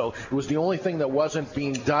palate. So it was the only thing that wasn't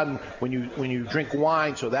being done when you drink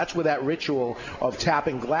wine. So that's where that ritual of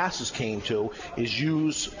tapping glasses came to, is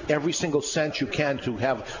use every single sense you can to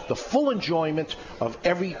have the full enjoyment of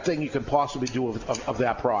everything you can possibly do of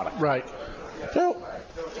that product. Right. So,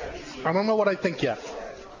 I don't know what I think yet.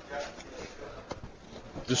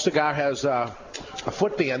 The cigar has a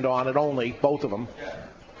foot band on it only, both of them.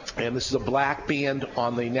 And this is a black band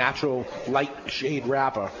on the natural light shade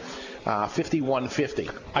wrapper. 5150.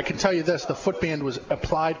 I can tell you this, the footband was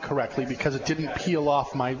applied correctly because it didn't peel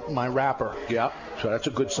off my wrapper. Yeah, so that's a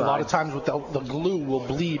good sign. A lot of times with the glue will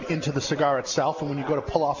bleed into the cigar itself, and when you go to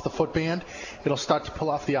pull off the footband, it'll start to pull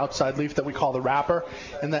off the outside leaf that we call the wrapper,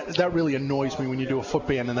 and that really annoys me when you do a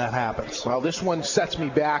footband and that happens. Well, this one sets me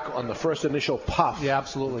back on the first initial puff. Yeah,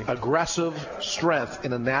 absolutely. Aggressive strength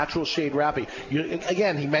in a natural shade wrapper.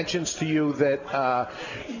 Again, he mentions to you that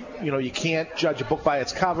you can't judge a book by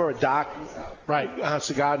its cover. A dark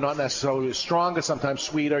cigar, not necessarily stronger, sometimes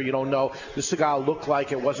sweeter. You don't know. This cigar looked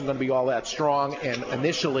like it wasn't going to be all that strong, and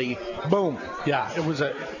initially, boom. Yeah, it was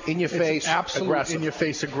in-your-face, absolute aggressive.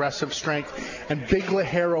 In-your-face aggressive strength, and big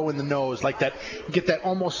Ligero in the nose, like that. You get that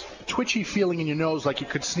almost twitchy feeling in your nose, like you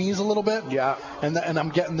could sneeze a little bit. Yeah. And I'm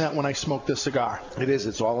getting that when I smoke this cigar. It is.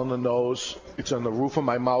 It's all in the nose. It's on the roof of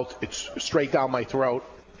my mouth. It's straight down my throat.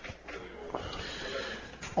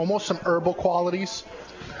 Almost some herbal qualities.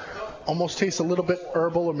 Almost tastes a little bit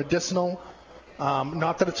herbal or medicinal.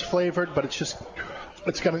 Not that it's flavored, but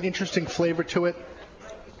it's got an interesting flavor to it.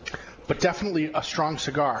 But definitely a strong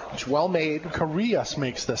cigar. It's well made. Carrillas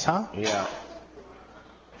makes this, huh? Yeah.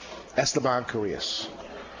 Esteban Carrillas.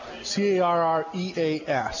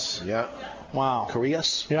 Carreas. Yeah. Wow.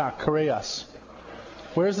 Carrillas? Yeah, Carreas.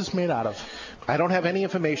 Where is this made out of? I don't have any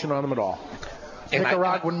information on them at all. And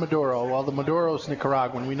Nicaraguan Maduro. Well, the Maduro's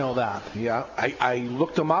Nicaraguan. We know that. Yeah. I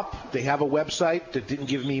looked them up. They have a website that didn't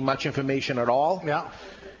give me much information at all. Yeah.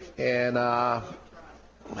 And I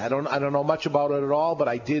don't know much about it at all, but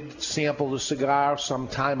I did sample the cigar some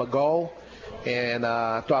time ago, and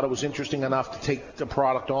thought it was interesting enough to take the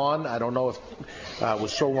product on. I don't know if it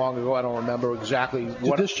was so long ago. I don't remember exactly.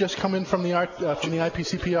 Did this just come in from the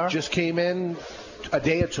IPCPR? Just came in a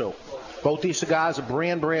day or two. Both these cigars are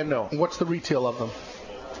brand new. What's the retail of them?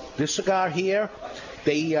 This cigar here,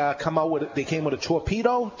 they came with a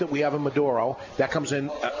torpedo that we have in Maduro. That comes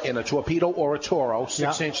in a torpedo or a Toro,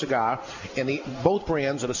 6-inch cigar, and both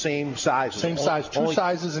brands are the same size. Same size, two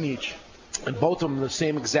sizes in each. And both of them are the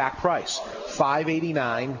same exact price,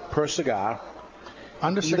 $5.89 per cigar.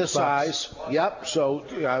 Under either $6. Size. Yep. So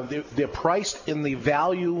they're priced in the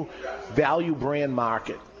value brand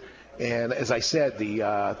market. And as I said,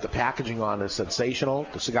 the packaging on it is sensational.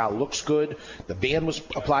 The cigar looks good. The band was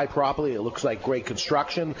applied properly. It looks like great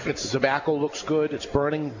construction. The tobacco looks good. It's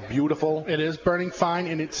burning beautiful. It is burning fine,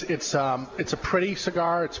 and it's a pretty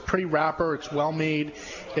cigar. It's a pretty wrapper. It's well made.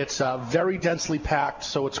 It's very densely packed,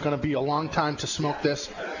 so it's going to be a long time to smoke this.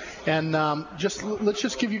 And let's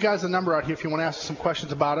just give you guys a number out here if you want to ask some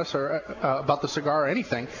questions about us or about the cigar or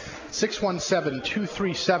anything.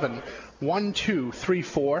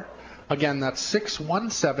 617-237-1234. Again, that's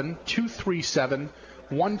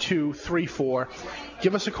 617-237-1234.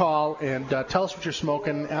 Give us a call and tell us what you're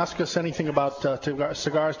smoking. Ask us anything about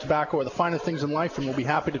cigars, tobacco, or the finer things in life, and we'll be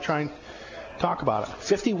happy to try and talk about it.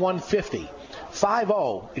 5150.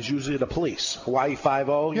 50 is usually the police. Hawaii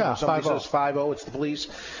 50. Yeah, somebody 50. says 50, it's the police.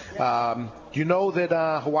 You know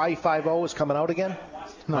that Hawaii 50 is coming out again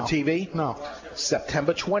on TV? No.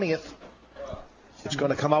 September 20th. It's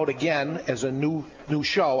going to come out again as a new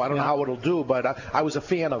show. I don't know how it'll do, but I was a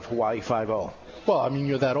fan of Hawaii 50. Well, I mean,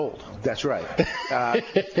 you're that old. That's right.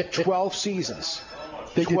 12 seasons.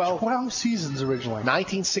 They did 12 seasons originally.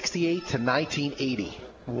 1968 to 1980.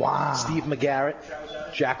 Wow. Steve McGarrett,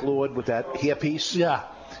 Jack Lord with that hairpiece. Yeah.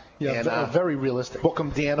 Yeah, and, very realistic.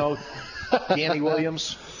 Bookham Dano, Danny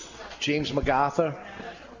Williams, James MacArthur.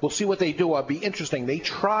 We'll see what they do. It'll be interesting. They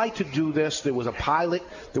tried to do this. There was a pilot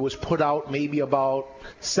that was put out maybe about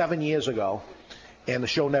 7 years ago, and the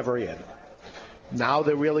show never aired. Now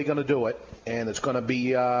they're really going to do it, and it's going to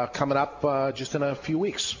be coming up just in a few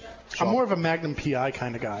weeks. So, I'm more of a Magnum PI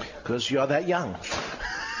kind of guy. Because you're that young.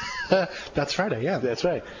 That's right, I am. That's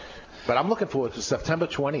right. But I'm looking forward to September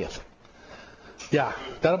 20th. Yeah,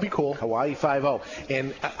 that'll be cool. Hawaii 50.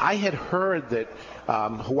 And I had heard that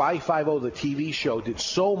Hawaii 50, the TV show, did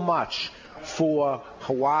so much for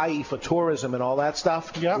Hawaii, for tourism and all that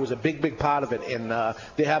stuff. Yeah. It was a big part of it. And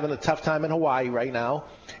they're having a tough time in Hawaii right now.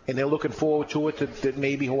 And they're looking forward to it, that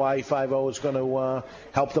maybe Hawaii 50 is going to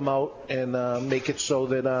help them out and make it so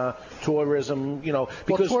that tourism, you know.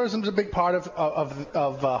 Because tourism's a big part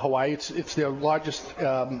of Hawaii. It's their largest...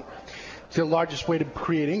 It's the largest way to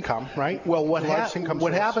create income, right? Well, what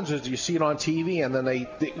happens is you see it on TV, and then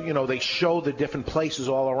they show the different places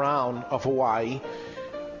all around of Hawaii.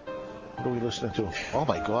 What are we listening to? Oh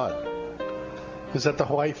my God! Is that the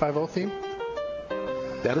Hawaii 50 theme?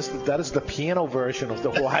 That is the piano version of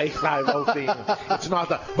the Hawaii 50 theme. It's not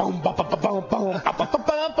the boom boom boom boom boom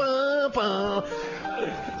boom boom.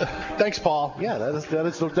 Thanks, Paul. Yeah, that is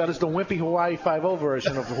the wimpy Hawaii 50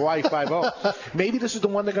 version of Hawaii 50. Maybe this is the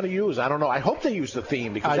one they're going to use. I don't know. I hope they use the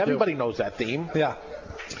theme because everybody knows that theme. Yeah.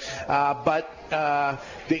 But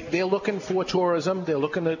they're looking for tourism. They're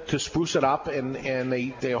looking to spruce it up, and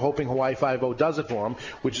they're hoping Hawaii 50 does it for them,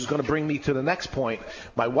 which is going to bring me to the next point.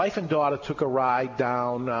 My wife and daughter took a ride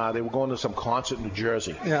down. They were going to some concert in New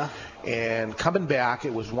Jersey. Yeah. And coming back,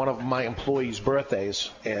 it was one of my employees' birthdays,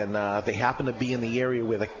 and they happened to be in the area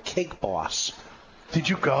where the Cake Boss. Did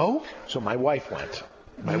you go? So my wife went.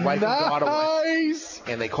 My wife and daughter went.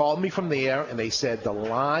 And they called me from there, and they said the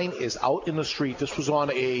line is out in the street. This was on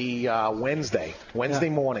a Wednesday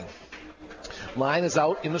morning. Line is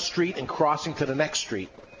out in the street and crossing to the next street.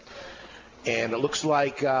 And it looks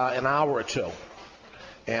like an hour or two.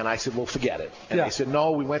 And I said, well, forget it. And they said,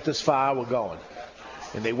 no, we went this far, we're going.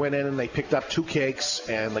 And they went in and they picked up 2 cakes,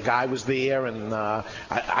 and the guy was there. And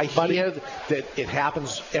I hear that it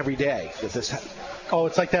happens every day. That this Oh,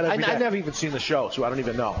 it's like that every day. I've never even seen the show, so I don't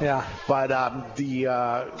even know. Yeah. But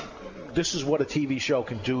this is what a TV show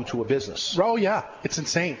can do to a business. Oh, yeah. It's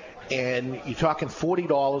insane. And you're talking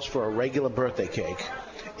 $40 for a regular birthday cake.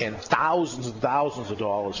 and thousands of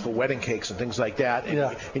dollars for wedding cakes and things like that.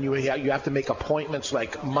 And you have to make appointments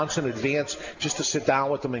like months in advance just to sit down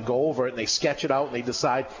with them and go over it, and they sketch it out and they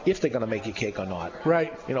decide if they're going to make you cake or not.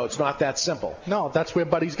 Right. It's not that simple. No, that's where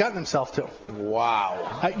Buddy's gotten himself to.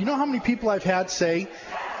 Wow. You know how many people I've had say,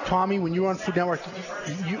 Tommy, when you were on Food Network,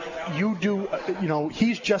 you do,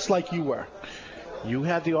 he's just like you were. You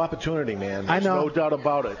had the opportunity, man. I know. No doubt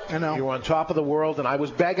about it. I know. You were on top of the world, and I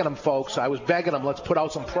was begging them, folks. Let's put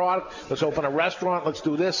out some product. Let's open a restaurant. Let's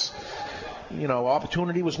do this.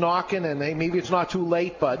 Opportunity was knocking, and maybe it's not too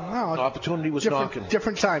late, but opportunity was knocking.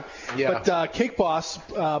 Different time. Yeah. But Cake Boss,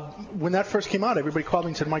 when that first came out, everybody called me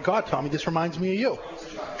and said, my God, Tommy, this reminds me of you.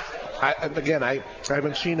 I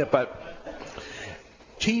haven't seen it, but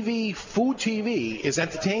food TV is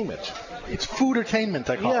entertainment. It's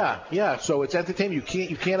food-ertainment, I call it. Yeah. So it's entertainment.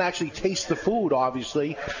 You can't actually taste the food,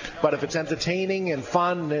 obviously, but if it's entertaining and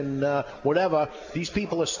fun and whatever, these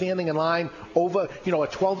people are standing in line over. A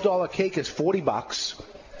 $12 cake is $40.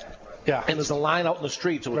 Yeah. And there's a line out in the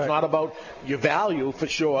street, so it's not about your value for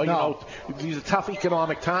sure. No. These are tough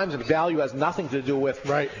economic times, and value has nothing to do with.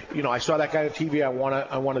 Right. I saw that guy on TV. I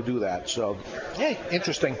want to do that. So, hey,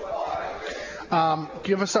 interesting.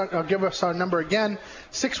 Give us our number again,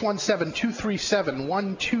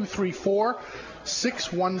 617-237-1234.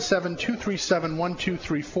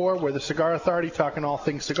 617-237-1234. We're the Cigar Authority, talking all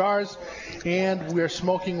things cigars. And we're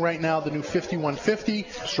smoking right now the new 5150,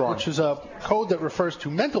 which is a code that refers to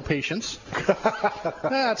mental patients.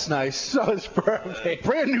 That's nice. So it's perfect.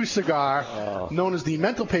 Brand new cigar known as the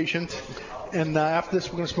Mental Patient. And after this,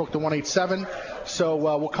 we're going to smoke the 187. So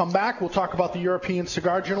we'll come back. We'll talk about the European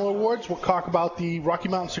Cigar Journal Awards. We'll talk about the Rocky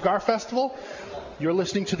Mountain Cigar Festival. You're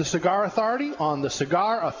listening to the Cigar Authority on the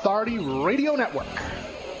Cigar Authority Radio Network.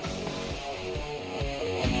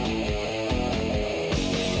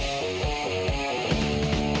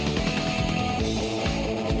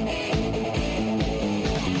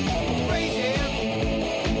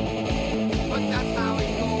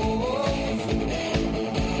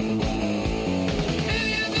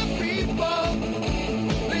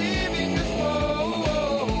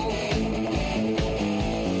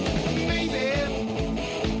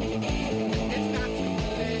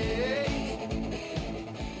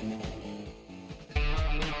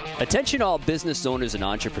 Attention all business owners and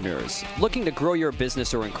entrepreneurs. Looking to grow your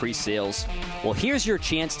business or increase sales? Well, here's your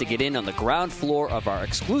chance to get in on the ground floor of our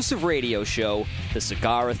exclusive radio show, the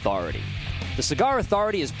Cigar Authority. The Cigar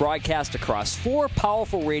Authority is broadcast across 4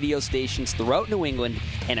 powerful radio stations throughout New England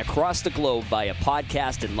and across the globe via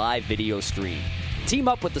podcast and live video stream. Team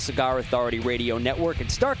up with the Cigar Authority Radio Network and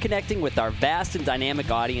start connecting with our vast and dynamic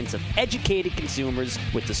audience of educated consumers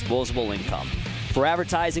with disposable income. For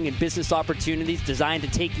advertising and business opportunities designed to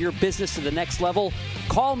take your business to the next level,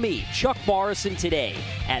 call me, Chuck Morrison, today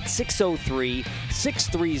at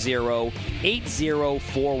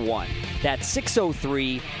 603-630-8041. That's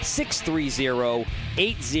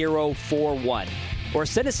 603-630-8041. Or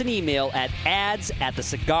send us an email at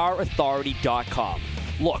ads@thecigarauthority.com.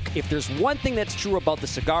 Look, if there's one thing that's true about the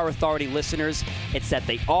Cigar Authority listeners, it's that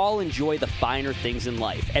they all enjoy the finer things in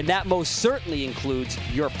life, and that most certainly includes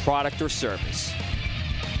your product or service.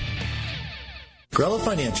 Grella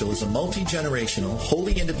Financial is a multi-generational,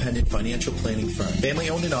 wholly independent financial planning firm.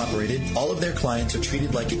 Family-owned and operated, all of their clients are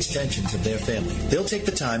treated like extensions of their family. They'll take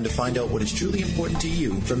the time to find out what is truly important to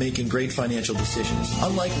you for making great financial decisions.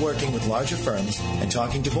 Unlike working with larger firms and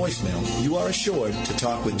talking to voicemail, you are assured to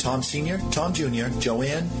talk with Tom Sr., Tom Jr.,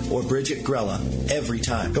 Joanne, or Bridget Grella every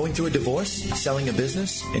time. Going through a divorce, selling a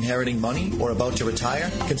business, inheriting money, or about to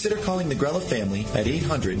retire? Consider calling the Grella family at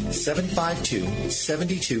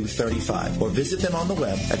 800-752-7235 or visit them on the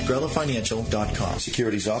web at grellafinancial.com.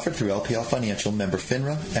 Securities offered through LPL Financial, member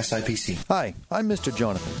FINRA, SIPC. Hi, I'm Mr.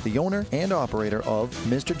 Jonathan, the owner and operator of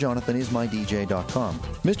MrJonathanIsMyDJ.com.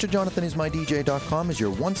 MrJonathanIsMyDJ.com is your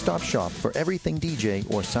one-stop shop for everything DJ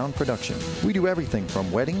or sound production. We do everything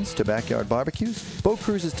from weddings to backyard barbecues, boat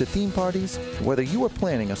cruises to theme parties. Whether you are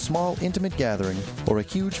planning a small, intimate gathering or a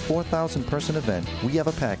huge 4,000-person event, we have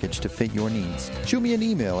a package to fit your needs. Shoot me an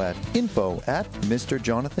email at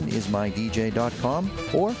info@MrJonathanIsMyDJ.com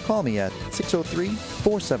or call me at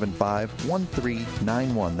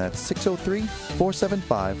 603-475-1391. That's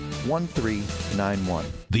 603-475-1391.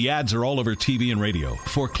 The ads are all over TV and radio.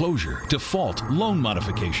 Foreclosure, default, loan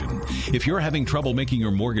modification. If you're having trouble making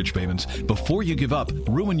your mortgage payments, before you give up,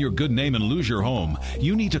 ruin your good name, and lose your home,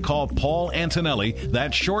 you need to call Paul Antonelli,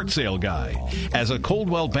 that short sale guy. As a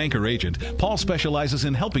Coldwell Banker agent, Paul specializes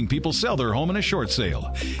in helping people sell their home in a short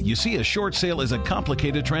sale. You see, a short sale is a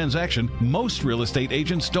complicated transaction most real estate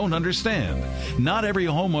agents don't understand. Not every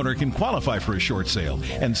homeowner can qualify for a short sale,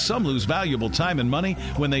 and some lose valuable time and money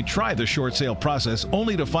when they try the short sale process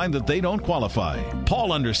only to find that they don't qualify.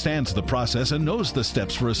 Paul understands the process and knows the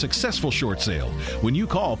steps for a successful short sale. When you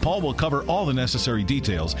call, Paul will cover all the necessary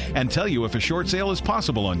details and tell you if a short sale is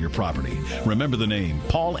possible on your property. Remember the name,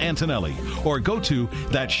 Paul Antonelli, or go to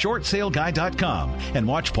thatshortsaleguy.com and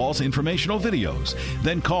watch Paul's informational videos.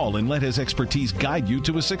 Then call and let his expertise guide you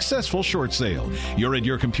to a successful short sale. You're at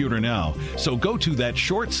your computer now, so go to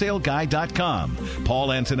thatshortsaleguy.com.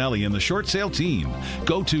 Paul Antonelli and the short sale team.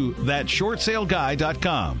 Go to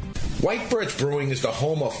thatshortsaleguy.com. White Birch Brewing is the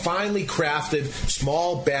home of finely crafted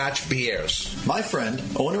small batch beers. My friend,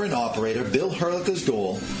 owner and operator Bill Herlica's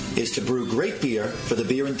goal is to brew great beer for the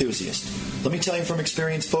beer enthusiast. Let me tell you from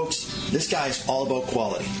experience, folks, this guy's all about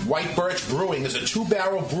quality. White Birch Brewing is a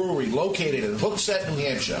 2-barrel brewery located in Hooksett, New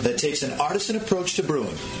Hampshire, that takes an artisan approach to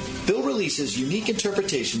brewing. Bill releases unique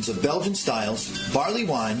interpretations of Belgian styles, barley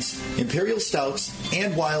wines, imperial stouts,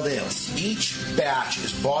 and wild ales. Each batch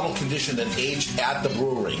is bottle conditioned and aged at the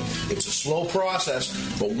brewery. It's a slow process,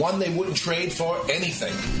 but one they wouldn't trade for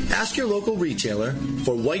anything. Ask your local retailer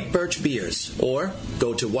for White Birch beers, or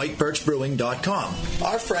go to whitebirchbrewing.com.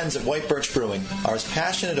 Our friends at White Birch Brewing are as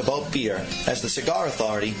passionate about beer as the Cigar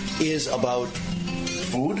Authority is about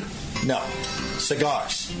food? No,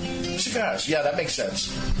 cigars. Cigars, yeah, that makes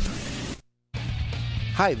sense.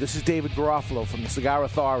 Hi, this is David Garofalo from the Cigar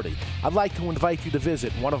Authority. I'd like to invite you to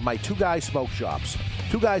visit one of my Two Guys Smoke Shops.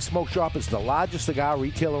 Two Guys Smoke Shop is the largest cigar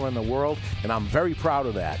retailer in the world, and I'm very proud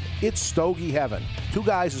of that. It's Stogie Heaven. Two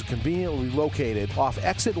Guys is conveniently located off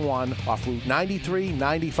Exit 1, off Route 93,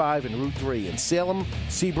 95, and Route 3 in Salem,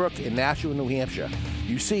 Seabrook, and Nashua, New Hampshire.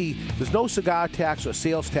 You see, there's no cigar tax or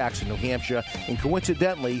sales tax in New Hampshire, and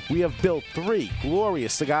coincidentally, we have built 3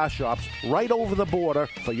 glorious cigar shops right over the border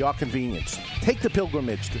for your convenience. Take the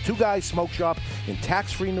pilgrimage to Two Guys Smoke Shop in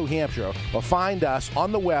tax-free New Hampshire, or find us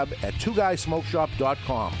on the web at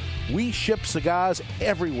twoguysmokeshop.com. We ship cigars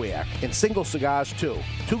everywhere, and single cigars too.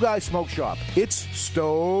 Two Guys Smoke Shop. It's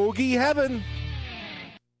Stogie Heaven.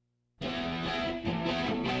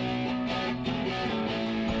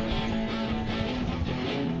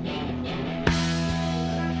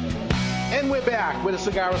 And we're back with the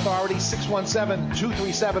Cigar Authority,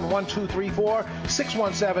 617-237-1234,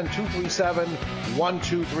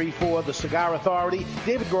 617-237-1234, the Cigar Authority.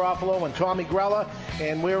 David Garofalo and Tommy Grella,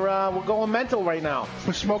 and we're going mental right now.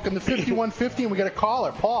 We're smoking the 5150, and we got a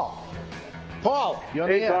caller, Paul. Paul, you're on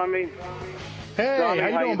the Hey, air. Tommy. Hey, Tommy, how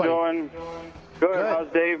you doing, buddy? Good. How's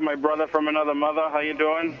Dave, my brother from another mother? How you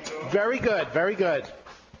doing? Very good, very good.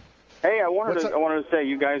 Hey, I wanted to say,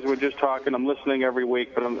 you guys were just talking. I'm listening every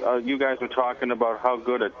week, but you guys were talking about how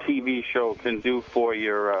good a TV show can do for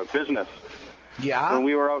your business. Yeah. When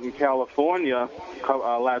we were out in California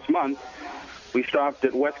last month, we stopped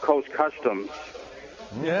at West Coast Customs.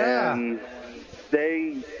 Yeah. And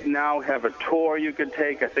they now have a tour you could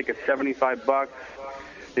take. I think it's $75.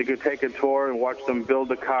 You could take a tour and watch them build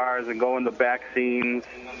the cars and go in the back scenes.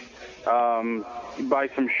 You buy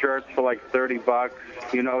some shirts for like $30.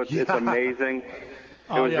 You know, it's amazing.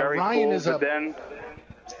 It was very cool. But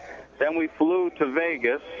then we flew to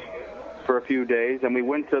Vegas for a few days, and we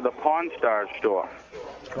went to the Pawn Stars store.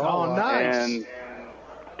 Oh, nice. And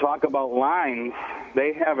talk about lines.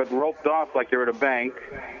 They have it roped off like you're at a bank.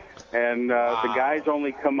 And the guys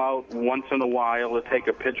only come out once in a while to take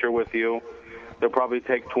a picture with you. They'll probably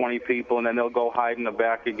take 20 people, and then they'll go hide in the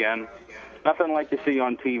back again. Nothing like you see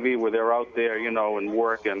on TV where they're out there, you know, and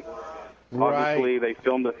working. Right. Obviously, they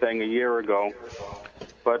filmed the thing a year ago.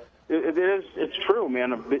 But it's true,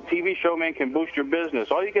 man. A TV show, man, can boost your business.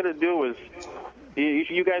 All you got to do is,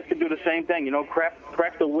 you guys can do the same thing, you know, crack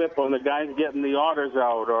the whip on the guys getting the orders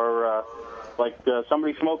out, or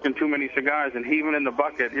somebody smoking too many cigars and heaving in the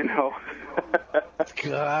bucket, you know.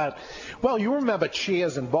 God. Well, you remember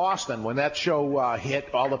Cheers in Boston when that show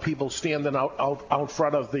hit, all the people standing out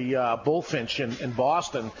front of the Bullfinch in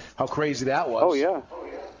Boston, how crazy that was. Oh, yeah.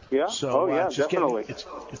 Yeah. So, definitely.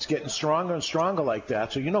 It's getting stronger and stronger like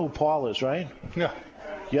that. So you know who Paul is, right? Yeah.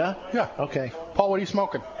 Yeah? Yeah. Okay. Paul, what are you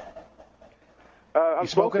smoking? I'm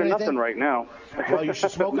smoking anything? nothing right now. Well, you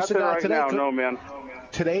should smoke a nothing cigar right today. now, no, man.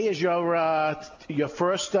 Today is your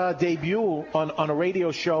first debut on a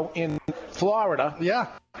radio show in Florida. Yeah.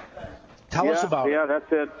 Tell us about it. Yeah,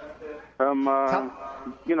 that's it.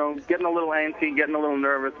 You know, getting a little antsy, getting a little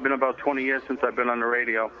nervous. It's been about 20 years since I've been on the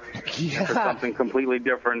radio. Yeah. For something completely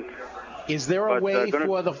different. Is there a way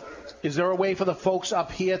for the folks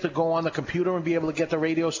up here to go on the computer and be able to get the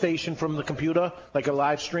radio station from the computer, like a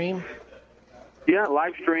live stream? Yeah,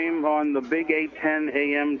 live stream on the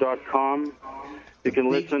big810am.com. You can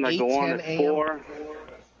listen. I go on at 4.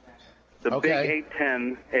 The Okay. big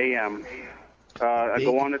 8:10 a.m. I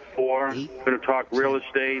go on at 4. I'm going to talk real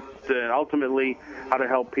estate and ultimately how to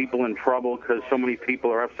help people in trouble because so many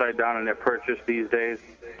people are upside down in their purchase these days.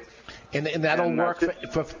 And that'll work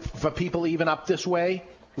for people even up this way?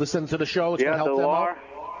 Listen to the show. It's going to help them out?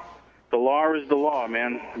 The law is the law,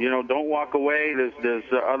 man. You know, don't walk away. There's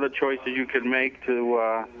other choices you can make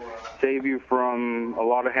to save you from a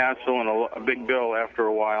lot of hassle and a big bill after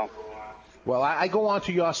a while. Well, I go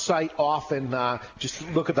onto your site often, just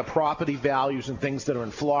look at the property values and things that are in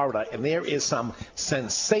Florida, and there is some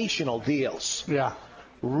sensational deals. Yeah.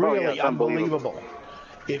 Really unbelievable.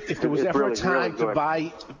 If there was ever a time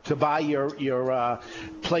to buy your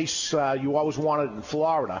place you always wanted in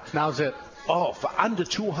Florida, now's it. Oh, for under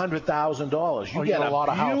 $200,000, you get a lot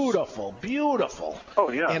of beautiful. Oh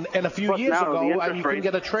yeah. And a few years ago, you couldn't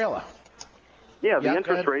get a trailer. Yeah, the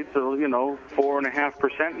interest rates are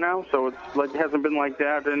 4.5% now, so it's like it hasn't been like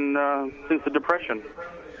that since the Depression.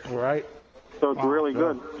 Right. So it's really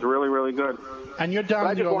good. It's really, really good. And you're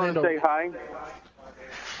down in Orlando. I just want to say hi.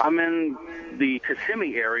 I'm in the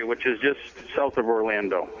Kissimmee area, which is just south of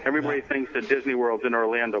Orlando. Everybody thinks that Disney World's in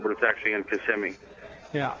Orlando, but it's actually in Kissimmee.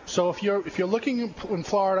 Yeah. So if you're looking in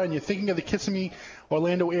Florida and you're thinking of the Kissimmee,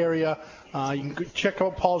 Orlando area, you can check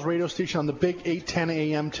out Paul's radio station on the Big 8:10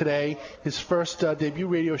 a.m. today. His first debut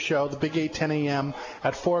radio show, the Big 8:10 a.m.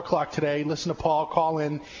 at 4 o'clock today. Listen to Paul. Call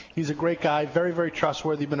in. He's a great guy, very, very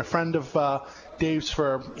trustworthy. Been a friend of Dave's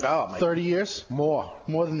for 30 years. More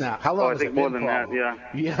than that. How long I has think it more been, than Paul?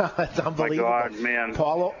 that, yeah. Yeah, it's unbelievable. My God, man.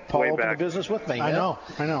 Paul Way opened back. the business with me. I yeah?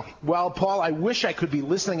 know. Well, Paul, I wish I could be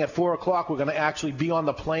listening at 4 o'clock. We're going to actually be on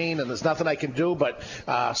the plane, and there's nothing I can do. But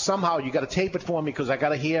somehow you got to tape it for me because I got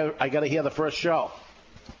to hear the first show.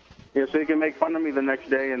 Yeah, so you can make fun of me the next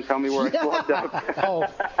day and tell me where I fucked up. Oh,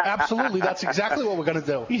 absolutely. That's exactly what we're going to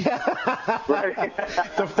do. Yeah. Right.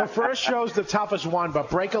 The first show's the toughest one, but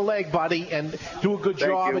break a leg, buddy, and do a good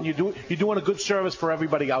job, and you're doing a good service for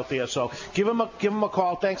everybody out there. So give him a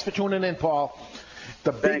call. Thanks for tuning in, Paul.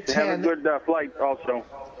 The Big Thanks. 10. Have a good flight also.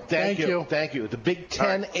 Thank you. The Big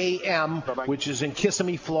 10 a.m., which is in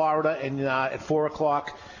Kissimmee, Florida, and at 4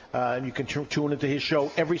 o'clock. And you can tune into his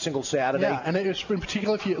show every single Saturday. Yeah, and it's in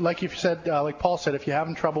particular, like Paul said, if you're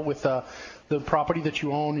having trouble with the property that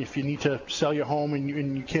you own, if you need to sell your home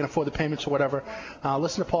and you can't afford the payments or whatever,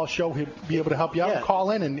 listen to Paul's show. He'll be able to help you out. Yeah.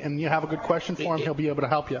 Call in and you have a good question for him. He'll be able to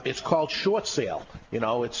help you. It's called short sale.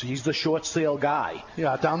 He's the short sale guy.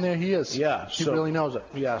 Yeah, down there he is. Yeah, he really knows it.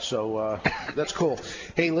 Yeah, so that's cool.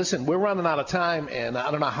 Hey, listen, we're running out of time, and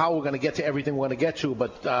I don't know how we're going to get to everything we're going to get to,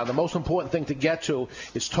 but the most important thing to get to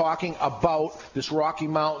is talking about this Rocky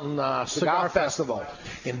Mountain Cigar Festival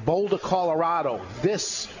in Boulder, Colorado,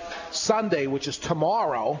 this Sunday, which is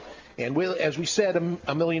tomorrow. And as we said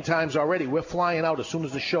a million times already, we're flying out as soon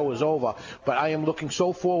as the show is over. But I am looking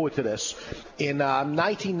so forward to this. In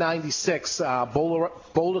 1996,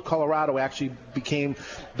 Boulder, Colorado actually became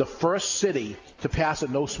the first city to pass a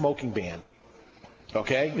no-smoking ban.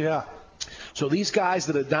 Okay? Yeah. So these guys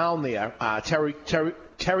that are down there,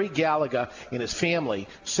 Terry Gallagher and his family,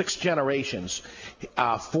 6 generations,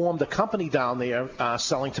 formed a company down there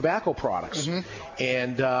selling tobacco products. Mm-hmm.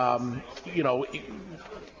 And,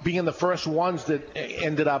 being the first ones that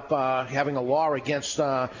ended up having a law against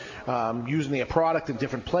using their product in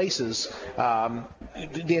different places,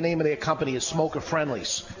 the name of their company is Smoker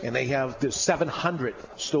Friendlies, and there's 700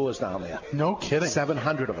 stores down there. No kidding.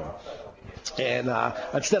 700 of them. And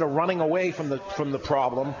instead of running away from the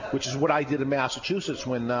problem, which is what I did in Massachusetts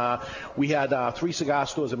when we had 3 cigar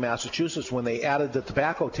stores in Massachusetts, when they added the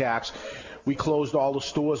tobacco tax, we closed all the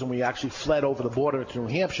stores and we actually fled over the border to New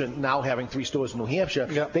Hampshire, now having 3 stores in New Hampshire.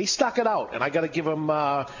 Yep. They stuck it out, and I got to give them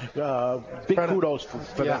big kudos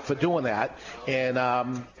for doing that.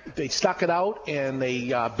 And they stuck it out, and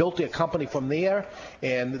they built their company from there,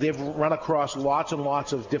 and they've run across lots and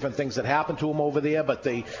lots of different things that happen to them over there, but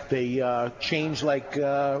they change like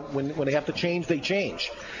when they have to change, they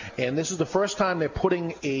change. And this is the first time they're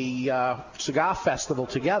putting a cigar festival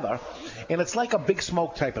together, and it's like a Big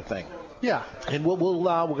Smoke type of thing. Yeah. And we're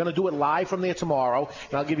going to do it live from there tomorrow,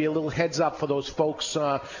 and I'll give you a little heads up for those folks.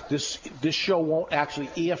 This show won't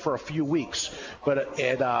actually air for a few weeks, but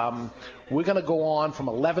we're going to go on from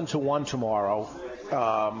 11 to 1 tomorrow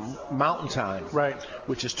Mountain Time, right?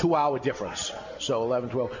 Which is 2-hour difference. So 11,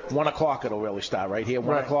 12, 1 o'clock it'll really start right here,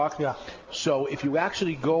 1 o'clock. Yeah. So if you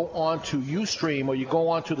actually go onto Ustream or you go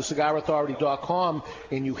onto the CigarAuthority.com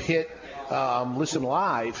and you hit listen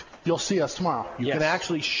live, you'll see us tomorrow. You can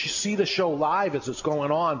actually see the show live as it's going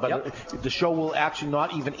on, but the show will actually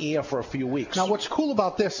not even air for a few weeks. Now, what's cool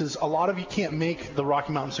about this is a lot of you can't make the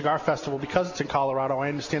Rocky Mountain Cigar Festival because it's in Colorado. I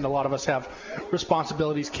understand a lot of us have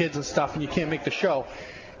responsibilities, kids and stuff, and you can't make the show.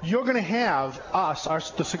 You're going to have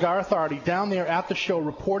us, the Cigar Authority, down there at the show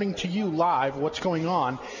reporting to you live what's going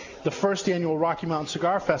on, the first annual Rocky Mountain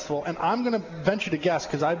Cigar Festival, and I'm going to venture to guess,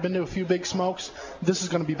 because I've been to a few big smokes, this is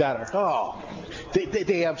going to be better. Oh,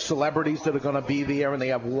 they have celebrities that are going to be there, and they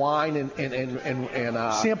have wine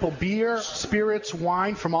and sample beer, spirits,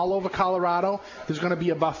 wine from all over Colorado. There's going to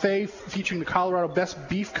be a buffet featuring the Colorado Best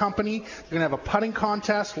Beef Company. They're going to have a putting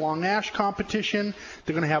contest, long ash competition.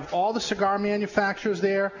 They're going to have all the cigar manufacturers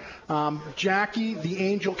there. Jackie, the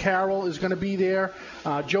Angel Carroll, is going to be there.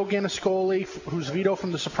 Joe Ganascoli, who's Vito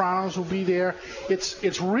from The Sopranos, will be there.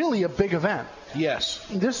 It's really a big event. Yes.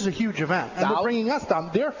 This is a huge event. And they're bringing us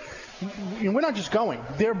down. We're not just going.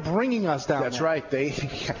 They're bringing us down. That's there.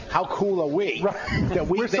 right. How cool are we? Right. That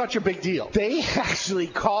we're such a big deal. They actually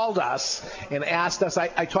called us and asked us.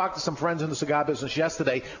 I talked to some friends in the cigar business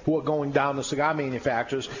yesterday who are going down to cigar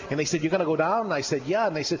manufacturers, and they said, "You're going to go down?" And I said, "Yeah."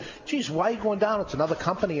 And they said, "Geez, why are you going down? It's another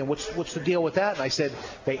company, and what's the deal with that?" And I said,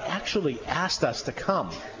 "They actually asked us to come.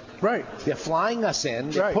 Right. They're flying us in.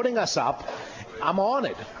 They're putting us up." I'm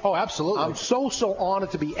honored. Oh, absolutely. I'm so honored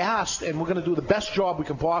to be asked, and we're going to do the best job we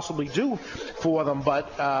can possibly do for them.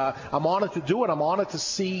 But I'm honored to do it. I'm honored to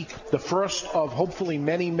see the first of hopefully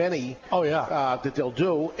many. That they'll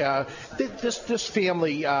do. This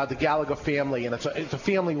family, the Gallagher family, and it's a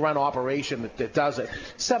family-run operation that does it.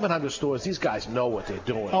 700 stores. These guys know what they're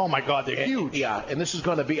doing. Oh my God, they're huge. Yeah, and this is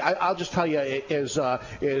going to be. I'll just tell you,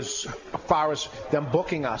 as far as them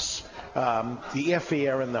booking us. The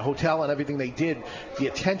airfare and the hotel and everything they did, the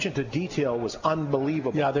attention to detail was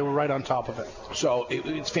unbelievable. Yeah, they were right on top of it. So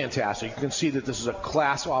it's fantastic. You can see that this is a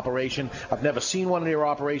class operation. I've never seen one of their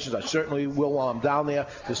operations. I certainly will while I'm down there.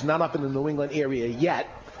 There's none up in the New England area yet.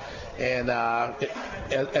 And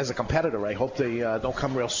as a competitor, I hope they don't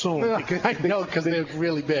come real soon. I know, because they're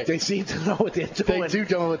really big. They seem to know what they're doing. They do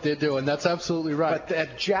know what they're doing. That's absolutely right.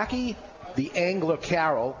 But Jackie... The Angler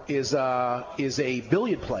Carroll is a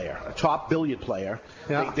billiard player, a top billiard player.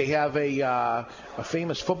 Yeah. They have a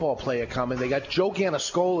famous football player coming. They got Joe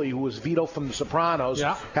Ganascoli, who was Vito from The Sopranos.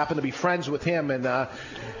 Yeah. Happen to be friends with him, and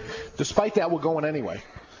despite that, we're going anyway.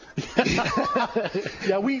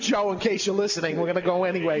 Yeah, Joe, in case you're listening, we're going to go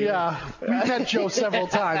anyway. Yeah, we've met Joe several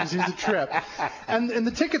times. He's a trip. And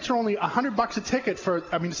the tickets are only $100 a ticket for,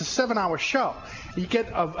 it's a 7-hour show. You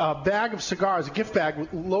get a bag of cigars, a gift bag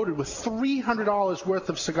loaded with $300 worth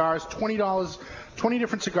of cigars, $20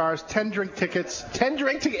 different cigars, 10 drink tickets. 10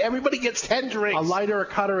 drink tickets. Everybody gets 10 drinks. A lighter, a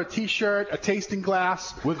cutter, a T-shirt, a tasting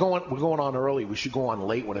glass. We're going on early. We should go on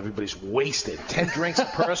late when everybody's wasted. 10 drinks a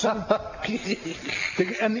person.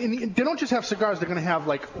 And they don't just have cigars. They're going to have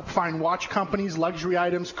like fine watch companies, luxury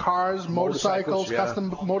items, cars, motorcycles,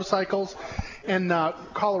 custom motorcycles. And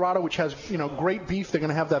Colorado, which has great beef, they're going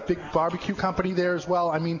to have that big barbecue company there as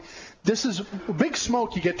well. This is Big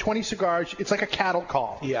Smoke. You get 20 cigars. It's like a cattle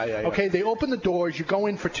call. Yeah. Okay, they open the doors. You go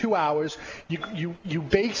in for 2 hours. You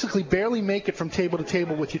basically barely make it from table to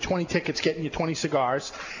table with your 20 tickets, getting your 20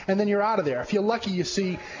 cigars, and then you're out of there. If you're lucky, you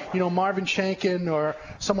see Marvin Shankin or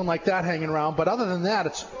someone like that hanging around. But other than that,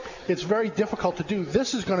 it's very difficult to do.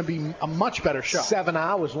 This is going to be a much better show. 7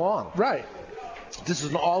 hours long. Right. This is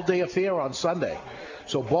an all-day affair on Sunday.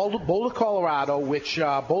 So Boulder, Colorado, which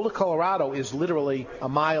Boulder, Colorado is literally a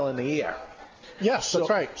mile in the air. Yes, that's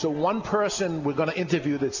right. So one person we're going to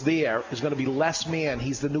interview that's there is going to be Les Mann.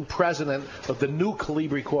 He's the new president of the new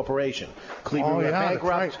Colibri Corporation. Colibri went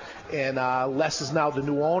bankrupt, and Les is now the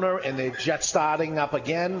new owner, and they're just starting up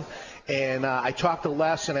again. And I talked to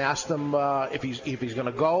Les and asked him if he's going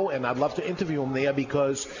to go, and I'd love to interview him there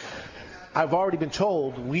because I've already been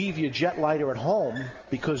told, leave your jet lighter at home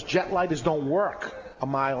because jet lighters don't work a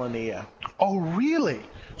mile in the air. Oh, really?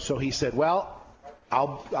 So he said, well,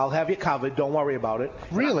 I'll have you covered. Don't worry about it.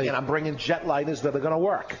 Really? And I'm bringing jet lighters that are going to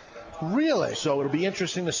work. Really? So it'll be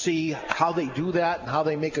interesting to see how they do that and how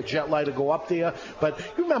they make a jet lighter go up there. But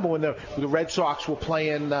you remember when the Red Sox were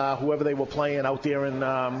playing, whoever they were playing out there in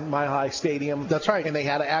Mile High Stadium? That's right. And they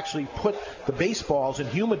had to actually put the baseballs in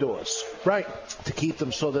humidors. Right. To keep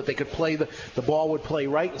them so that they could play, the ball would play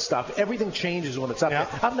right and stuff. Everything changes when it's up there.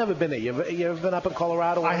 I've never been there. You ever been up in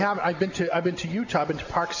Colorado? I have. I've been to Utah. I've been to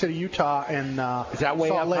Park City, Utah, and is that way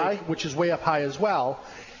Salt up Lake, high? which is way up high as well.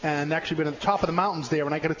 And actually been at the top of the mountains there.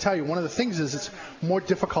 And I got to tell you, one of the things is it's more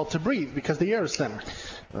difficult to breathe because the air is thinner.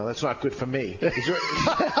 Well, that's not good for me.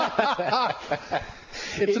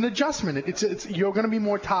 It's an adjustment. It's you're going to be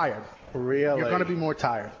more tired. Really? You're going to be more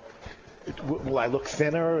tired. Will I look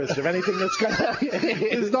thinner? Is there anything that's going to...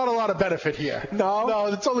 There's not a lot of benefit here. No,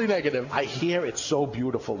 it's only negative. I hear it's so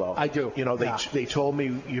beautiful, though. I do. You know, they told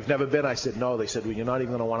me, you've never been. I said, no. They said, well, you're not even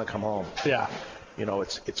going to want to come home. Yeah. You know,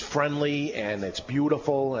 it's friendly and it's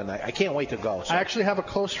beautiful, and I can't wait to go. So. I actually have a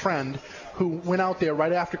close friend who went out there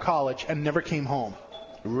right after college and never came home.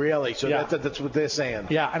 Really? So that's what they're saying.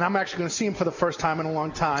 Yeah, and I'm actually going to see him for the first time in a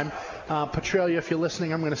long time. Petralia, if you're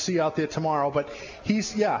listening, I'm going to see you out there tomorrow. But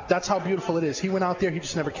that's how beautiful it is. He went out there, he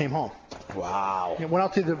just never came home. Wow. He went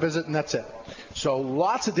out there to visit, and that's it. So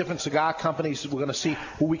lots of different cigar companies. We're going to see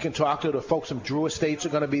who we can talk to. The folks from Drew Estates are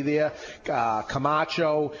going to be there.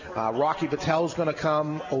 Camacho, Rocky Vatel's going to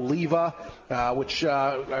come. Oliva, which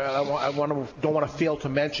I don't want to fail to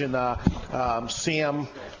mention. Sam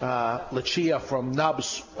Lucia from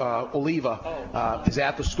Nubs Oliva is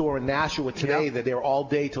at the store in Nashua today. They're there all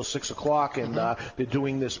day till 6 o'clock, and they're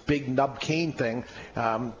doing this big nub cane thing.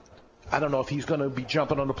 I don't know if he's going to be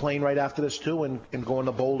jumping on the plane right after this, too, and going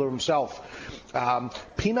to Boulder himself.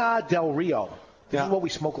 Pinar Del Rio. This is what we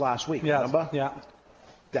smoked last week, remember? Yeah.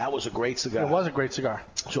 That was a great cigar. It was a great cigar.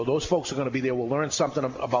 So those folks are going to be there. We'll learn something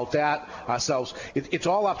about that ourselves. It's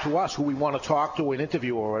all up to us who we want to talk to and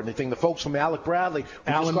interview or anything. The folks from Alec Bradley.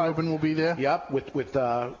 Alan Rubin will be there. Yep, with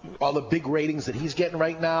all the big ratings that he's getting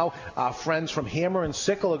right now. Our friends from Hammer and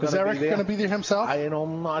Sickle are going to be there. Is Eric going to be there himself?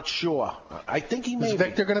 I'm not sure. I think he may be. Is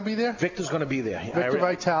Victor going to be there? Victor's going to be there. Victor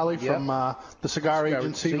Vitale from the Cigar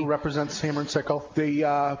Agency, who represents Hammer and Sickle.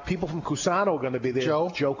 The people from Cusano are going to be there.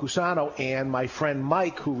 Joe Cusano, and my friend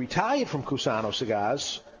Mike, who retired from Cusano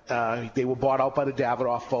Cigars. They were bought out by the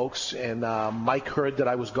Davidoff folks, and Mike heard that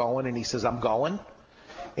I was going, and he says, I'm going.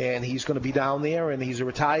 And he's going to be down there, and he's a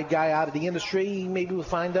retired guy out of the industry. Maybe we'll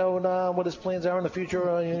find out what his plans are in the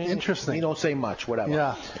future. Interesting. He don't say much, whatever.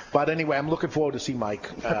 Yeah. But anyway, I'm looking forward to see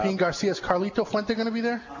Mike. Pepin Garcia's Carlito Fuente going to be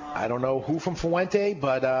there? I don't know who from Fuente,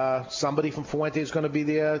 but somebody from Fuente is going to be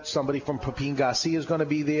there. Somebody from Pepin Garcia is going to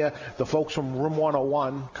be there. The folks from Room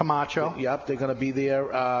 101. Camacho. Yep, they're going to be there.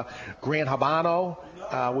 Gran Habano,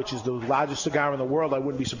 which is the largest cigar in the world. I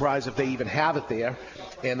wouldn't be surprised if they even have it there.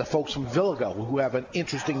 And the folks from Villago, who have an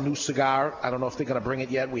interesting new cigar. I don't know if they're going to bring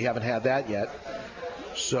it yet. We haven't had that yet.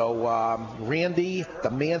 So Randy,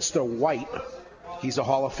 the Manster White, he's a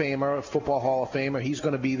Hall of Famer, a football Hall of Famer. He's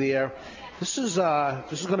going to be there. This is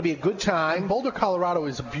going to be a good time. Boulder, Colorado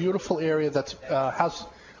is a beautiful area that has,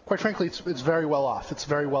 quite frankly, it's very well off. It's a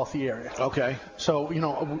very wealthy area. Okay. So,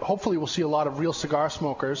 hopefully we'll see a lot of real cigar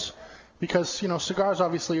smokers. Because, cigars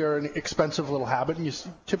obviously are an expensive little habit, and you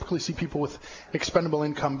typically see people with expendable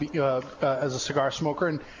income as a cigar smoker.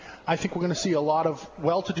 And I think we're going to see a lot of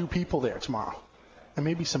well-to-do people there tomorrow. And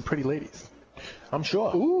maybe some pretty ladies. I'm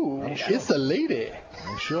sure. Ooh, it's a lady.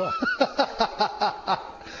 I'm sure.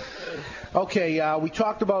 Okay, we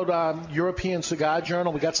talked about European Cigar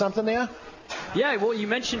Journal. We got something there? Yeah, well, you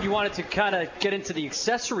mentioned you wanted to kind of get into the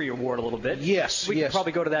accessory award a little bit. Yes, We can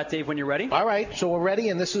probably go to that, Dave, when you're ready. All right, so we're ready,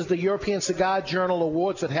 and this is the European Cigar Journal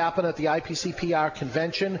Awards that happened at the IPCPR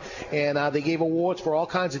convention, and they gave awards for all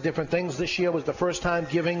kinds of different things. This year was the first time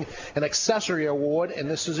giving an accessory award, and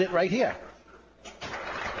this is it right here.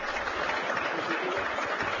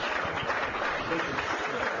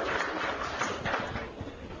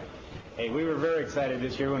 Hey, we were very excited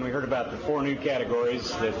this year when we heard about the 4 new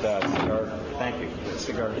categories that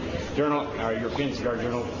Cigar Journal, our European Cigar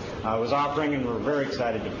Journal, was offering, and we're very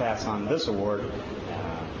excited to pass on this award.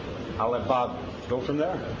 I'll let Bob go from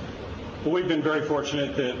there. Well, we've been very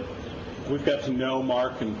fortunate that we've got to know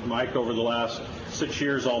Mark and Mike over the last 6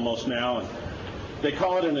 years almost now. And they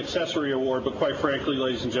call it an accessory award, but quite frankly,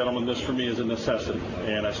 ladies and gentlemen, this for me is a necessity.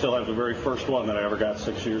 And I still have the very first one that I ever got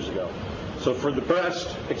 6 years ago. So for the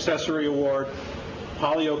best accessory award,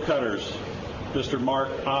 Polio Cutters, Mr. Mark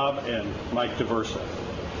Hobb and Mike DeVersa.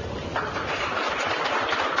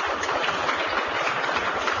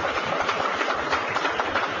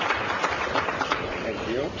 Thank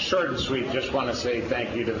you. Short and sweet. Just want to say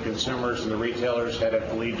thank you to the consumers and the retailers that have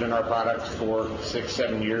believed in our products for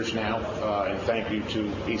 6-7 years now. And thank you to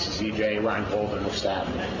ECCJ, Reinhold, and the staff.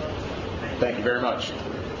 Thank you very much.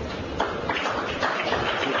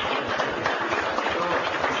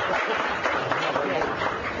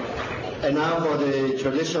 And now for the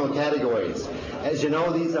traditional categories. As you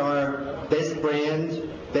know, these are best brand,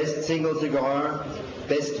 best single cigar,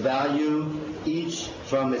 best value, each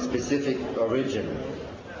from a specific origin.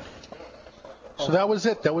 So that was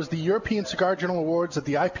it. That was the European Cigar Journal Awards at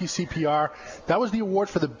the IPCPR. That was the award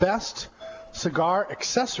for the best cigar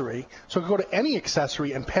accessory. So go to any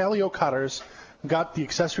accessory, and Paleo Cutters got the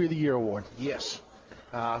Accessory of the Year award. Yes.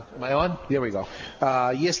 Am I on? There we go.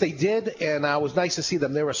 Yes, they did, and it was nice to see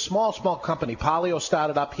them. They're a small company. Paleo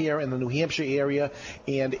started up here in the New Hampshire area,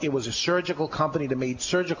 and it was a surgical company that made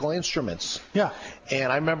surgical instruments. Yeah.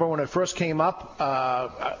 And I remember when it first came up,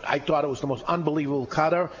 I thought it was the most unbelievable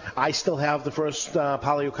cutter. I still have the first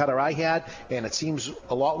Paleo cutter I had, and it seems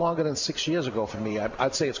a lot longer than 6 years ago for me.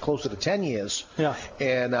 I'd say it's closer to 10 years. Yeah.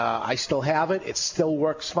 And I still have it. It still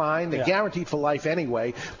works fine. They're guaranteed for life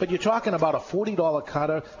anyway. But you're talking about a $40 cutter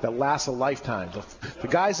that lasts a lifetime. The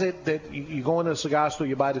guys that you go into a cigar store,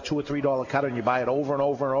 you buy the $2 or $3 cutter, and you buy it over and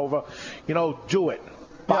over and over. Do it.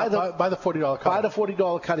 Buy the $40 cutter. Buy the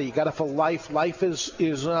 $40 cutter. You got it for life. Life is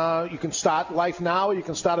you can start life now, or you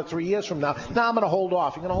can start it 3 years from now. Now I'm going to hold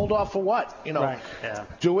off. You're going to hold off for what? Right. Yeah.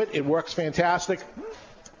 Do it. It works fantastic.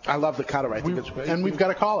 I love the cutter. I think it's great. And we've got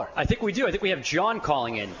a caller. I think we do. I think we have John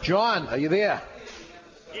calling in. John, are you there?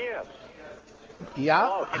 Yes. Yeah?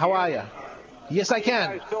 Hello, How are you? Yes, I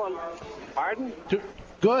can. You guys doing? Pardon?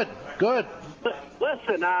 Good.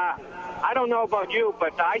 Listen, I don't know about you,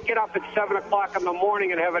 but I get up at 7 o'clock in the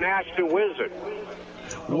morning and have an Ashton Wizard.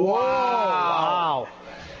 Wow.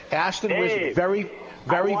 Ashton Wizard. Very.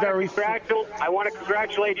 I want to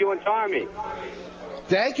congratulate you and Tommy.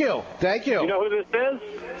 Thank you. You know who this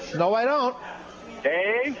is? No, I don't.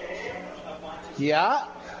 Dave? Yeah?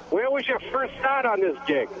 Where was your first start on this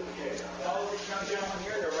gig?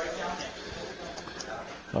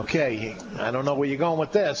 Okay, I don't know where you're going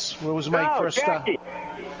with this. Where was my first Jackie.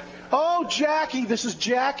 Oh, Jackie. This is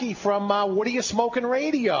Jackie from What Are You Smoking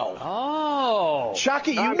Radio. Oh.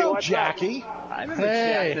 Chucky, you know Jackie. I remember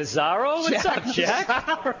Jack Nazaro. What's up, Jack?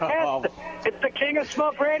 It's the king of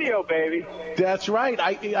smoke radio, baby. That's right.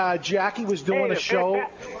 Jackie was doing a show.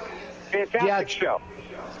 Fantastic show.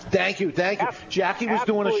 Thank you. Jackie was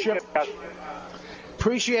doing a show.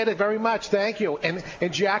 Appreciate it very much. Thank you. And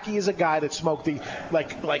Jackie is a guy that smoked the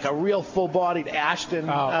like a real full-bodied Ashton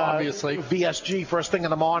obviously VSG first thing in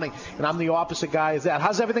the morning. And I'm the opposite guy as that.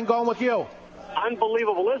 How's everything going with you?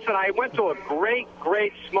 Unbelievable. Listen, I went to a great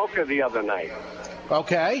smoker the other night.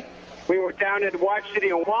 Okay. We were down at Watch City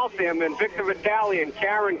in Waltham, and Victor Vitale and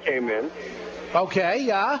Karen came in. Okay,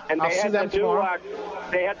 yeah. And I'll see them tomorrow.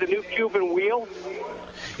 They had the new Cuban wheel.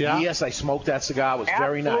 Yeah. Yes, I smoked that cigar. It was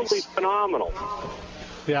very nice. Absolutely phenomenal.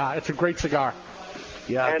 Yeah, it's a great cigar.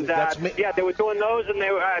 Yeah, and they were doing those, and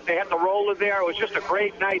they had the roller there. It was just a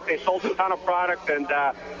great night. They sold a ton of product, and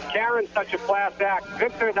Karen's such a class act.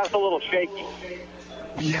 Victor, that's a little shaky.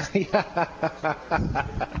 Yeah.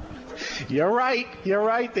 You're right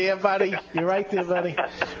there, buddy.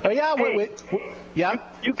 Oh, yeah, yeah.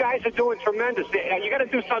 You guys are doing tremendous. You got to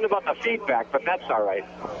do something about the feedback, but that's all right.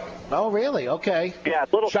 Oh, really? Okay. Yeah,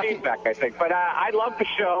 a little feedback, I think. But I love the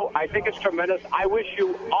show. I think it's tremendous. I wish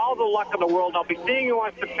you all the luck in the world. I'll be seeing you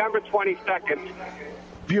on September 22nd.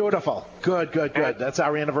 Beautiful. Good. That's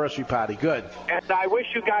our anniversary party. Good. And I wish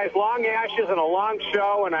you guys long ashes and a long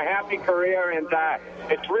show and a happy career. And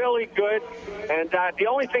it's really good. And the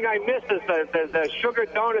only thing I miss is the sugar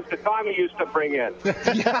donuts that Tommy used to bring in.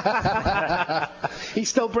 He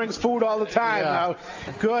still brings food all the time now.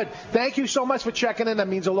 Good. Thank you so much for checking in. That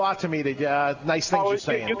means a lot to me. Nice things you're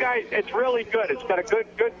saying. You guys, it's really good. It's got a good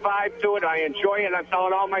vibe to it. I enjoy it. I'm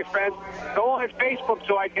telling all my friends. Go on Facebook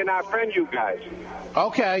so I can friend you guys.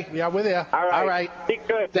 Okay. Yeah, we're there. All right. Be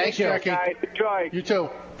good. Thanks, Jackie. Guys. Enjoy. You too.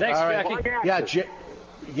 Thanks, Jackie.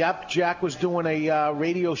 Yeah, Jack was doing a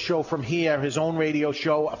radio show from here, his own radio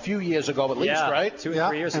show a few years ago at least, right? 2 or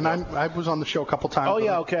 3 years ago. And I was on the show a couple times. Oh,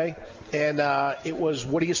 yeah, okay. And it was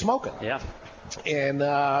What Are You Smoking? Yeah. And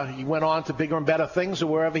he went on to bigger and better things or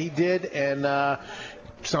wherever he did. And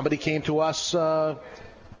somebody came to us 12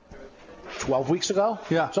 weeks ago?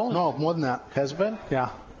 Yeah. No, more than that. Has it been? Yeah.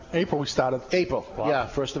 April we started. April. Wow. Yeah,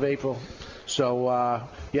 1st of April. So,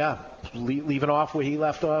 leaving off where he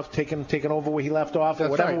left off, taking over where he left off,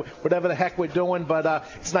 whatever the heck we're doing. But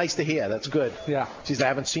it's nice to hear. That's good. Yeah. Geez, I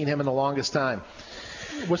haven't seen him in the longest time.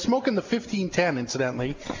 We're smoking the 1510,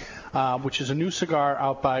 incidentally. which is a new cigar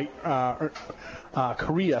out by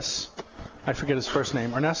Carrillas. I forget his first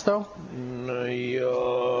name. Ernesto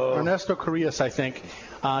Carrillas, I think.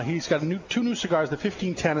 He's got two new cigars, the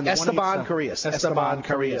 1510 and the Esteban Carrillas. Esteban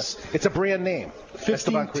Carrillas. It's a brand name.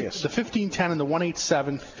 Esteban Carrillas. The 1510 and the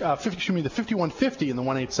 187, the 5150 and the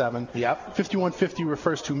 187. Yep. 5150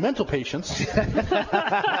 refers to mental patients.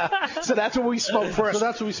 So that's what we smoked first. So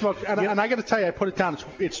that's what we smoked. And I got to tell you, I put it down.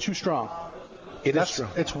 It's too strong. That's strong.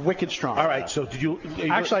 It's wicked strong. All right, so did you...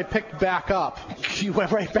 Actually, I picked back up. You went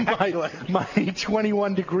right back. My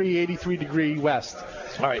 21 degree, 83 degree west.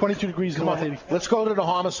 All right. 22 degrees north. Let's go to the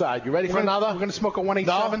homicide. You ready for another? We're going to smoke a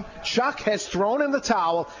 187. No. Chuck has thrown in the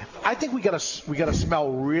towel. I think we got to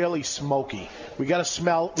smell really smoky. We got to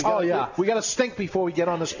smell. We got to stink before we get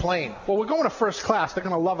on this plane. Well, we're going to first class. They're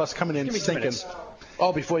going to love us coming in stinking.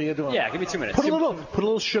 Oh, before you do it. Yeah, give me 2 minutes. Put a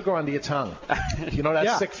little sugar under your tongue. You know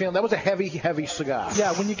that sick feeling? That was a heavy cigar.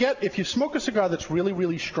 Yeah, if you smoke a cigar that's really,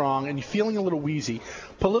 really strong and you're feeling a little wheezy,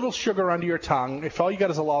 put a little sugar under your tongue. If all you got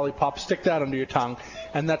is a lollipop, stick that under your tongue,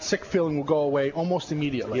 and that sick feeling will go away almost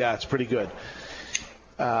immediately. Yeah, it's pretty good.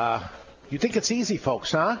 You think it's easy,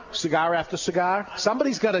 folks, huh? Cigar after cigar?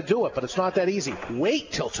 Somebody's got to do it, but it's not that easy.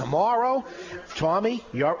 Wait till tomorrow. Tommy,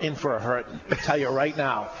 you're in for a hurting. I tell you right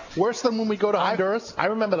now. Worse than when we go to Honduras? I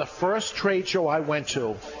remember the first trade show I went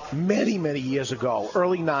to many, many years ago,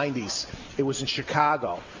 early 90s. It was in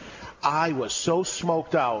Chicago. I was so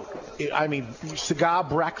smoked out. I mean, cigar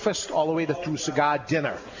breakfast all the way through cigar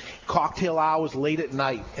dinner. Cocktail hours late at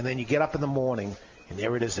night. And then you get up in the morning, and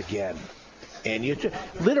there it is again. And you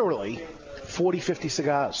literally 40, 50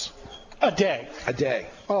 cigars. A day.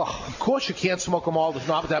 Oh, of course you can't smoke them all. There's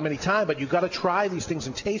not that many times, but you got to try these things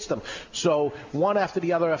and taste them. So one after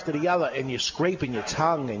the other, and you're scraping your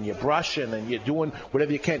tongue and you're brushing and you're doing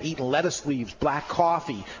whatever you can, eating lettuce leaves, black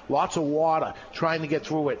coffee, lots of water, trying to get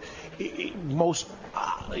through it. It's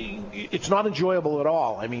not enjoyable at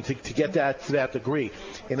all. I mean, to get that to that degree.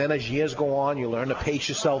 And then as years go on, you learn to pace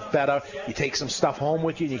yourself better. You take some stuff home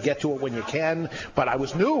with you. You get to it when you can. But I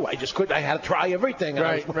was new. I just couldn't. I had to try everything. And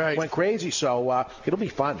I went crazy. So it'll be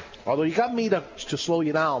fun. Although you got me to slow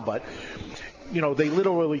you down. But, they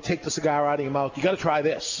literally take the cigar out of your mouth. You got to try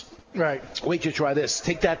this. Right. Wait till you try this.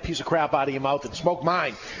 Take that piece of crap out of your mouth and smoke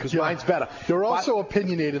mine, because mine's better. You're also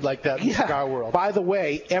opinionated like that in the cigar world. By the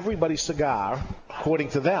way, everybody's cigar,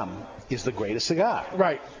 according to them, is the greatest cigar.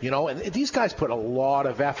 Right. And these guys put a lot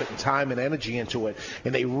of effort and time and energy into it,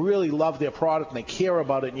 and they really love their product and they care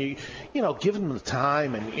about it. And you give them the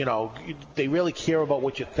time, and they really care about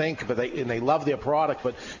what you think, but they love their product.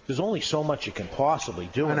 But there's only so much you can possibly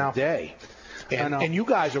do in a day. And you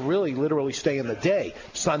guys are really literally staying the day.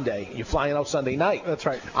 Sunday, you're flying out Sunday night. That's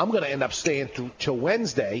right. I'm going to end up staying till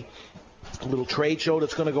Wednesday. A little trade show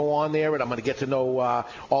that's going to go on there, and I'm going to get to know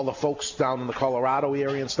all the folks down in the Colorado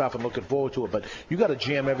area and stuff, and looking forward to it. But you got to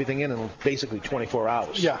jam everything in basically 24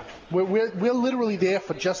 hours. Yeah, we're literally there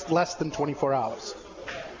for just less than 24 hours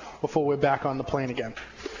before we're back on the plane again.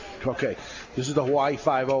 Okay, this is the Hawaii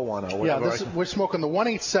 501 or whatever. Yeah, we're smoking the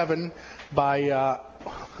 187 by.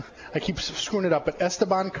 I keep screwing it up, but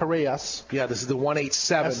Esteban Carrillas. Yeah, this is the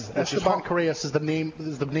 187. Esteban Carrillas is the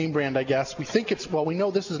name brand, I guess. We think we know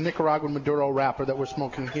this is Nicaraguan Maduro wrapper that we're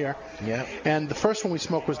smoking here. Yeah. And the first one we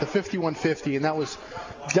smoked was the 5150, and that was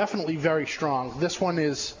definitely very strong. This one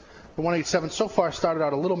is the 187. So far started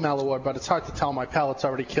out a little mellower, but it's hard to tell. My palate's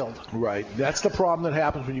already killed. Right. That's the problem that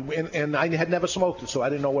happens when you and I had never smoked it, so I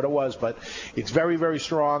didn't know what it was, but it's very, very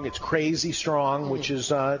strong. It's crazy strong, which is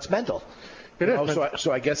it's mental.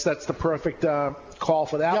 So I guess that's the perfect call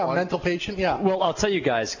for that one. Yeah, mental patient, yeah. Well, I'll tell you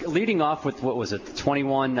guys, leading off with, what was it, the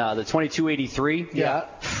 2283? Yeah.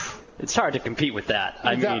 It's hard to compete with that.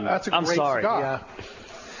 That's a great I'm sorry. cigar.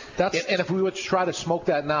 Yeah. And if we were to try to smoke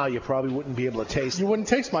that now, you probably wouldn't be able to taste it. You wouldn't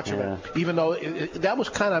taste much of it. Even though that was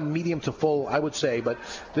kind of medium to full, I would say. But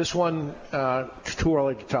this one, too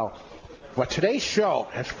early to tell. But today's show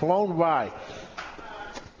has flown by.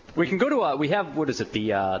 We can go to we have, what is it,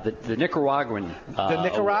 the Nicaraguan. The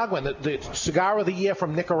Nicaraguan, the Cigar of the Year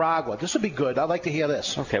from Nicaragua. This would be good. I'd like to hear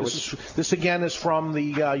this. Okay. This again is from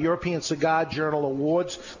the European Cigar Journal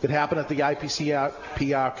Awards that happened at the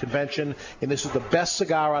IPCPR convention, and this is the best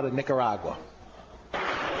cigar out of Nicaragua.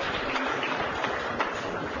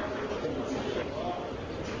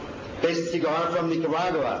 Best cigar from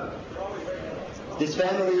Nicaragua. This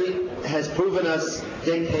family has proven us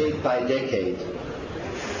decade by decade,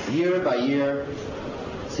 year by year,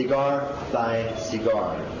 cigar by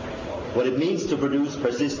cigar, what it means to produce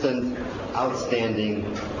persistent,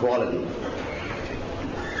 outstanding quality.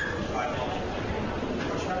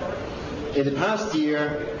 In the past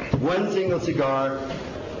year, one single cigar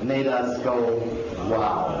made us go,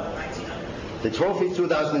 wow. The trophy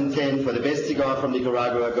 2010 for the best cigar from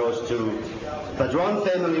Nicaragua goes to Padron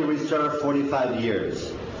Family Reserve 45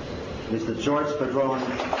 years. Mr. George Padron,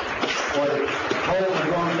 or the whole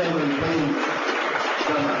Padron family, please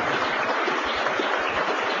come up.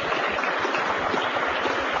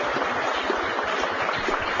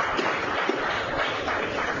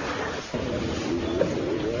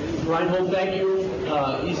 Reinhold, thank you.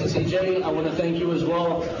 ECCJ, I want to thank you as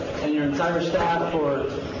well and your entire staff for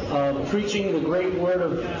preaching the great word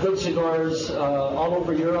of good cigars all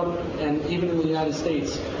over Europe and even in the United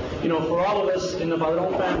States. You know, for all of us in the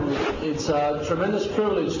Padron family, it's a tremendous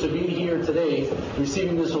privilege to be here today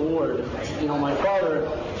receiving this award. You know, my father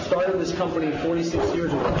started this company 46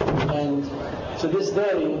 years ago, and to this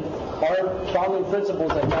day, our founding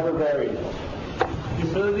principles have never varied.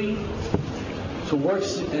 Humility, to work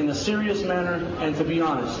in a serious manner, and to be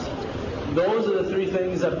honest. Those are the three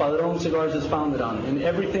things that Padron Cigars is founded on. And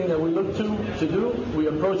everything that we look to do, we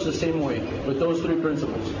approach the same way, with those three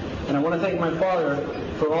principles. And I want to thank my father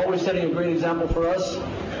for always setting a great example for us,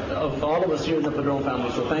 of all of us here in the Padron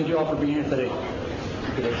family. So thank you all for being here today.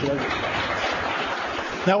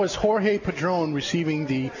 That was Jorge Padron receiving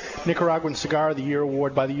the Nicaraguan Cigar of the Year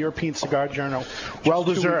award by the European Cigar Journal. Well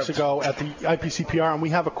deserved. 2 weeks ago at the IPCPR, and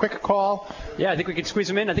we have a quick call. Yeah, I think we can squeeze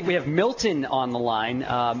him in. I think we have Milton on the line.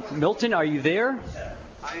 Milton, are you there?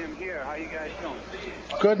 I am here. How you guys doing?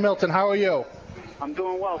 Good, Milton. How are you? I'm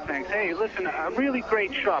doing well, thanks. Hey, listen, a really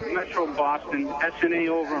great shop, Metro Boston, SNA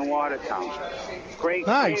over in Watertown. Great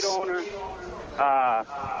owner.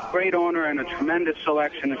 Great owner and a tremendous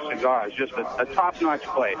selection of cigars. Just a top-notch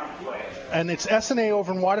place. And it's SNA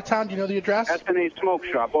over in Watertown. Do you know the address? SNA Smoke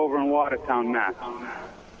Shop over in Watertown, Mass.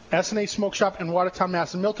 SNA Smoke Shop in Watertown,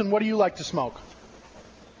 Mass. And Milton, what do you like to smoke?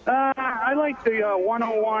 I like the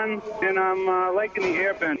 101, and I'm liking the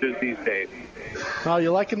Airbenders these days. Oh,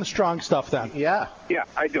 you're liking the strong stuff then? Yeah. Yeah,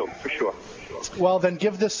 I do, for sure. Well, then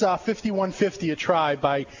give this 5150 a try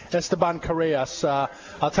by Esteban Carreras.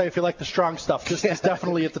 I'll tell you, if you like the strong stuff, this is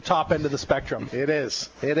definitely at the top end of the spectrum. It is.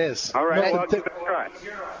 It is. All right, Milton, well, I'll give it a try.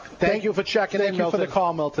 Thank you for checking in, Thank you Milton. for the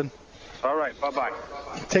call, Milton. All right, bye-bye.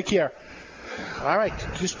 Take care. All right,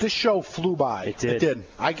 this show flew by. It did. It did.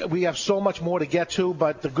 We have so much more to get to,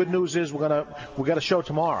 but the good news is we got a show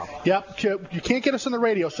tomorrow. Yep. You can't get us on the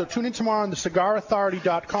radio, so tune in tomorrow on the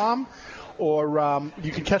CigarAuthority.com, or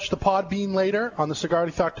you can catch the Podbean later on the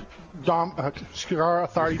CigarAuthority.com.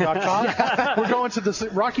 We're going to the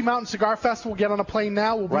Rocky Mountain Cigar Festival. Get on a plane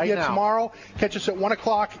now. We'll be here tomorrow. Catch us at 1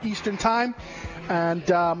 o'clock Eastern Time. And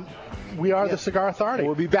we are the Cigar Authority.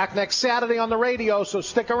 We'll be back next Saturday on the radio, so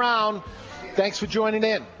stick around. Thanks for joining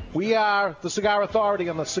in. We are the Cigar Authority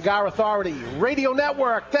on the Cigar Authority Radio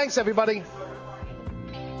Network. Thanks, everybody.